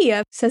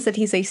Wikipedia says that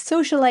he's a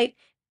socialite,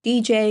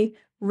 DJ,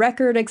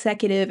 record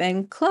executive,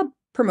 and club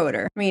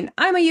promoter. I mean,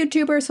 I'm a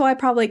YouTuber, so I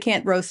probably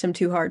can't roast him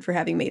too hard for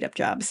having made-up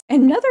jobs.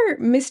 Another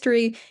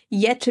mystery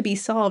yet to be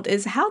solved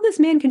is how this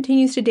man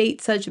continues to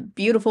date such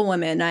beautiful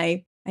women.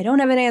 I don't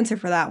have an answer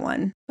for that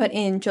one. But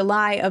in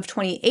July of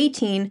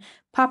 2018,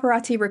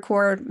 paparazzi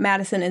record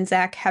Madison and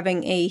Zack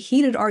having a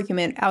heated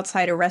argument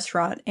outside a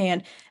restaurant,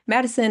 and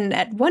Madison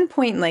at one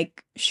point,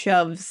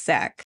 shoves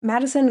Zack.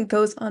 Madison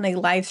goes on a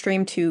live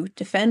stream to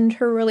defend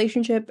her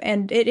relationship,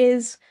 and it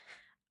is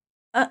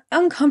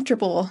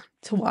uncomfortable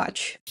to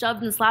watch.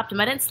 Shoved and slapped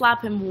him. I didn't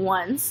slap him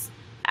once,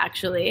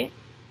 actually.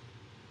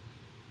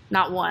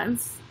 Not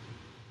once.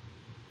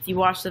 If you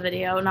watch the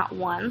video, not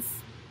once.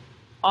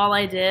 All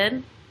I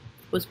did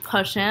was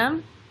push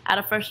him out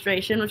of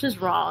frustration, which is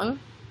wrong.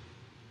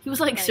 He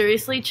was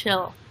seriously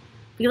chill.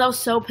 Because I was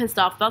so pissed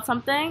off about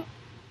something.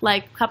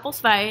 Couples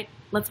fight,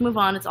 let's move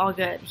on, it's all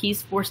good.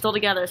 We're still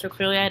together, so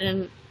clearly I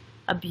didn't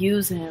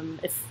abuse him.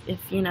 If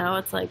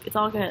it's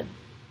all good.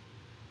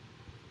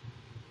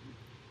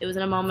 It was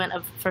in a moment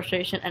of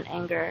frustration and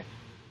anger,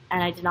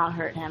 and I did not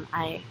hurt him.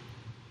 I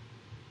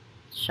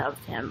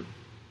shoved him.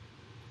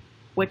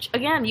 Which,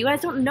 again, you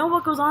guys don't know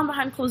what goes on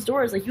behind closed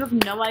doors. You have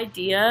no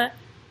idea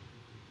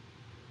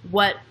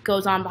what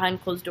goes on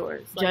behind closed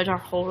doors. Judge our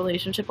whole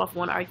relationship off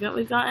one argument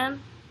we've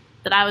gotten?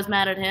 That I was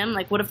mad at him?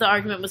 What if the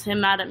argument was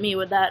him mad at me?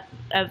 Would that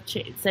have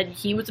said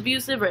he was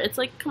abusive? Or it's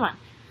come on.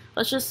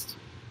 It's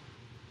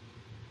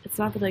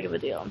not that big of a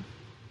deal.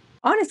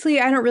 Honestly,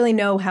 I don't really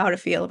know how to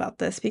feel about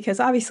this because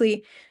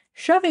obviously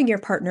shoving your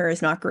partner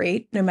is not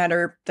great, no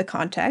matter the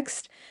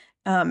context.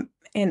 And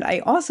I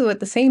also, at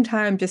the same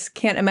time, just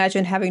can't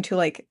imagine having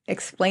to,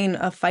 explain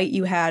a fight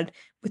you had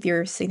with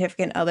your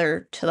significant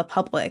other to the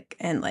public.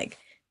 And,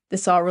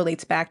 this all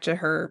relates back to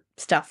her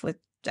stuff with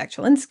Jack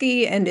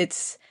Gilinsky, and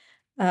it's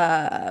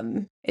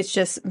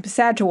just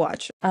sad to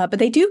watch. But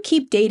they do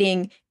keep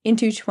dating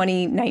into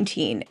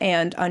 2019,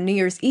 and on New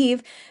Year's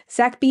Eve,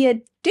 Zack Bia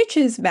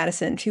ditches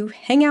Madison to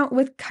hang out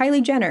with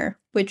Kylie Jenner,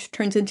 which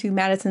turns into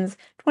Madison's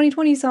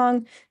 2020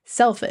 song,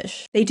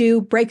 Selfish. They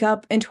do break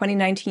up in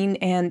 2019,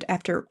 and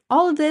after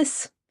all of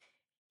this,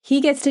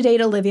 he gets to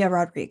date Olivia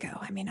Rodrigo.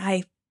 I mean,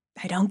 I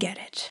don't get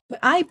it. But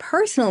I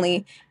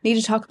personally need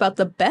to talk about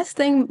the best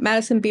thing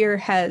Madison Beer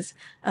has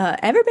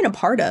ever been a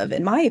part of,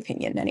 in my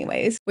opinion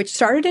anyways, which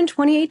started in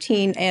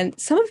 2018, and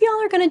some of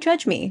y'all are going to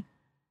judge me,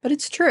 but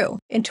it's true.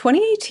 In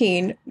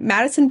 2018,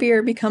 Madison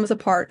Beer becomes a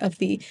part of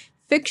the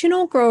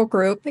fictional girl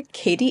group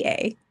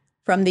KDA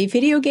from the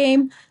video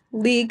game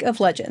League of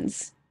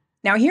Legends.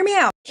 Now hear me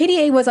out.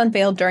 KDA was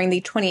unveiled during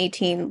the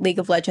 2018 League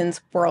of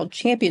Legends World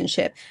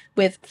Championship,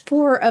 with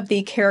 4 of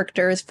the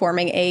characters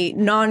forming a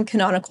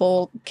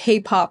non-canonical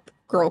K-pop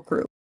girl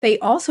group. They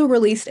also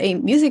released a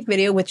music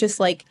video with just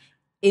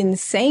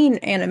insane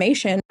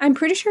animation. I'm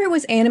pretty sure it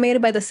was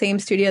animated by the same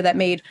studio that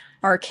made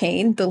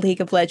Arcane, the League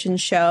of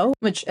Legends show,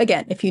 which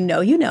again, if you know,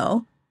 you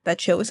know.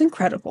 That show is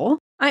incredible.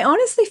 I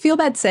honestly feel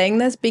bad saying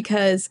this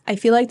because I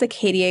feel like the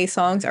KDA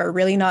songs are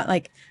really not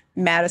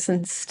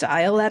Madison's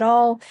style at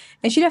all,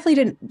 and she definitely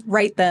didn't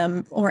write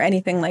them or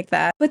anything like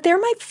that, but they're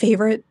my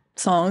favorite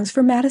songs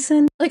from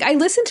Madison. I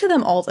listen to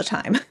them all the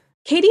time.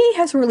 KDA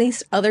has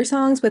released other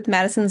songs with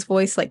Madison's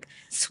voice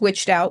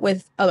switched out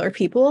with other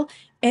people,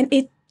 and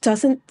it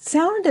doesn't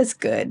sound as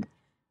good.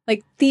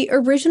 The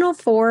original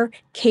 4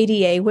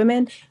 KDA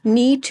women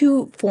need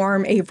to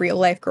form a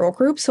real-life girl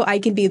group so I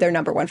can be their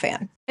 #1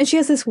 fan. And she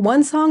has this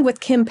one song with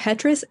Kim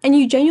Petras, and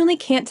you genuinely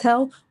can't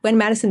tell when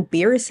Madison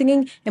Beer is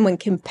singing and when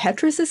Kim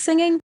Petras is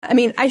singing. I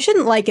mean, I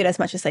shouldn't like it as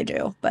much as I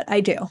do, but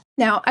I do.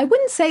 Now, I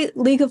wouldn't say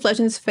League of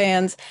Legends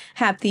fans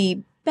have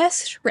the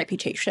best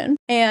reputation,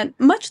 and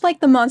much like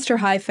the Monster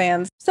High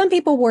fans, some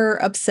people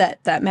were upset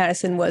that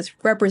Madison was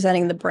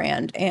representing the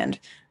brand, and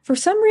for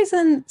some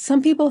reason,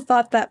 some people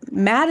thought that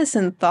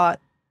Madison thought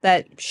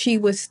that she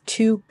was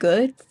too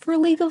good for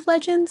League of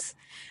Legends.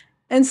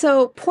 And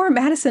so poor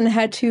Madison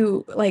had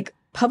to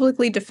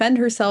publicly defend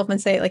herself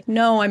and say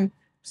no, I'm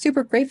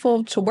super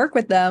grateful to work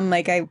with them.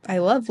 I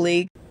love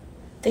League.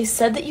 They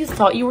said that you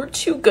thought you were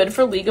too good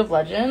for League of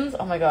Legends?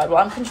 Oh my god.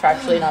 Well, I'm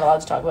contractually not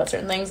allowed to talk about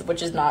certain things,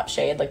 which is not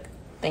shade,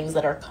 things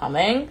that are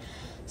coming.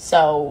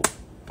 So,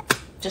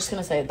 just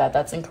gonna say that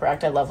that's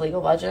incorrect. I love League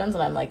of Legends,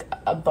 and I'm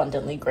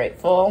abundantly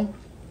grateful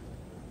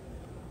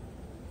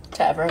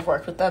to ever have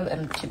worked with them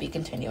and to be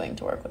continuing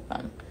to work with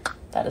them.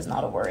 That is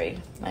not a worry,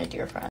 my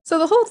dear friend. So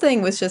the whole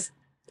thing was just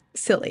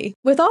silly.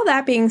 With all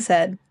that being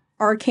said,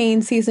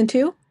 Arcane Season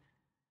 2,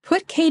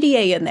 put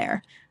KDA in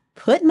there.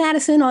 Put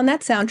Madison on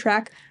that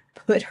soundtrack.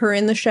 Put her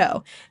in the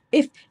show.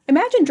 If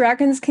Imagine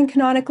Dragons can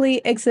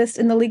canonically exist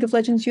in the League of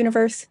Legends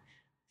universe,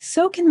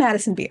 so can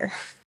Madison Beer.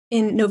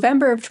 In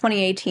November of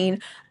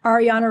 2018,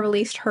 Ariana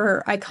released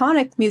her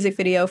iconic music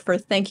video for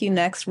Thank You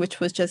Next,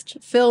 which was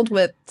just filled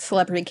with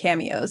celebrity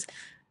cameos.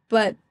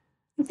 But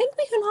I think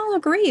we can all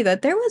agree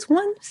that there was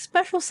one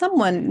special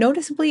someone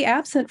noticeably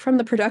absent from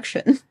the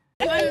production.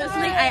 You want to know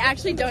something? I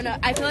actually don't know.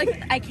 I feel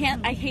like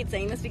I hate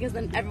saying this because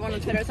then everyone on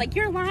Twitter is like,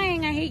 you're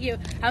lying, I hate you.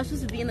 I was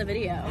supposed to be in the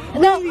video.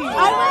 No,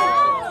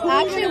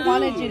 I actually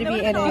wanted you to be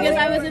in it. Because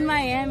I was in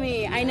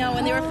Miami. I know,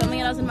 when they were filming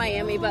it, I was in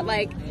Miami, but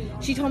like,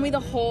 she told me the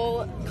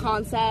whole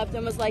concept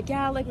and was like,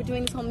 yeah, like we're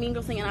doing this whole Mean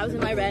Girls thing, and I was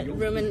in my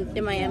room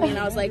in Miami, and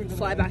I was like,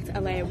 fly back to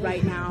LA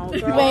right now.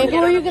 Girl. Wait, who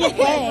are you gonna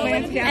play?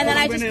 And then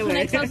I just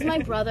connected with my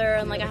brother,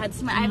 and like I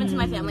haven't seen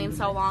my family in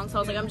so long, so I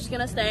was like, I'm just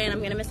gonna stay, and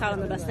I'm gonna miss out on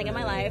the best thing in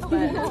my life,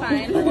 but it's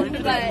fine.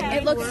 But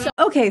it looks so.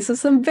 Okay, so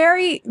some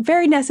very,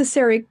 very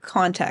necessary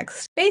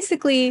context.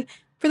 Basically,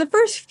 for the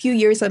first few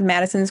years of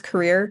Madison's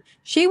career,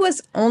 she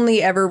was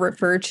only ever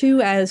referred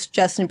to as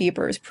Justin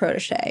Bieber's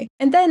protege.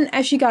 And then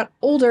as she got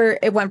older,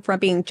 it went from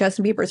being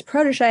Justin Bieber's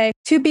protege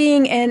to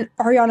being an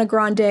Ariana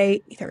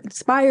Grande, either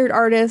inspired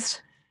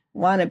artist,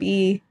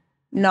 wannabe,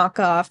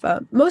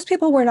 knockoff. Most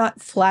people were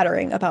not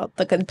flattering about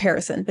the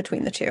comparison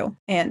between the two.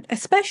 And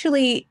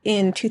especially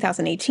in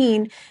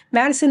 2018,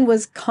 Madison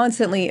was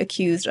constantly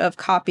accused of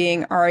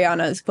copying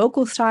Ariana's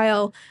vocal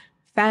style,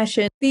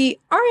 fashion. The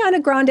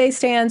Ariana Grande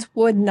stans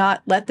would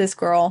not let this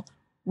girl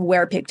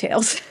wear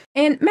pigtails.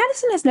 And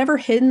Madison has never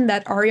hidden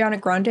that Ariana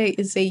Grande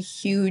is a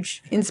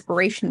huge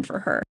inspiration for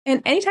her.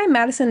 And anytime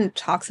Madison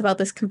talks about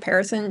this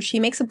comparison, she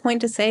makes a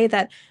point to say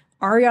that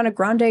Ariana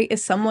Grande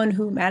is someone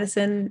who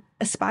Madison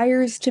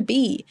aspires to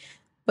be.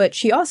 But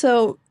she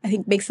also, I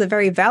think, makes the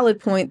very valid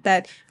point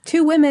that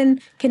two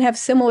women can have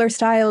similar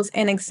styles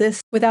and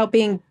exist without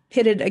being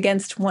pitted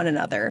against one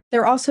another.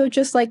 They're also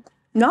just like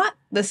not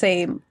the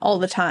same all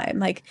the time.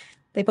 Like,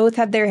 they both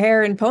have their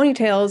hair in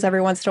ponytails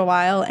every once in a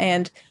while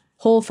and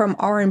pull from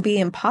R&B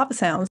and pop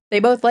sounds.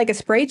 They both like a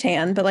spray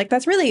tan, but like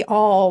that's really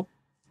all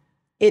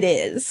it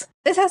is.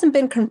 This hasn't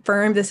been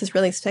confirmed. This is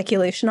really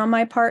speculation on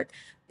my part,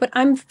 but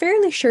I'm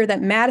fairly sure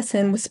that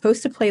Madison was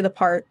supposed to play the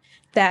part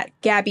that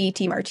Gabby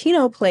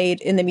DiMartino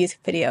played in the music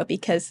video,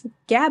 because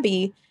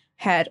Gabby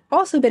had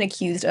also been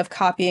accused of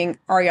copying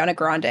Ariana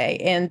Grande,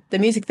 and the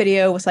music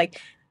video was like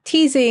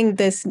teasing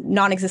this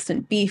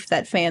non-existent beef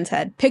that fans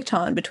had picked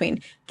on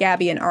between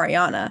Gabby and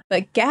Ariana.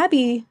 But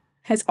Gabby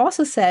has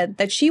also said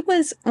that she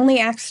was only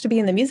asked to be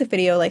in the music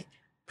video like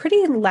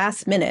pretty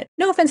last minute.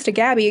 No offense to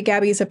Gabby,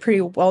 Gabby is a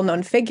pretty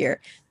well-known figure,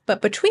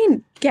 but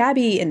between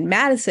Gabby and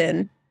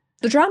Madison,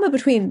 the drama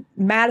between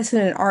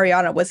Madison and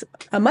Ariana was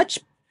a much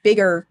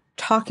bigger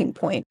talking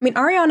point. I mean,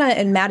 Ariana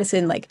and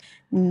Madison like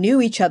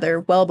knew each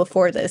other well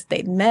before this.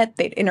 They'd met,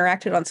 they'd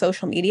interacted on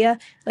social media.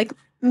 Like,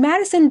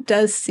 Madison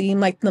does seem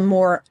like the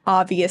more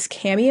obvious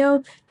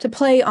cameo to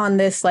play on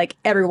this, like,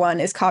 everyone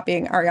is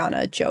copying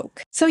Ariana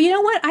joke. So you know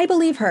what? I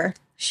believe her.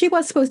 She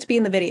was supposed to be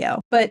in the video.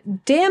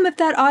 But damn if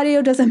that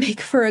audio doesn't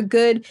make for a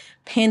good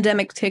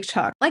pandemic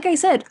TikTok. Like I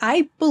said,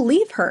 I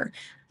believe her.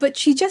 But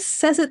she just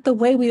says it the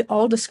way we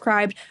all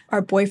described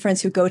our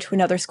boyfriends who go to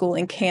another school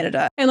in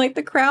Canada. And like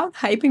the crowd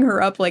hyping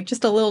her up like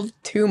just a little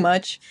too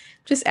much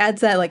just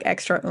adds that like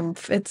extra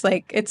oomph. It's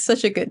like, it's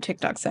such a good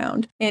TikTok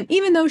sound. And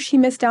even though she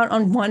missed out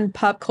on one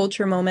pop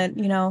culture moment,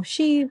 you know,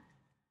 she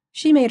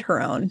made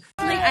her own.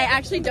 Like, I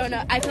actually don't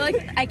know. I feel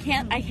like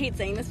I hate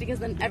saying this because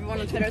then everyone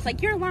on Twitter is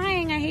like, you're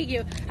lying, I hate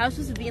you. I was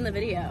supposed to be in the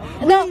video.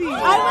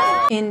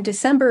 No, In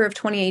December of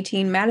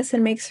 2018,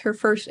 Madison makes her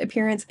first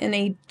appearance in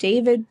a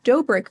David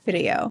Dobrik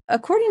video.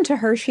 According to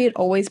her, she had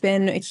always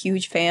been a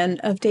huge fan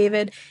of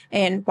David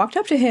and walked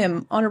up to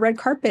him on a red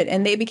carpet,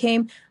 and they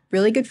became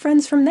really good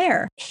friends from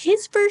there.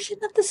 His version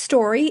of the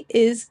story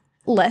is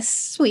less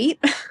sweet.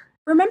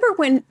 Remember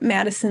when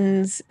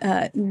Madison's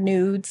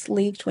nudes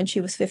leaked when she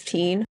was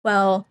 15?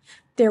 Well,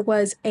 there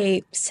was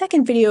a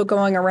second video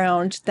going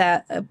around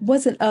that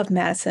wasn't of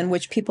Madison,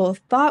 which people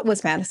thought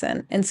was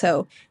Madison. And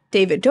so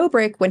David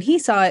Dobrik, when he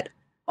saw it,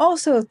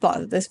 also thought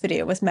that this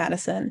video was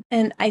Madison.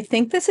 And I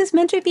think this is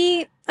meant to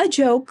be a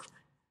joke,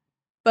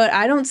 but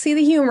I don't see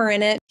the humor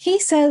in it. He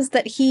says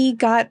that he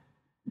got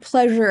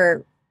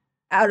pleasure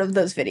out of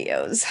those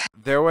videos.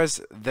 There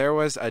was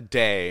a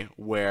day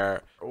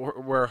where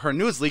her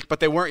nudes leaked, but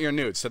they weren't your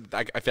nudes, so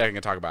I feel like I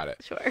can talk about it.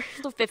 Sure.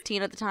 So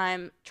 15 at the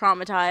time,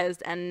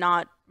 traumatized, and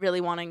not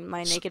really wanting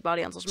my naked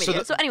body on social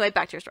media. So anyway,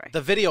 back to your story.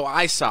 The video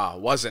I saw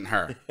wasn't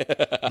her.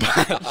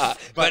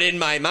 but in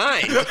my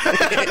mind,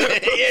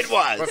 it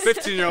was. But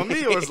 15-year-old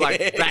me was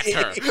like, that's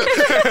her.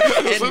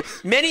 And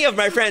many of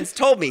my friends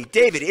told me,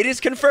 David, it is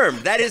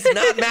confirmed. That is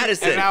not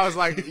Madison. And I was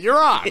like, you're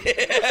on.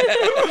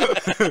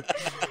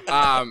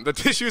 The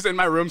tissues in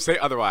my room say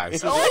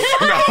otherwise.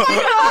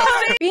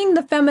 Being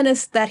the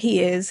feminist that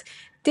he is,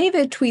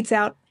 David tweets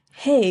out,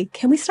 "Hey,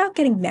 can we stop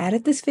getting mad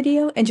at this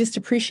video and just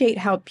appreciate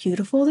how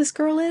beautiful this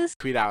girl is?"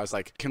 Tweet out, I was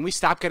like, can we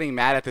stop getting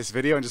mad at this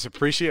video and just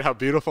appreciate how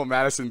beautiful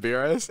Madison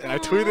Beer is? And I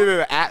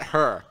tweeted it at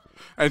her.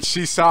 And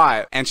she saw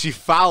it, and she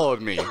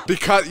followed me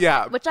because,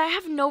 yeah. Which I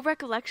have no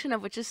recollection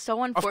of, which is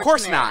so unfortunate. Of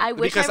course not. I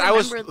wish because I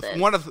was this.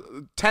 one of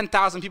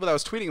 10,000 people that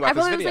was tweeting about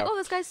this video. I was like, oh,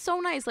 this guy's so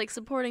nice, like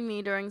supporting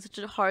me during such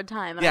a hard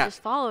time, and I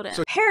just followed him.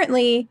 So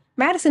apparently,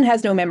 Madison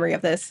has no memory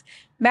of this.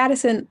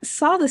 Madison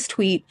saw this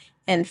tweet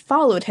and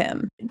followed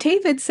him.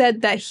 David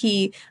said that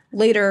he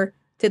later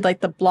did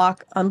like the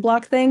block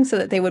unblock thing so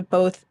that they would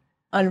both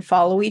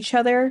unfollow each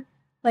other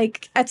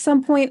like, at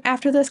some point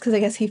after this, because I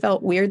guess he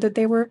felt weird that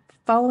they were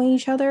following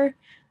each other.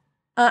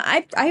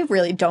 I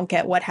really don't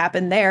get what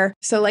happened there.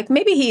 So, like,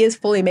 maybe he is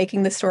fully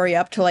making the story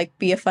up to, like,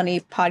 be a funny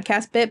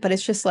podcast bit, but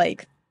it's just,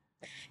 like,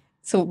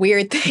 it's a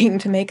weird thing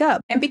to make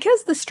up. And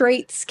because the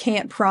straights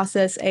can't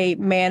process a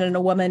man and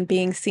a woman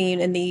being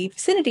seen in the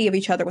vicinity of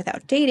each other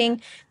without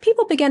dating,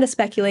 people began to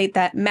speculate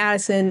that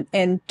Madison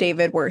and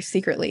David were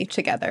secretly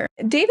together.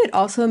 David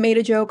also made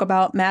a joke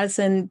about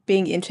Madison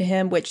being into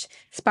him, which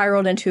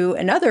spiraled into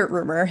another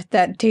rumor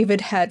that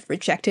David had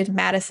rejected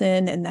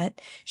Madison and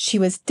that she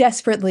was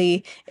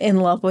desperately in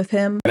love with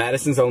him.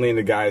 Madison's only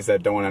into guys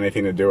that don't want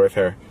anything to do with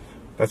her.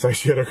 That's why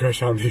she had a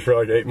crush on me for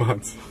like 8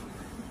 months.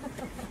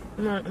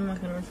 I'm not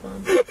gonna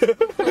respond.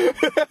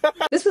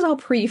 This was all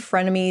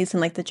pre-frenemies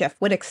and like the Jeff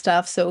Wittick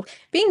stuff, so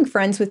being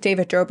friends with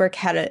David Dobrik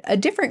had a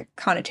different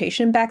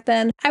connotation back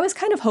then. I was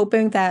kind of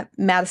hoping that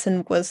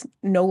Madison was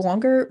no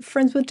longer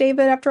friends with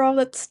David after all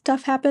that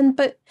stuff happened,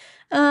 but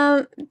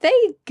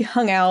they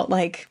hung out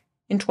like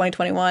in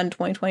 2021,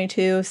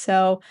 2022,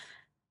 so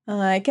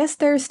I guess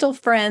they're still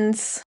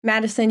friends.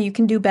 Madison, you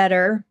can do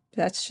better.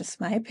 That's just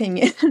my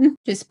opinion.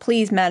 Just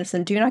please,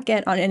 Madison, do not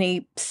get on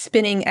any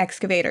spinning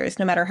excavators,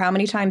 no matter how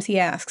many times he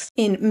asks.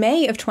 In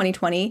May of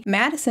 2020,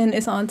 Madison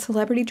is on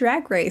Celebrity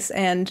Drag Race,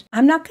 and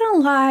I'm not gonna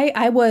lie,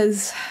 I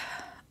was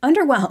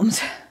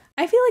underwhelmed.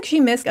 I feel like she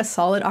missed a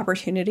solid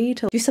opportunity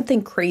to do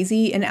something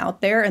crazy and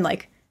out there and,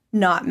 like,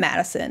 not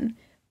Madison.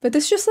 But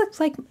this just looks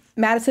like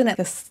Madison at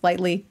a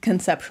slightly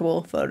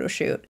conceptual photo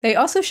shoot. They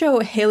also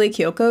show Haley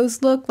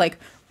Kyoko's look, like,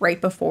 right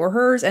before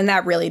hers, and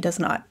that really does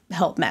not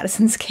help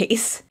Madison's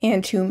case.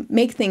 And to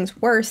make things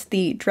worse,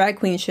 the drag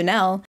queen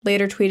Chanel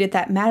later tweeted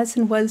that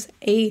Madison was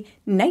a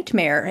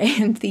nightmare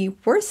and the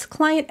worst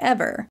client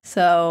ever.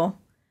 So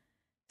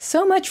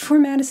much for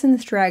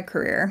Madison's drag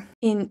career.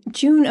 In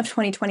June of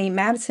 2020,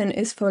 Madison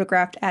is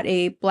photographed at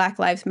a Black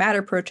Lives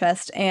Matter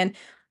protest and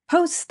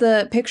posts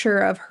the picture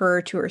of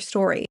her to her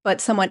story, but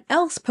someone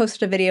else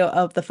posted a video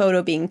of the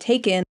photo being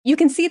taken. You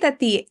can see that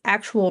the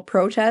actual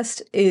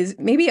protest is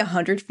maybe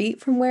 100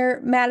 feet from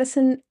where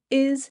Madison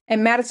is,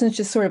 and Madison's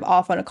just sort of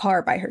off on a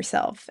car by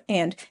herself.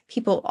 And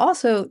people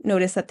also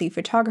notice that the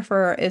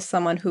photographer is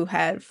someone who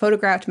had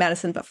photographed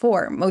Madison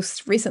before,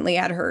 most recently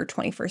at her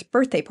 21st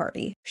birthday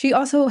party. She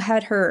also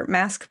had her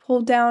mask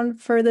pulled down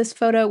for this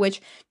photo, which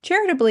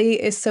charitably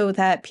is so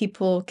that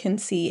people can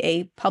see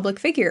a public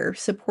figure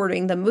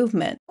supporting the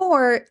movement.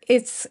 Or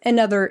it's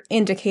another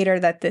indicator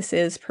that this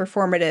is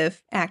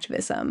performative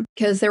activism,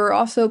 because there were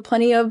also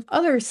plenty of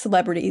other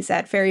celebrities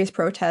at various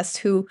protests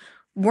who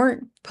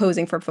weren't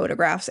posing for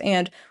photographs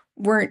and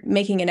weren't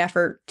making an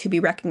effort to be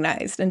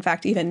recognized. In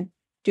fact, even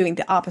doing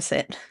the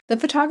opposite. The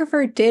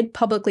photographer did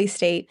publicly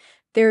state,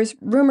 "There's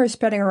rumors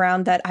spreading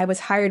around that I was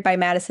hired by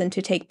Madison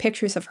to take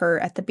pictures of her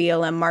at the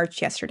BLM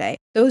march yesterday.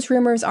 Those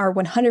rumors are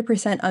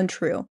 100%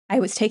 untrue. I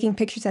was taking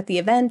pictures at the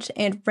event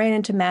and ran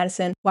into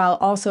Madison while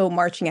also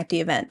marching at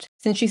the event.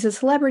 Since she's a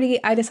celebrity,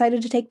 I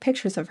decided to take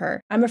pictures of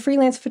her. I'm a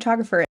freelance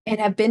photographer and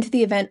have been to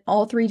the event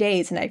all 3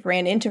 days, and I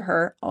ran into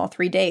her all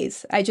 3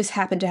 days. I just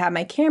happened to have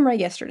my camera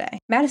yesterday."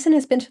 Madison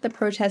has been to the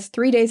protest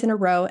 3 days in a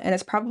row and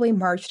has probably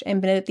marched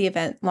and been at the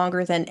event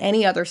longer than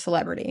any other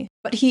celebrity.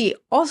 But he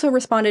also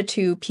responded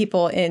to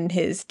people in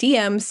his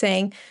DMs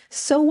saying,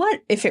 "So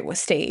what if it was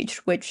staged?"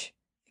 Which,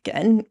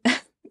 again,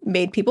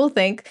 made people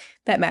think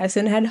that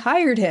Madison had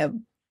hired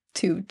him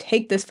to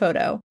take this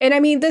photo. And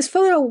I mean, this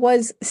photo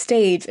was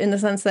staged in the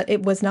sense that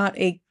it was not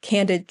a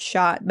candid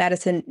shot.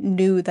 Madison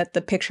knew that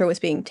the picture was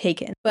being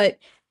taken. But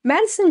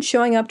Madison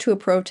showing up to a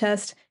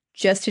protest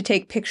just to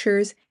take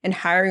pictures and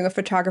hiring a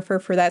photographer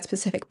for that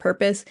specific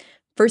purpose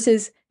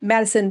versus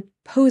Madison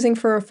posing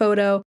for a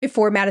photo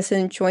before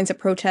Madison joins a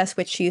protest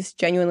which she's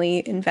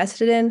genuinely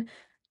invested in,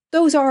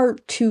 those are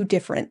two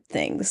different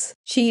things.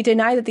 She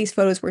denied that these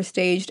photos were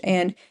staged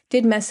and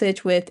did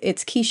message with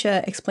It's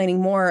Kesha explaining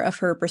more of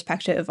her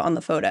perspective on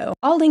the photo.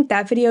 I'll link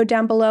that video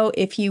down below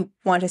if you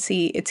want to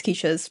see It's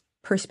Kesha's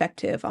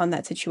perspective on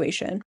that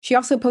situation. She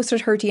also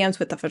posted her DMs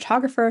with the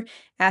photographer,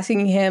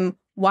 asking him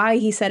why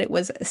he said it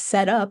was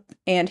set up,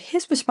 and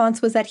his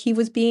response was that he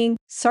was being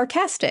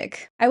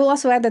sarcastic. I will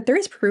also add that there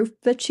is proof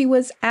that she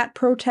was at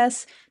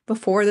protests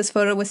before this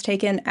photo was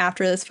taken,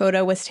 after this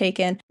photo was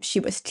taken. She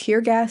was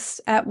tear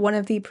gassed at one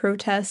of the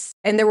protests,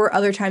 and there were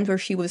other times where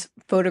she was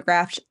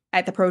photographed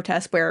at the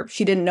protest where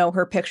she didn't know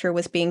her picture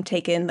was being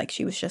taken, like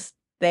she was just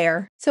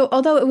there. So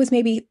although it was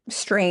maybe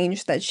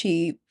strange that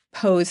she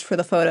posed for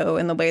the photo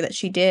in the way that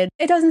she did,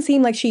 it doesn't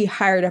seem like she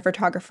hired a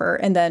photographer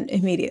and then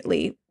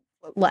immediately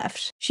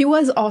left. She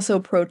was also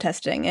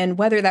protesting, and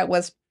whether that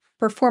was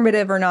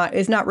performative or not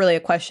is not really a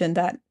question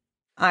that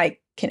I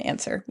can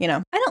answer, you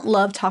know. I don't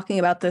love talking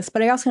about this,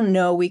 but I also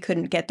know we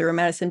couldn't get through a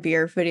Madison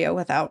Beer video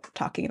without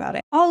talking about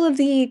it. All of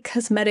the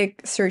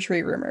cosmetic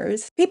surgery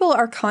rumors. People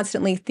are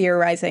constantly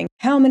theorizing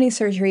how many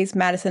surgeries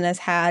Madison has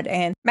had,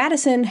 and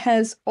Madison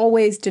has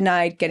always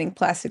denied getting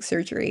plastic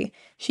surgery.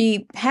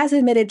 She has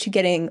admitted to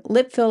getting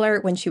lip filler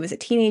when she was a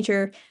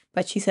teenager,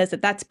 but she says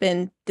that that's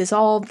been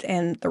dissolved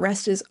and the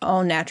rest is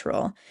all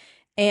natural.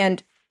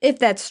 And if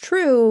that's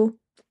true,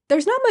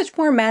 There's not much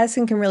more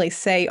Madison can really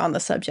say on the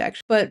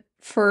subject, but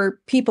for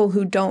people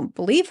who don't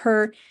believe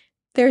her,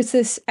 there's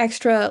this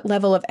extra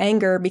level of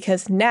anger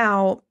because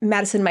now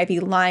Madison might be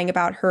lying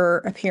about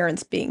her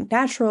appearance being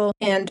natural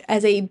and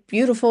as a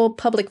beautiful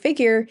public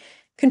figure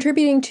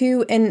contributing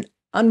to an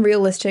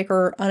unrealistic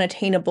or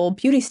unattainable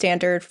beauty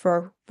standard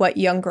for what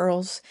young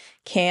girls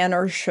can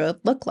or should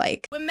look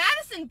like. When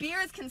Madison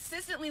Beer is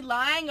consistently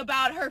lying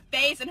about her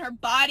face and her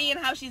body and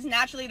how she's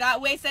naturally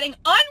that way, setting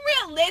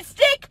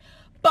unrealistic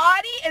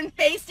body and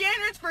face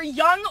standards for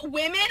young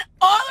women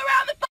all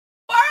around the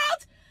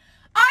world,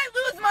 I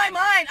lose my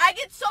mind. I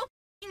get so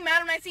mad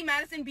when I see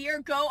Madison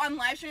Beer go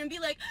on live stream and be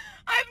like,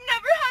 I've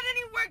never had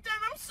any work done.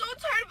 I'm so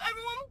tired of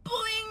everyone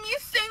bullying me,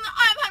 saying that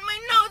I've had my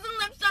nose and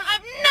lips done.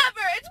 I've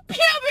never. It's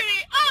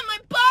puberty. Oh, my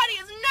body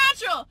is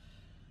natural.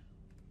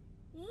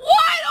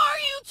 What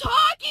are you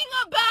talking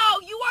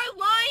about? You are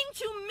lying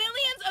to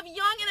millions of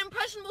young and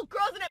impressionable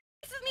girls, and it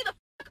pisses me the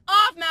fuck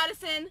off,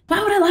 Madison.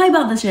 Why would I lie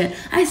about this shit?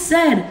 I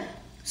said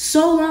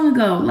so long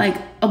ago,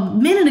 like a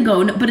minute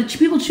ago, but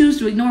people choose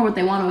to ignore what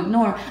they want to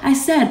ignore. I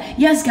said,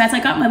 yes, guys, I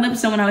got my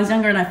lips done when I was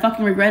younger and I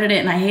fucking regretted it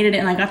and I hated it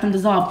and I got them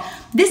dissolved.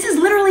 This is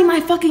literally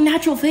my fucking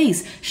natural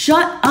face.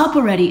 Shut up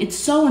already. It's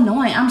so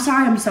annoying. I'm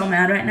sorry I'm so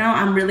mad right now.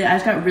 I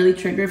just got really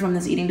triggered from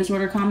this eating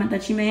disorder comment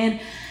that she made.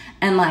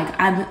 And like,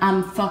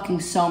 I'm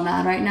fucking so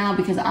mad right now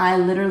because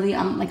I'm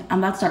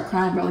about to start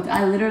crying, bro. Like,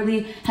 I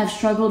literally have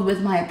struggled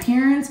with my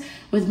appearance,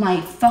 with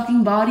my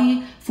fucking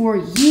body for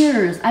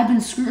years. I've been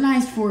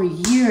scrutinized for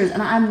years,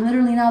 and I'm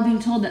literally now being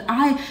told that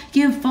I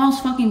give false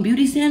fucking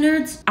beauty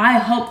standards. I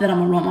hope that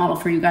I'm a role model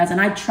for you guys,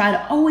 and I try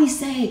to always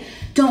say,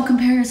 don't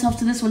compare yourself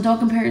to this one, don't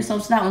compare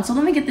yourself to that one. So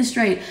let me get this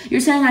straight. You're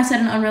saying I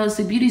set an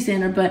unrealistic beauty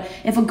standard, but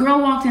if a girl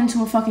walked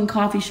into a fucking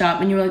coffee shop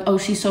and you were like, oh,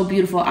 she's so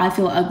beautiful, I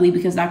feel ugly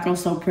because that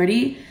girl's so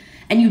pretty,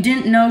 and you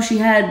didn't know she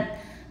had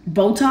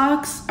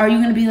Botox, are you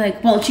going to be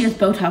like, well, she has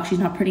Botox, she's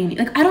not pretty?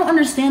 Like, I don't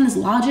understand this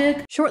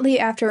logic. Shortly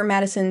after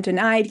Madison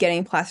denied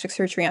getting plastic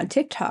surgery on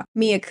TikTok,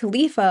 Mia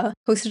Khalifa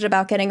posted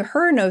about getting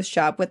her nose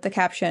job with the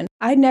caption,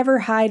 I'd never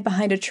hide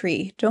behind a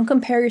tree. Don't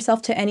compare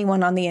yourself to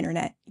anyone on the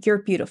internet. You're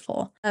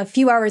beautiful. A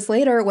few hours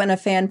later, when a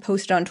fan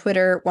posted on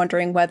Twitter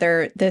wondering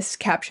whether this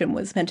caption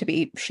was meant to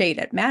be shade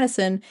at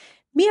Madison,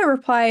 Mia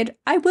replied,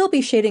 I will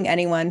be shading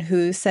anyone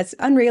who sets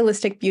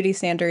unrealistic beauty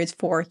standards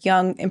for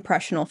young,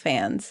 impressionable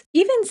fans.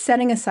 Even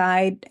setting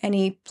aside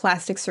any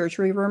plastic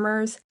surgery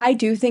rumors, I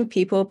do think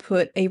people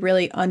put a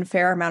really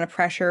unfair amount of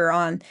pressure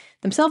on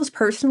themselves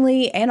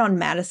personally and on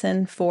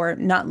Madison for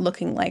not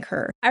looking like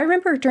her. I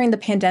remember during the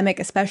pandemic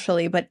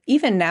especially, but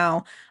even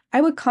now,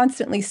 I would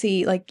constantly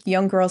see like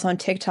young girls on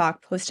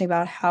TikTok posting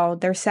about how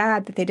they're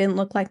sad that they didn't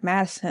look like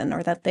Madison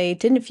or that they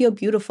didn't feel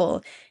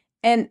beautiful.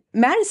 And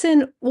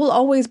Madison will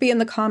always be in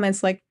the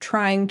comments, like,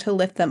 trying to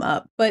lift them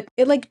up. But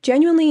it, like,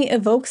 genuinely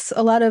evokes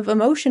a lot of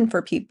emotion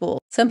for people.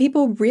 Some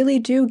people really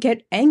do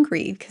get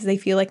angry because they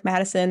feel like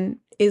Madison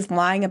is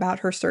lying about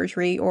her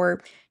surgery or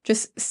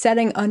just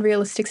setting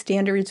unrealistic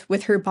standards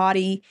with her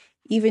body,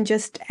 even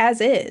just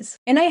as is.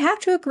 And I have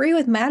to agree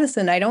with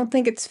Madison. I don't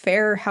think it's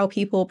fair how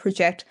people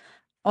project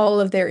all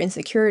of their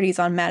insecurities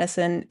on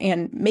Madison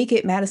and make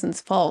it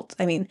Madison's fault.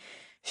 I mean,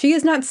 she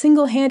is not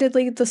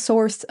single-handedly the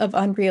source of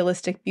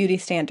unrealistic beauty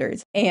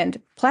standards.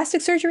 And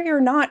plastic surgery or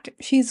not,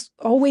 she's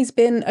always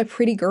been a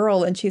pretty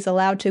girl and she's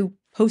allowed to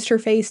post her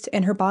face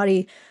and her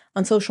body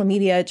on social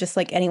media just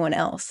like anyone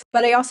else.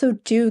 But I also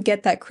do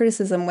get that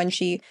criticism when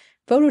she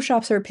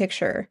photoshops her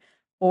picture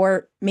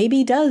or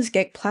maybe does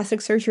get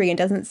plastic surgery and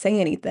doesn't say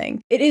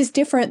anything. It is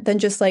different than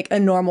just like a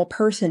normal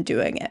person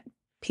doing it.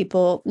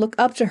 People look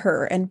up to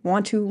her and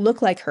want to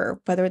look like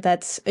her, whether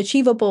that's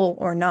achievable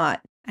or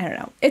not. I don't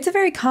know. It's a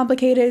very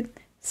complicated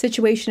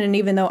situation, and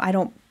even though I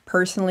don't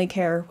personally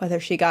care whether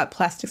she got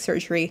plastic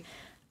surgery,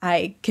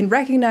 I can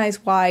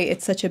recognize why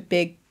it's such a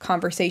big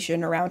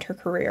conversation around her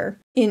career.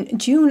 In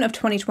June of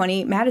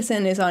 2020,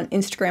 Madison is on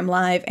Instagram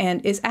Live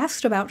and is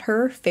asked about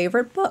her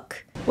favorite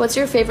book. What's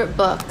your favorite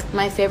book?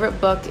 My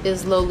favorite book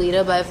is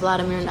Lolita by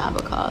Vladimir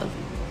Nabokov.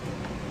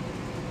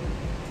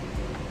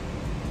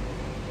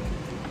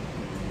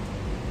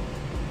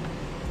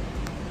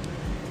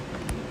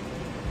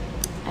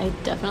 I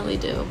definitely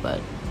do,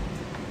 but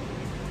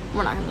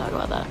we're not going to talk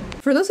about that.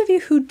 For those of you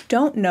who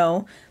don't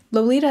know,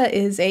 Lolita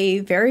is a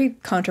very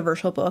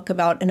controversial book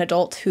about an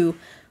adult who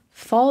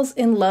falls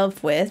in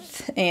love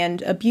with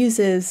and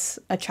abuses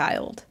a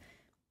child.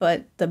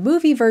 But the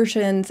movie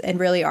versions and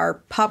really our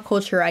pop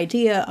culture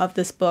idea of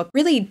this book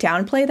really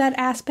downplay that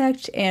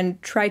aspect and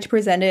try to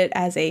present it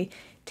as a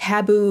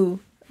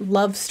taboo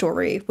love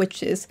story,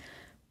 which is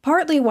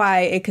partly why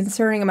a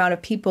concerning amount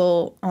of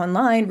people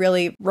online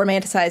really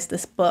romanticize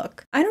this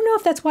book. I don't know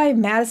if that's why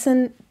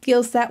Madison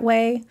feels that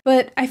way,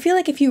 but I feel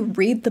like if you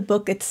read the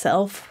book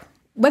itself,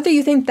 whether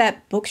you think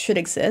that book should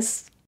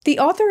exist, the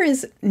author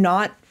is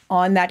not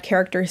on that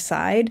character's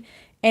side,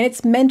 and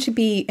it's meant to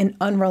be an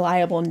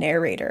unreliable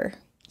narrator.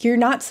 You're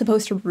not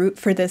supposed to root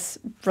for this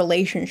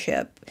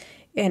relationship,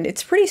 and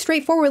it's pretty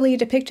straightforwardly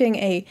depicting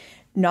a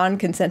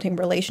non-consenting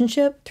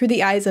relationship through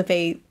the eyes of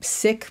a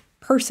sick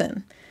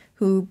person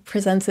who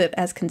presents it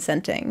as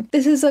consenting.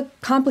 This is a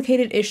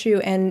complicated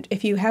issue, and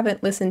if you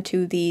haven't listened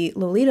to the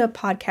Lolita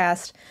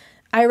podcast,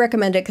 I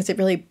recommend it because it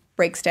really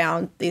breaks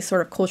down these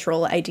sort of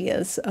cultural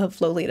ideas of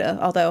Lolita,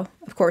 although,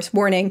 of course,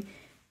 warning,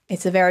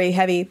 it's a very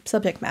heavy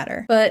subject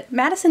matter. But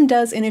Madison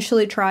does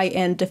initially try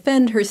and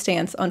defend her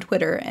stance on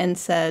Twitter and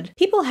said,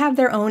 "People have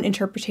their own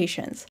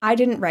interpretations. I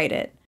didn't write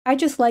it. I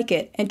just like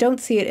it and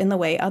don't see it in the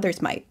way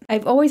others might.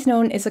 I've always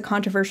known it's a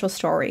controversial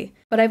story,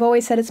 but I've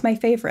always said it's my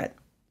favorite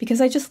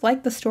because I just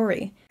like the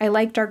story. I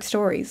like dark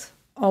stories.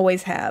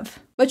 Always have."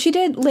 But she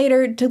did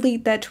later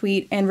delete that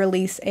tweet and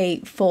release a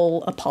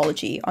full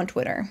apology on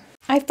Twitter.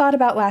 I've thought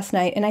about last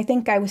night, and I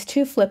think I was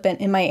too flippant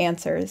in my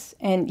answers,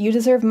 and you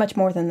deserve much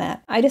more than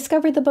that. I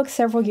discovered the book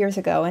several years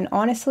ago, and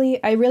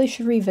honestly, I really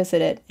should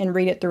revisit it and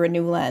read it through a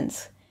new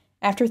lens.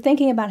 After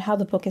thinking about how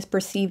the book is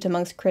perceived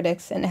amongst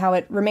critics and how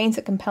it remains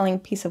a compelling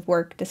piece of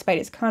work despite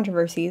its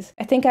controversies,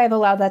 I think I have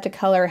allowed that to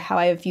color how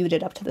I have viewed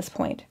it up to this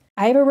point.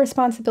 I have a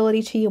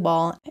responsibility to you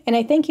all, and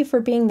I thank you for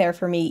being there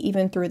for me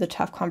even through the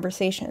tough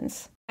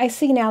conversations. I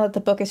see now that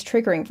the book is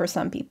triggering for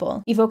some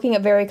people, evoking a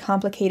very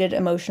complicated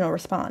emotional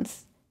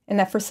response, and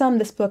that for some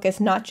this book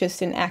is not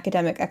just an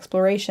academic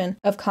exploration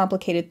of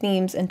complicated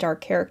themes and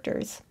dark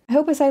characters. I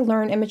hope as I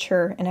learn and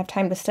mature and have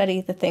time to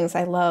study the things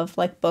I love,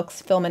 like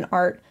books, film, and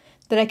art,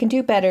 that I can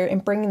do better in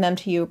bringing them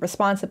to you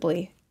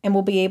responsibly and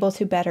will be able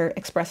to better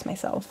express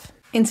myself.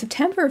 In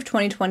September of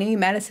 2020,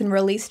 Madison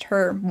released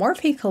her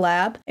Morphe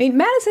collab. I mean,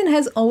 Madison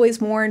has always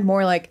worn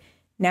more like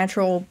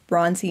natural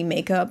bronzy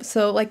makeup,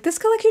 so like this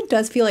collection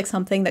does feel like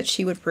something that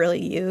she would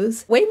really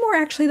use. Way more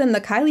actually than the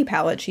Kylie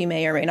palette she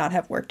may or may not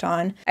have worked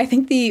on. I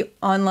think the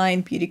online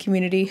beauty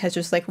community has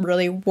just like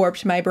really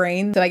warped my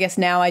brain, so I guess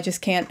now I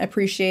just can't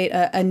appreciate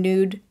a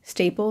nude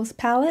Staples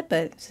palette,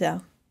 but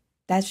so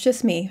that's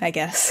just me, I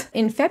guess.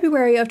 In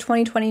February of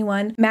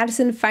 2021,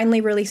 Madison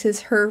finally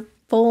releases her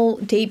full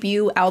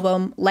debut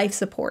album, Life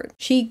Support.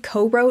 She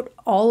co-wrote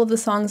all of the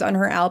songs on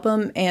her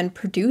album and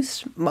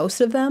produced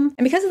most of them.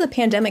 And because of the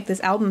pandemic,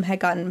 this album had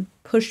gotten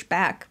pushed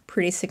back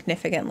pretty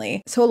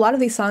significantly. So a lot of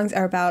these songs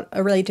are about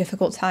a really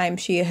difficult time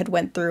she had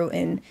went through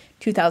in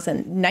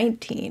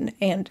 2019.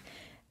 And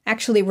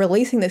actually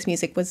releasing this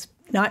music was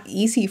not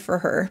easy for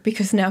her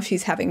because now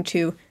she's having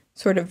to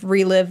sort of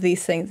relive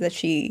these things that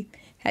she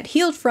had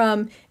healed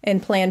from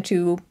and planned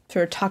to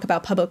sort of talk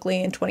about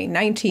publicly in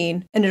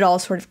 2019, and it all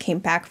sort of came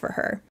back for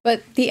her.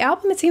 But the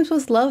album, it seems,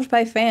 was loved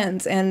by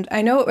fans, and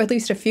I know at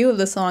least a few of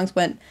the songs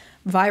went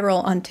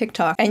viral on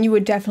TikTok, and you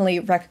would definitely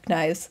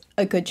recognize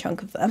a good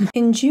chunk of them.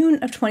 In June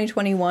of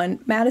 2021,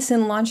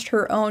 Madison launched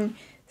her own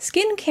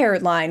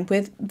skincare line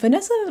with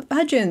Vanessa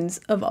Hudgens,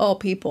 of all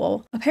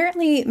people.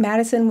 Apparently,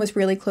 Madison was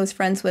really close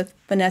friends with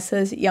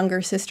Vanessa's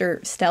younger sister,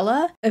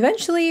 Stella.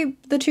 Eventually,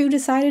 the two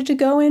decided to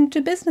go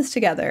into business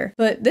together.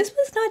 But this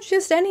was not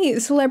just any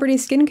celebrity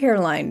skincare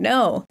line,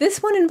 no.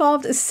 This one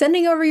involved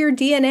sending over your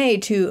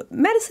DNA to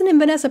Madison and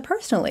Vanessa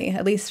personally,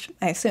 at least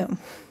I assume.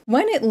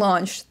 When it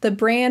launched, the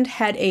brand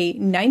had a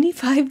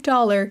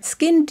 $95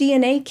 skin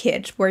DNA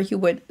kit where you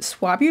would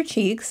swab your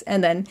cheeks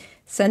and then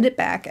send it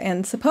back,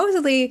 and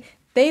supposedly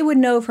they would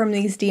know from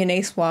these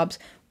DNA swabs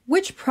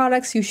which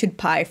products you should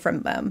buy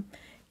from them.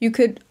 You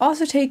could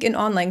also take an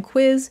online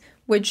quiz,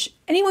 which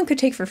anyone could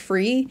take for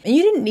free, and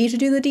you didn't need to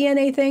do the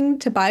DNA thing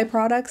to buy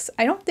products.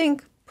 I don't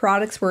think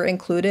products were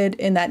included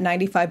in that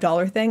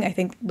 $95 thing. I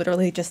think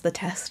literally just the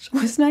test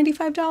was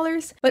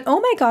 $95. But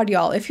oh my god,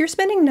 y'all, if you're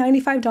spending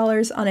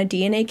 $95 on a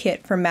DNA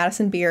kit from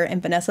Madison Beer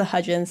and Vanessa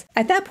Hudgens,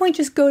 at that point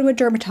just go to a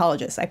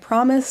dermatologist. I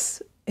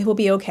promise it will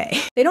be okay.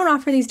 They don't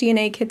offer these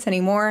DNA kits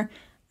anymore.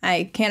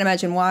 I can't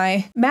imagine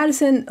why.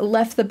 Madison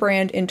left the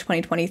brand in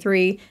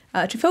 2023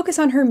 to focus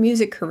on her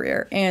music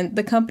career, and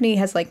the company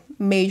has like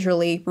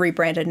majorly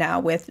rebranded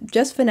now with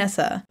just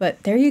Vanessa.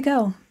 But there you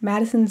go,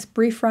 Madison's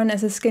brief run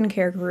as a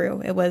skincare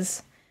guru. It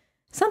was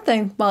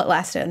something while it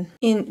lasted.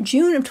 In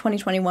June of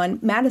 2021,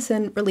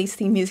 Madison released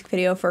the music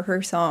video for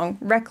her song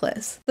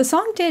Reckless. The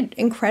song did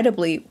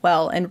incredibly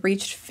well and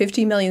reached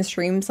 50 million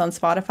streams on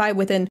Spotify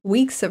within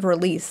weeks of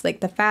release,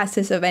 like the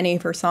fastest of any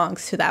of her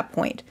songs to that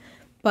point.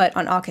 But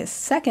on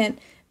August 2nd,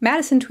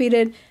 Madison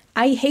tweeted,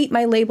 "I hate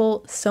my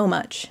label so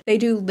much. They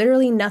do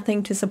literally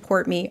nothing to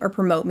support me or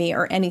promote me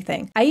or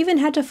anything. I even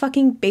had to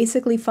fucking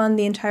basically fund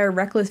the entire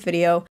Reckless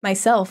video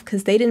myself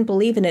because they didn't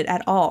believe in it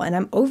at all, and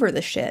I'm over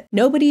the shit.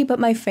 Nobody but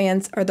my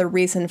fans are the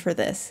reason for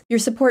this. Your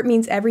support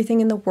means everything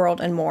in the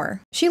world and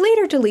more." She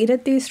later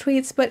deleted these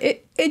tweets, but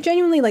it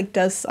genuinely like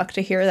does suck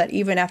to hear that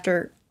even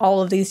after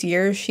all of these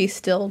years, she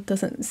still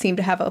doesn't seem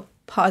to have a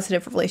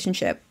positive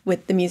relationship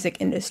with the music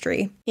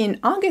industry. In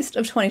August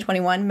of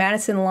 2021,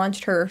 Madison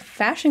launched her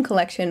fashion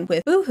collection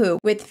with Boohoo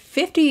with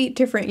 50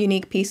 different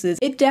unique pieces.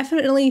 It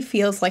definitely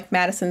feels like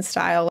Madison's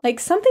style. Like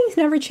something's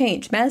never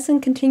changed. Madison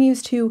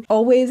continues to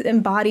always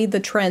embody the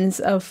trends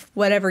of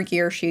whatever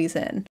year she's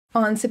in.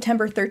 On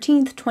September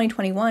 13th,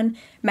 2021,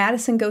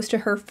 Madison goes to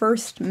her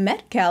first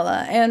Met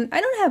Gala, and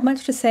I don't have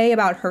much to say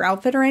about her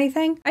outfit or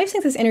anything. I just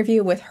think this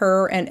interview with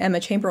her and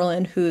Emma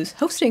Chamberlain, who's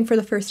hosting for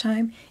the first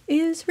time,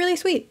 is really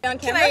sweet.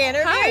 Can I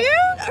interview you?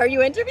 Are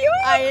you interviewing?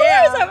 I Of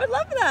course, am. I would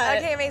love that.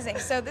 Okay, amazing.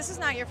 So this is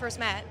not your first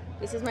Met.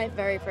 This is my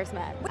very first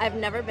Met. I've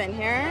never been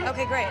here.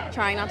 Okay, great.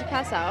 Trying not to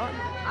pass out.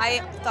 I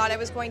thought I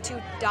was going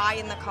to die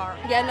in the car.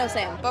 Yeah, no,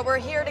 same. But we're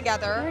here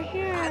together. We're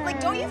here. Like,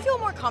 don't you feel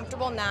more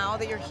comfortable now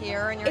that you're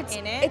here and you're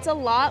in it? It's a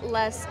lot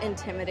less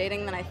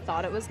intimidating than I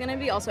thought it was going to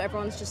be. Also,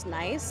 everyone's just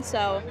nice.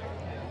 So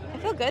I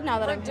feel good now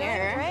that I'm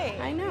here. Great.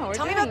 I know. We're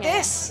Tell me doing about it.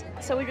 this.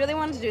 So we really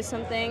wanted to do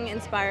something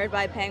inspired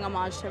by paying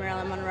homage to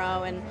Marilyn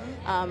Monroe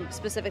and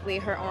specifically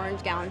her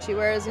orange gown she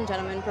wears in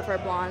Gentlemen Prefer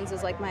Blondes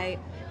is like my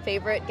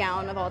favorite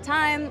gown of all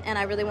time, and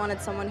I really wanted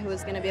someone who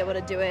was going to be able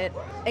to do it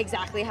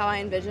exactly how I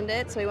envisioned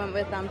it. So we went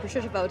with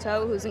Patricia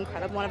Voto, who's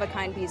incredible,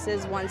 one-of-a-kind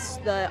pieces. Once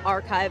the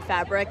archive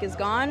fabric is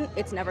gone,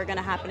 it's never going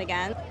to happen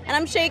again. And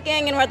I'm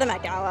shaking, and we're at the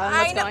Met Gala. And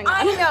what's going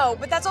on? I know,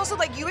 but that's also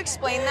like you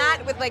explain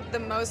that with like the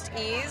most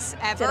ease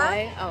ever. Did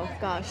I? Oh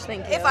gosh,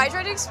 thank you. If I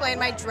tried to explain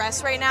my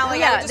dress right now, like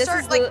yeah, I would just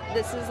start like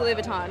this is Louis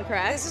Vuitton,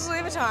 correct? This is Louis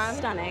Vuitton.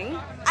 Stunning.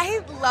 I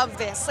love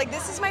this. Like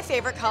this is my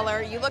favorite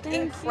color. You look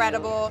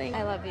incredible.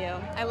 I love you.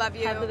 I love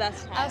you. Have the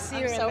best time. I'll see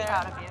you. I'm so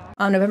proud of you.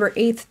 On November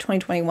 8th,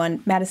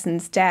 2021,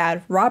 Madison's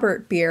dad,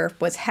 Robert Beer,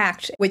 was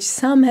hacked, which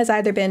some has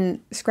either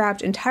been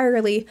scrapped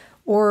entirely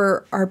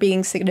or are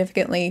being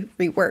significantly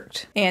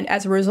reworked. And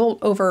as a result,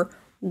 over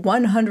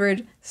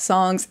 100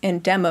 songs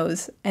and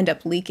demos end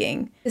up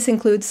leaking. This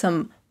includes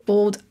some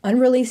old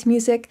unreleased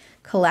music,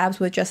 collabs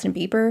with Justin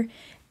Bieber,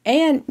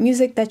 and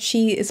music that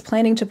she is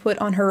planning to put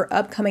on her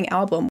upcoming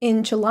album.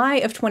 In July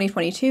of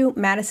 2022,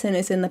 Madison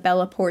is in the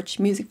Bella Poarch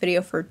music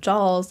video for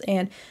Dolls,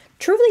 and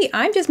truly,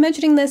 I'm just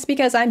mentioning this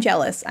because I'm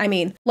jealous. I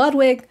mean,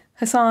 Ludwig,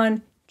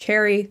 Hassan,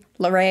 Cherry,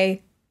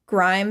 Larray,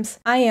 Grimes.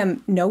 I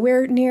am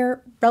nowhere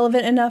near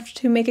relevant enough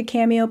to make a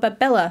cameo, but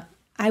Bella,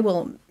 I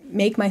will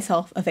make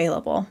myself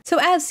available. So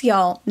as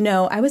y'all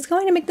know, I was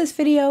going to make this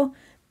video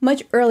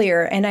much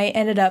earlier, and I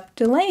ended up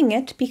delaying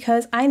it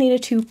because I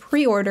needed to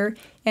pre-order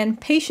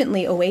and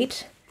patiently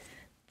await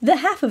the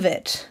half of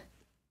it.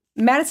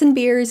 Madison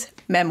Beer's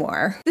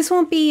Memoir. This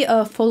won't be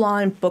a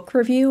full-on book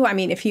review. I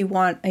mean, if you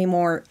want a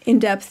more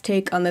in-depth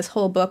take on this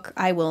whole book,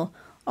 I will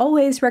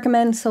always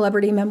recommend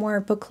Celebrity Memoir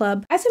Book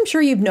Club. As I'm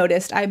sure you've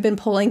noticed, I've been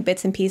pulling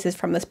bits and pieces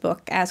from this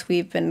book as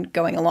we've been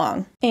going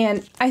along.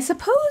 And I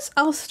suppose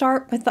I'll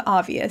start with the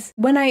obvious.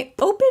 When I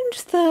opened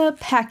the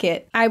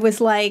packet, I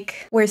was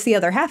like, where's the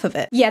other half of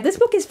it? Yeah, this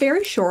book is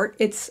very short.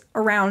 It's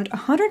around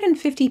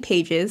 150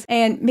 pages,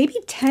 and maybe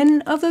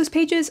 10 of those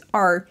pages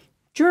are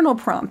journal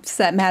prompts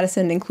that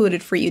Madison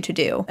included for you to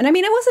do. And I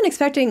mean, I wasn't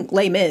expecting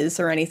Les Mis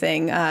or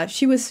anything.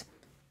 She was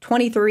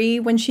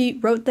 23 when she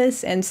wrote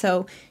this, and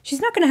so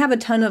she's not going to have a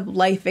ton of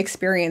life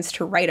experience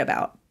to write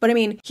about. But I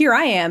mean, here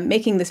I am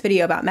making this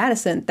video about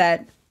Madison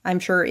that I'm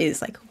sure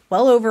is like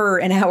well over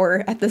an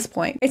hour at this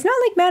point. It's not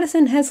like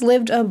Madison has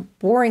lived a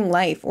boring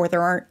life or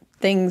there aren't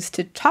things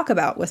to talk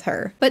about with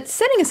her. But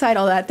setting aside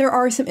all that, there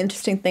are some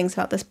interesting things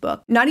about this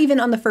book. Not even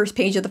on the first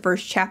page of the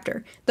first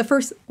chapter, the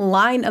first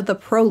line of the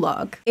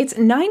prologue. It's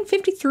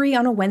 9:53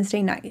 on a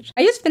Wednesday night.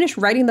 I just finished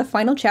writing the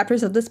final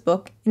chapters of this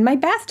book in my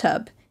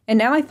bathtub, and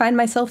now I find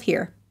myself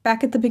here,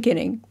 back at the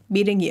beginning,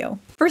 meeting you.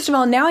 First of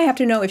all, now I have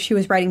to know if she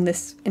was writing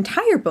this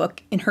entire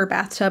book in her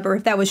bathtub or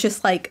if that was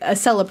just like a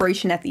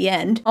celebration at the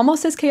end.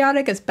 Almost as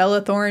chaotic as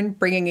Bella Thorne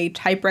bringing a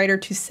typewriter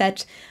to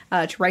set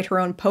to write her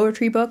own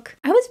poetry book.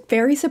 I was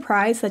very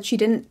surprised that she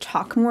didn't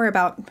talk more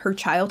about her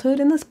childhood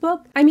in this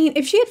book. I mean,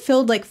 if she had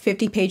filled like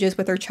 50 pages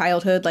with her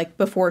childhood, like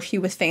before she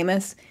was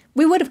famous,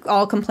 we would have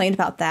all complained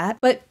about that.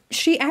 But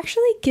she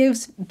actually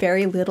gives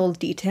very little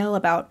detail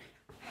about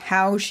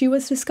how she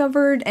was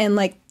discovered and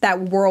like that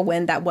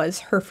whirlwind that was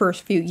her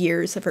first few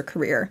years of her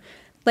career.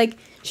 Like,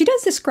 she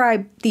does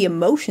describe the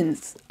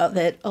emotions of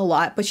it a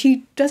lot, but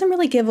she doesn't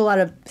really give a lot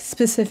of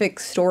specific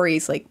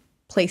stories like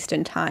placed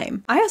in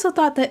time. I also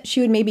thought that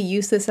she would maybe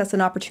use this as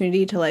an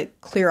opportunity to like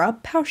clear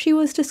up how she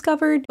was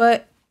discovered,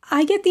 but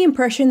I get the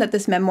impression that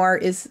this memoir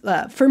is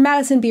for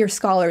Madison Beer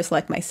scholars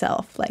like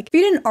myself. Like, if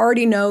you didn't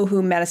already know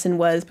who Madison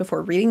was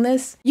before reading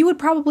this, you would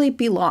probably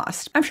be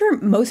lost. I'm sure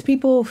most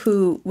people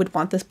who would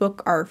want this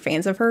book are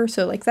fans of her,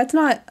 so like that's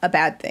not a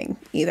bad thing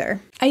either.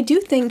 I do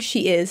think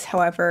she is,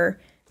 however,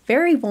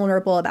 very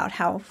vulnerable about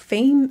how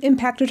fame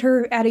impacted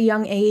her at a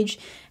young age,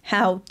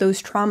 how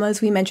those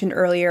traumas we mentioned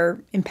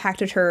earlier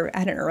impacted her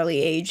at an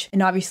early age.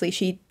 And obviously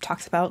she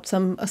talks about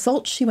some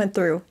assaults she went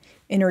through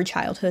in her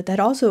childhood that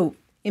also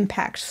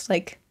impacts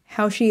like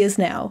how she is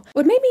now.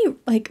 What made me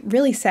like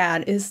really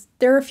sad is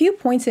there are a few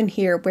points in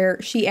here where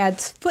she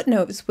adds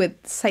footnotes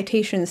with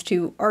citations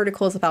to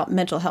articles about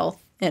mental health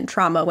and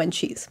trauma when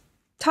she's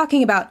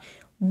talking about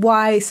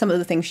why some of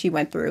the things she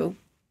went through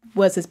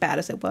was as bad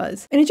as it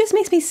was. And it just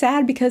makes me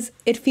sad because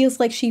it feels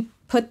like she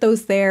put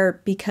those there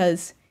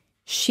because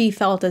she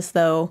felt as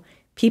though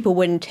people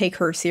wouldn't take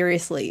her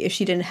seriously if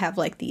she didn't have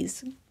like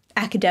these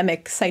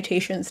academic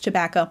citations to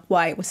back up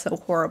why it was so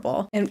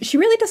horrible. And she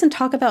really doesn't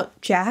talk about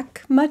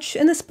Jack much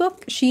in this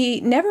book. She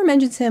never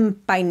mentions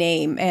him by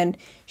name, and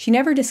she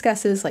never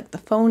discusses like the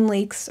phone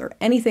leaks or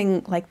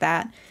anything like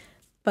that.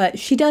 But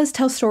she does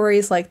tell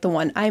stories like the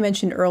one I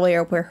mentioned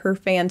earlier where her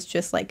fans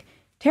just like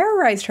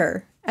terrorized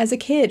her as a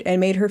kid and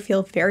made her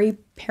feel very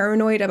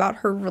paranoid about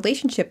her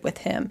relationship with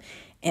him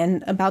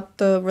and about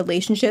the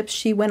relationships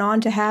she went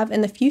on to have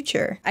in the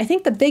future. I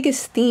think the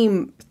biggest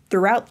theme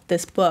throughout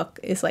this book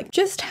is like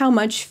just how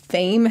much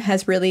fame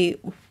has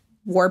really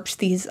warped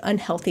these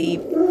unhealthy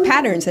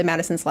patterns in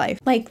Madison's life.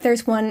 Like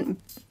there's one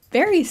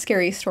very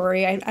scary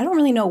story. I don't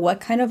really know what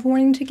kind of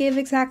warning to give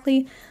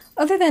exactly,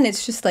 other than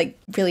it's just like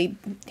really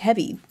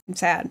heavy and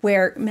sad,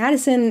 where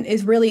Madison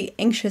is really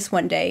anxious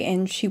one day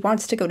and she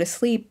wants to go to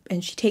sleep,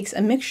 and she takes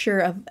a mixture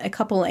of a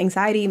couple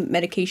anxiety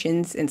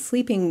medications and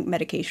sleeping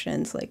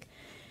medications, like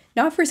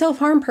not for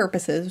self-harm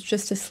purposes,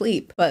 just to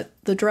sleep. But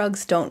the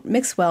drugs don't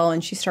mix well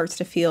and she starts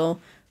to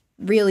feel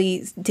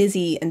really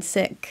dizzy and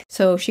sick.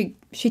 So she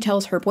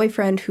tells her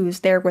boyfriend who's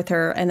there with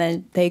her, and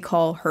then they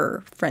call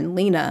her friend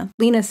Lena.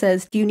 Lena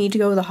says, "Do you need to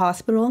go to the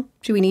hospital?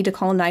 Do we need to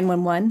call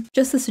 911?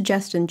 Just the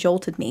suggestion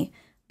jolted me,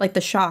 like the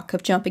shock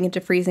of jumping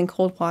into freezing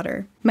cold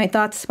water. My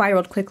thoughts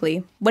spiraled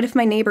quickly. What if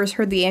my neighbors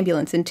heard the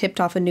ambulance and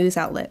tipped off a news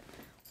outlet?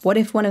 What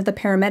if one of the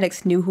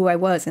paramedics knew who I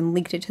was and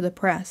leaked it to the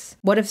press?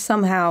 What if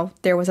somehow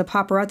there was a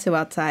paparazzo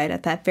outside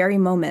at that very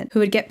moment who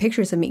would get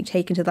pictures of me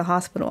taken to the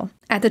hospital?"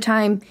 At the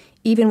time,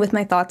 even with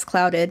my thoughts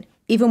clouded,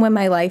 even when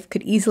my life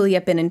could easily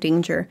have been in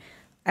danger,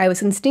 I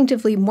was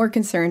instinctively more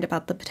concerned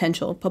about the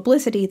potential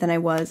publicity than I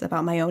was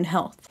about my own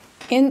health.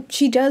 And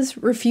she does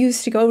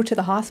refuse to go to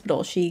the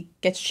hospital. She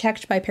gets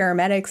checked by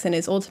paramedics and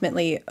is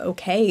ultimately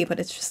okay, but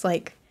it's just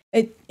like,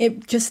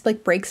 it just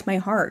like breaks my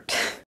heart.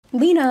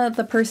 Lena,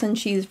 the person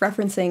she's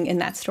referencing in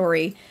that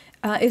story,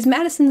 is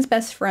Madison's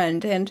best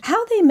friend, and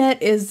how they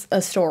met is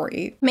a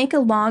story. Make a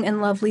long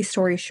and lovely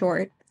story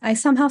short, I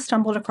somehow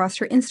stumbled across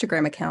her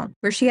Instagram account,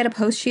 where she had a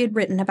post she had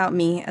written about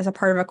me as a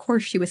part of a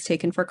course she was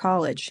taking for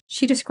college.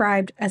 She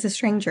described, as a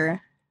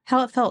stranger,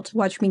 how it felt to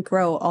watch me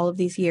grow all of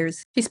these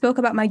years. She spoke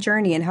about my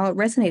journey and how it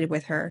resonated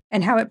with her,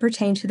 and how it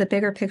pertained to the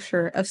bigger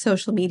picture of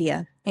social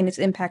media and its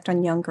impact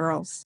on young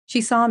girls. She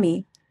saw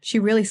me. She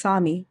really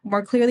saw me,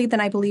 more clearly than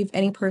I believe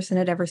any person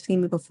had ever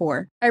seen me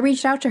before. I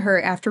reached out to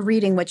her after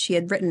reading what she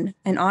had written,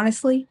 and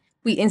honestly,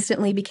 we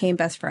instantly became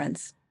best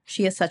friends.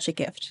 She is such a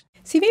gift.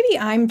 See, maybe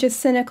I'm just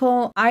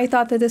cynical. I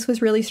thought that this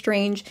was really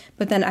strange,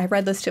 but then I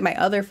read this to my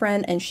other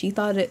friend, and she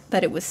thought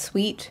that it was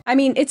sweet. I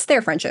mean, it's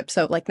their friendship,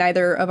 so like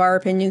neither of our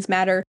opinions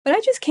matter, but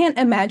I just can't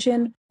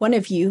imagine one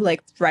of you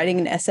like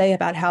writing an essay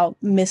about how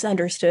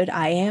misunderstood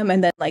I am,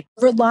 and then like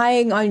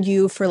relying on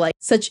you for like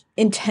such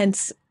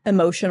intense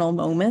emotional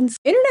moments.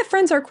 Internet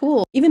friends are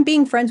cool. Even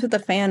being friends with a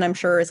fan, I'm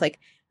sure, is like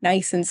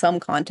nice in some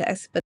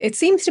context, but it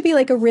seems to be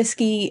like a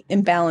risky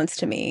imbalance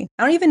to me.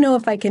 I don't even know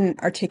if I can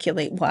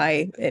articulate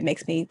why it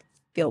makes me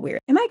feel weird.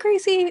 Am I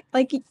crazy?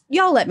 Like,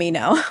 y'all let me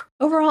know.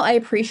 Overall, I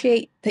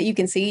appreciate that you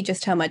can see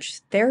just how much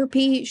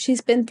therapy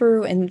she's been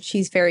through, and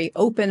she's very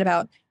open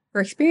about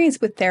her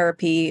experience with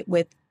therapy,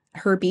 with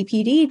her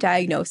BPD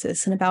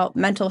diagnosis, and about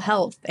mental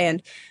health.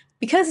 And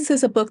because this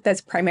is a book that's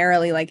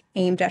primarily like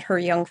aimed at her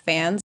young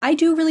fans, I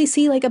do really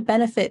see like a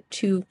benefit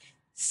to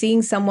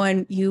seeing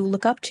someone you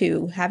look up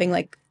to having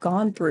like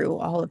gone through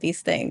all of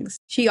these things.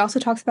 She also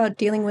talks about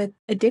dealing with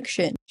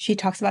addiction. She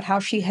talks about how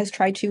she has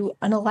tried to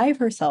unalive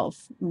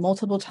herself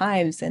multiple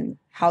times and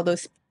how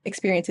those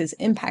experiences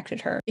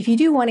impacted her. If you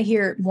do want to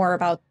hear more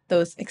about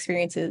those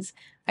experiences,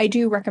 I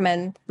do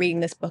recommend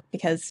reading this book,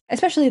 because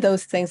especially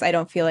those things I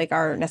don't feel like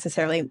are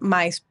necessarily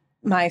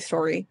my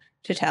story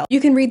to tell. You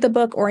can read the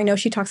book, or I know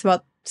she talks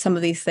about some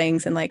of these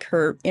things in like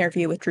her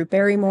interview with Drew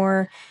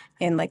Barrymore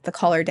and like the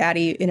Call Her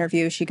Daddy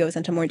interview. She goes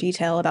into more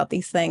detail about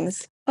these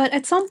things. But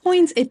at some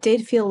points it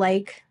did feel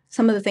like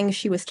some of the things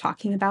she was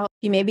talking about,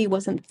 she maybe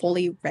wasn't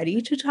fully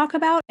ready to talk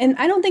about. And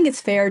I don't think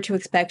it's fair to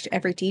expect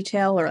every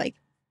detail or like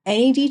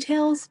any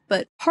details,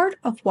 but part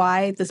of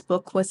why this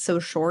book was so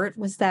short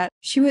was that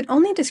she would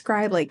only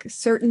describe like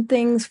certain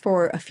things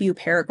for a few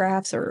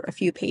paragraphs or a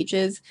few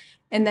pages,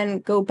 and then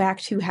go back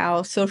to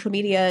how social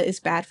media is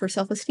bad for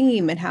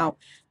self-esteem and how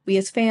we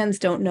as fans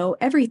don't know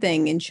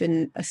everything and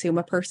shouldn't assume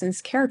a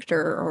person's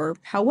character or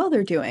how well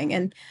they're doing.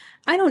 And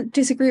I don't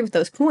disagree with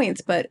those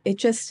points, but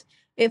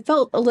it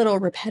felt a little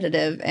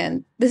repetitive,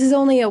 and this is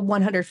only a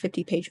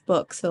 150-page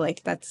book, so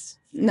like that's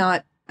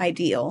not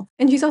ideal.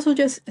 And she's also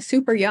just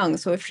super young,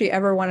 so if she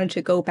ever wanted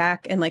to go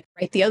back and like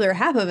write the other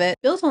half of it,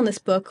 built on this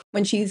book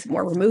when she's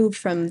more removed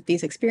from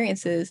these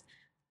experiences,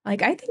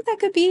 like I think that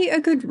could be a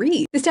good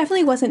read. This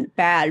definitely wasn't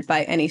bad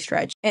by any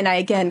stretch, and I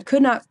again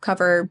could not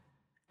cover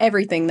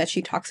everything that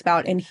she talks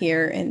about in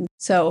here, and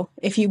so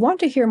if you want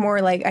to hear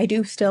more, like I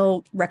do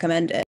still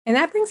recommend it. And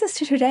that brings us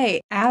to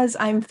today. As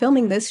I'm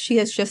filming this, she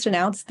has just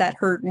announced that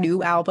her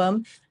new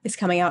album is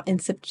coming out in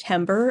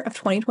September of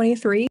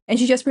 2023, and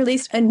she just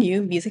released a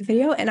new music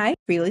video, and I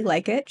really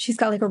like it. She's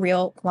got like a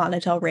real Lana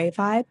Del Rey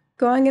vibe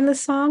going in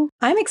this song.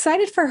 I'm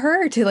excited for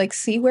her to like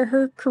see where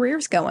her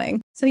career's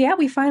going. So yeah,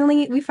 we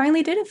finally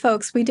did it,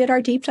 folks. We did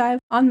our deep dive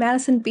on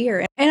Madison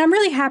Beer. And I'm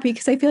really happy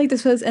because I feel like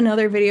this was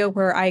another video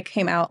where I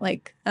came out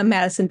like a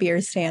Madison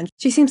Beer stan.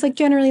 She seems like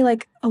generally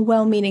like a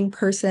well-meaning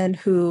person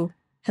who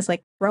has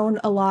like grown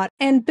a lot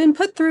and been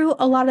put through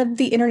a lot of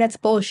the internet's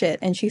bullshit,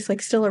 and she's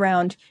like still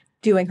around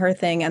doing her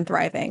thing and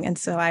thriving, and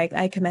so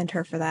I commend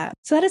her for that.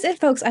 So that is it,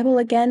 folks. I will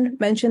again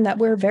mention that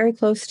we're very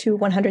close to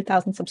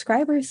 100,000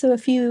 subscribers, so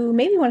if you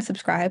maybe want to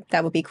subscribe,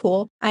 that would be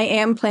cool. I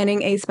am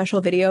planning a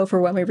special video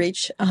for when we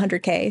reach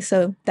 100K,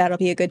 so that'll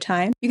be a good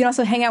time. You can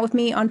also hang out with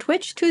me on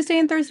Twitch Tuesday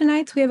and Thursday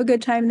nights. We have a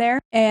good time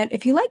there. And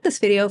if you like this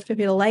video, feel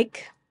free to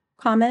like,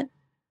 comment,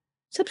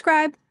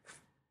 subscribe,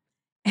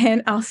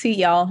 and I'll see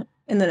y'all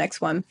in the next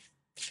one.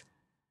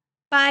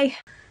 Bye.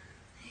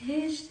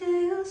 Each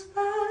day goes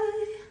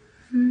by.